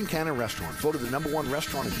Hebert's Cajun Cannon Restaurant, voted the #1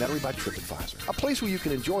 restaurant in Metairie by TripAdvisor. A place where you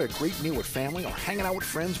can enjoy a great meal with family or hanging out with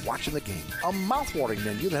friends watching the game. A mouth-watering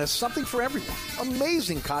menu that has something for everyone.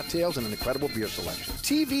 Amazing cocktails and an incredible beer selection.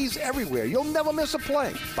 TVs everywhere. You'll never miss a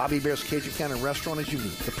play. Bobby Hebert's Cajun Cannon Restaurant is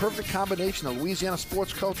unique. The perfect combination of Louisiana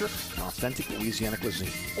sports culture and authentic Louisiana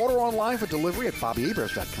cuisine. Order online for delivery at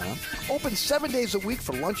BobbyHeberts.com. Open 7 days a week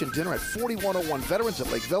for lunch and dinner at 4101 Veterans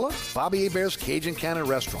at Lake Villa. Bobby Hebert's Cajun Cannon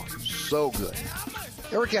Restaurant. So good.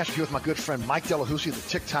 Eric Asher here with my good friend Mike Delahousie at the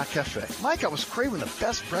TikTok Cafe. Mike, I was craving the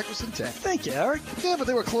best breakfast in town. Thank you, Eric. Yeah, but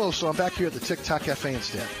they were closed, so I'm back here at the TikTok Cafe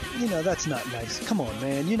instead. You know, that's not nice. Come on,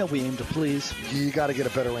 man. You know we aim to please. You got to get a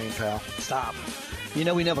better aim, pal. Stop. You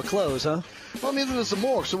know we never close, huh? Well, neither does the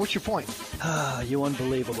morgue, so what's your point? Ah, you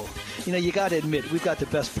unbelievable. You know, you got to admit, we've got the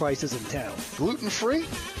best prices in town. Gluten-free?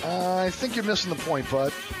 I think you're missing the point,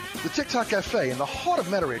 bud. The TikTok Cafe in the heart of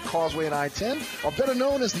Metairie at Causeway and I-10 are better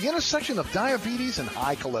known as the intersection of diabetes and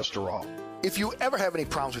high cholesterol. If you ever have any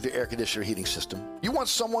problems with your air conditioner heating system, you want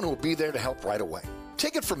someone who will be there to help right away.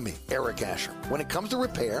 Take it from me, Eric Asher. When it comes to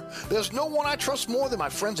repair, there's no one I trust more than my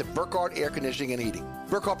friends at Burkhardt Air Conditioning and Heating.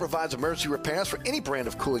 Burkhardt provides emergency repairs for any brand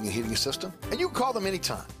of cooling and heating system, and you can call them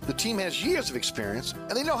anytime. The team has years of experience,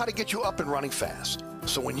 and they know how to get you up and running fast.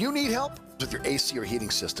 So when you need help with your AC or heating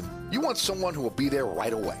system, you want someone who will be there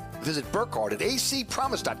right away. Visit Burkhardt at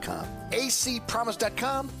acpromise.com,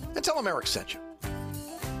 acpromise.com, and tell them Eric sent you.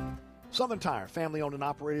 Southern Tire, family-owned and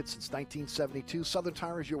operated since 1972. Southern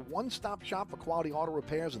Tire is your one-stop shop for quality auto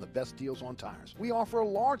repairs and the best deals on tires. We offer a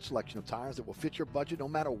large selection of tires that will fit your budget no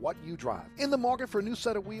matter what you drive. In the market for a new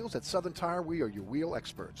set of wheels at Southern Tire, we are your wheel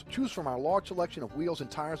experts. Choose from our large selection of wheels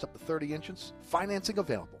and tires up to 30 inches. Financing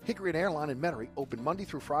available. Hickory and Airline in Metairie, open Monday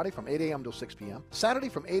through Friday from 8 a.m. till 6 p.m. Saturday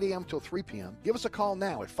from 8 a.m. till 3 p.m. Give us a call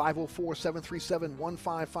now at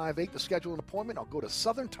 504-737-1558 to schedule an appointment, or go to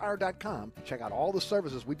southerntire.com and check out all the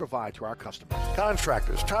services we provide to to our customers.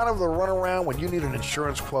 Contractors, tired of the runaround when you need an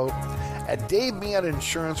insurance quote? At Dave Miata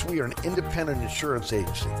Insurance, we are an independent insurance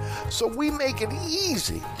agency, so we make it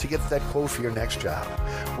easy to get that quote for your next job.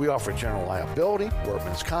 We offer general liability,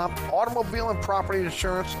 workman's comp, automobile and property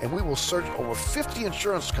insurance, and we will search over 50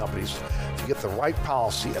 insurance companies to get the right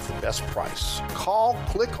policy at the best price. Call,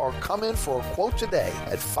 click, or come in for a quote today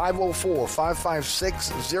at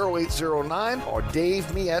 504-556-0809 or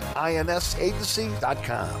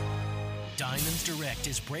DaveMe@INSAgency.com. Diamonds Direct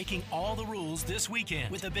is breaking all the rules this weekend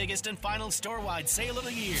with the biggest and final store-wide sale of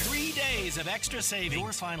the year. 3 days of extra savings.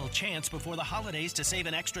 Your final chance before the holidays to save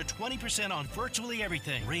an extra 20% on virtually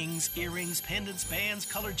everything. Rings, earrings, pendants, bands,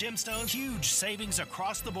 colored gemstones. Huge savings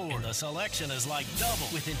across the board. And the selection is like double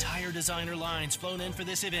with entire designer lines flown in for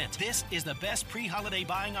this event. This is the best pre-holiday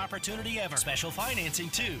buying opportunity ever. Special financing,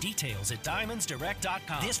 too. Details at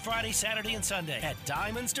DiamondsDirect.com. This Friday, Saturday, and Sunday at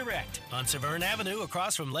Diamonds Direct on Severn Avenue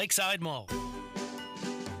across from Lakeside Mall.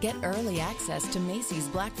 Get early access to Macy's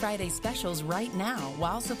Black Friday specials right now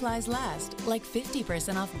while supplies last, like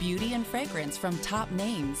 50% off beauty and fragrance from top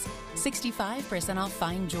names, 65% off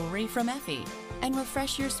fine jewelry from Effie, and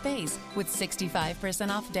refresh your space with 65%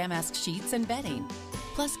 off damask sheets and bedding.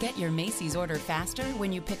 Plus, get your Macy's order faster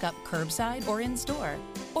when you pick up curbside or in-store,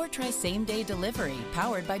 or try same-day delivery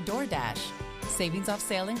powered by DoorDash. Savings off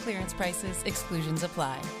sale and clearance prices, exclusions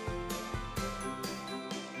apply.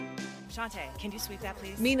 Shantae, can you sweep that,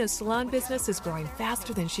 please? Mina's salon business is growing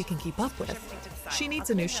faster than she can keep up with. She needs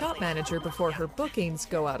a new shop manager before her bookings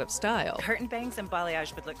go out of style. Curtain bangs and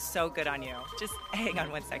balayage would look so good on you. Just hang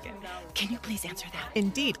on one second. Can you please answer that?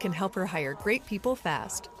 Indeed can help her hire great people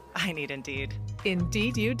fast. I need Indeed.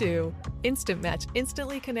 Indeed you do. Instant Match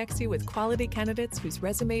instantly connects you with quality candidates whose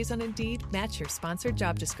resumes on Indeed match your sponsored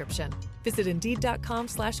job description. Visit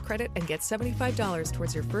Indeed.com/credit and get $75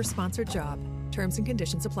 towards your first sponsored job. Terms and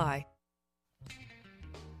conditions apply.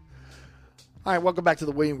 All right, welcome back to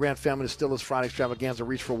the William Grant Family Distillers Friday Extravaganza.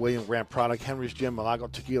 Reach for William Grant product. Henry's Gin,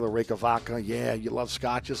 Malago Tequila, Reyka Vodka. Yeah, you love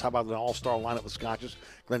scotches. How about an all-star lineup of scotches?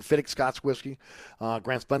 Glenfiddich Scotch Whiskey,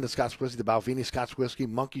 Grant's Blended Scotch Whiskey, the Balvenie Scotch Whiskey,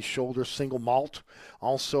 Monkey Shoulder Single Malt.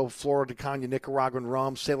 Also, Florida Caña Nicaraguan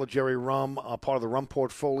Rum, Sailor Jerry Rum, part of the rum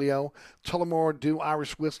portfolio. Tullamore Dew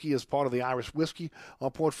Irish Whiskey is part of the Irish Whiskey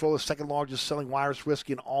portfolio, second largest selling Irish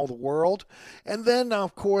whiskey in all the world. And then,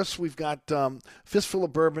 of course, we've got Fistful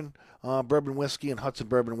of Bourbon, Bourbon Whiskey, and Hudson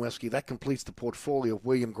Bourbon Whiskey. That completes the portfolio of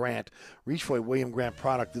William Grant. Reach for a William Grant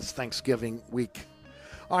product this Thanksgiving week.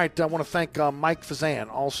 All right, I want to thank Mike Fazan.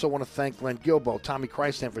 Also want to thank Glenn Gilbo, Tommy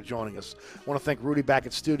Christan for joining us. I want to thank Rudy back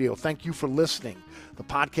at studio. Thank you for listening. The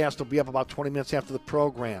podcast will be up about 20 minutes after the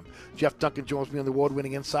program. Jeff Duncan joins me on the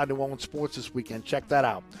award-winning Inside New Orleans Sports this weekend. Check that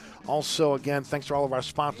out. Also, again, thanks to all of our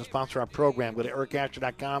sponsors sponsor our program. Go to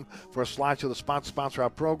ericasher.com for a slideshow to sponsor our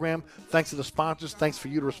program. Thanks to the sponsors. Thanks for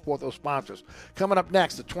you to support those sponsors. Coming up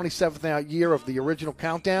next, the 27th year of the original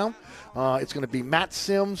Countdown. It's going to be Matt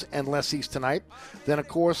Sims and Les East tonight. Then, of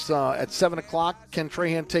course, at 7 o'clock, Ken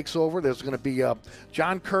Trahan takes over. There's going to be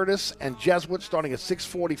John Curtis and Jesuit starting at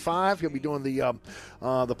 6:45. He'll be doing the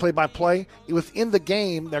play-by-play. Within the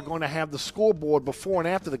game, they're going to have the scoreboard before and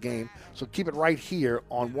after the game. So keep it right here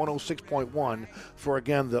on 106.1 for,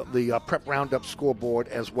 again, the Prep Roundup scoreboard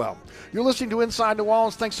as well. You're listening to Inside New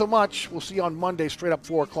Orleans. Thanks so much. We'll see you on Monday straight up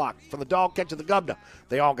 4 o'clock. From the dog catch to the governor,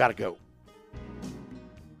 they all got to go.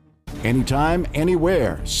 Anytime,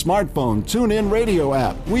 anywhere. Smartphone, tune-in radio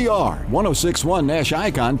app. We are 106.1 Nash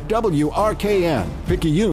Icon, WRKN. Picayune.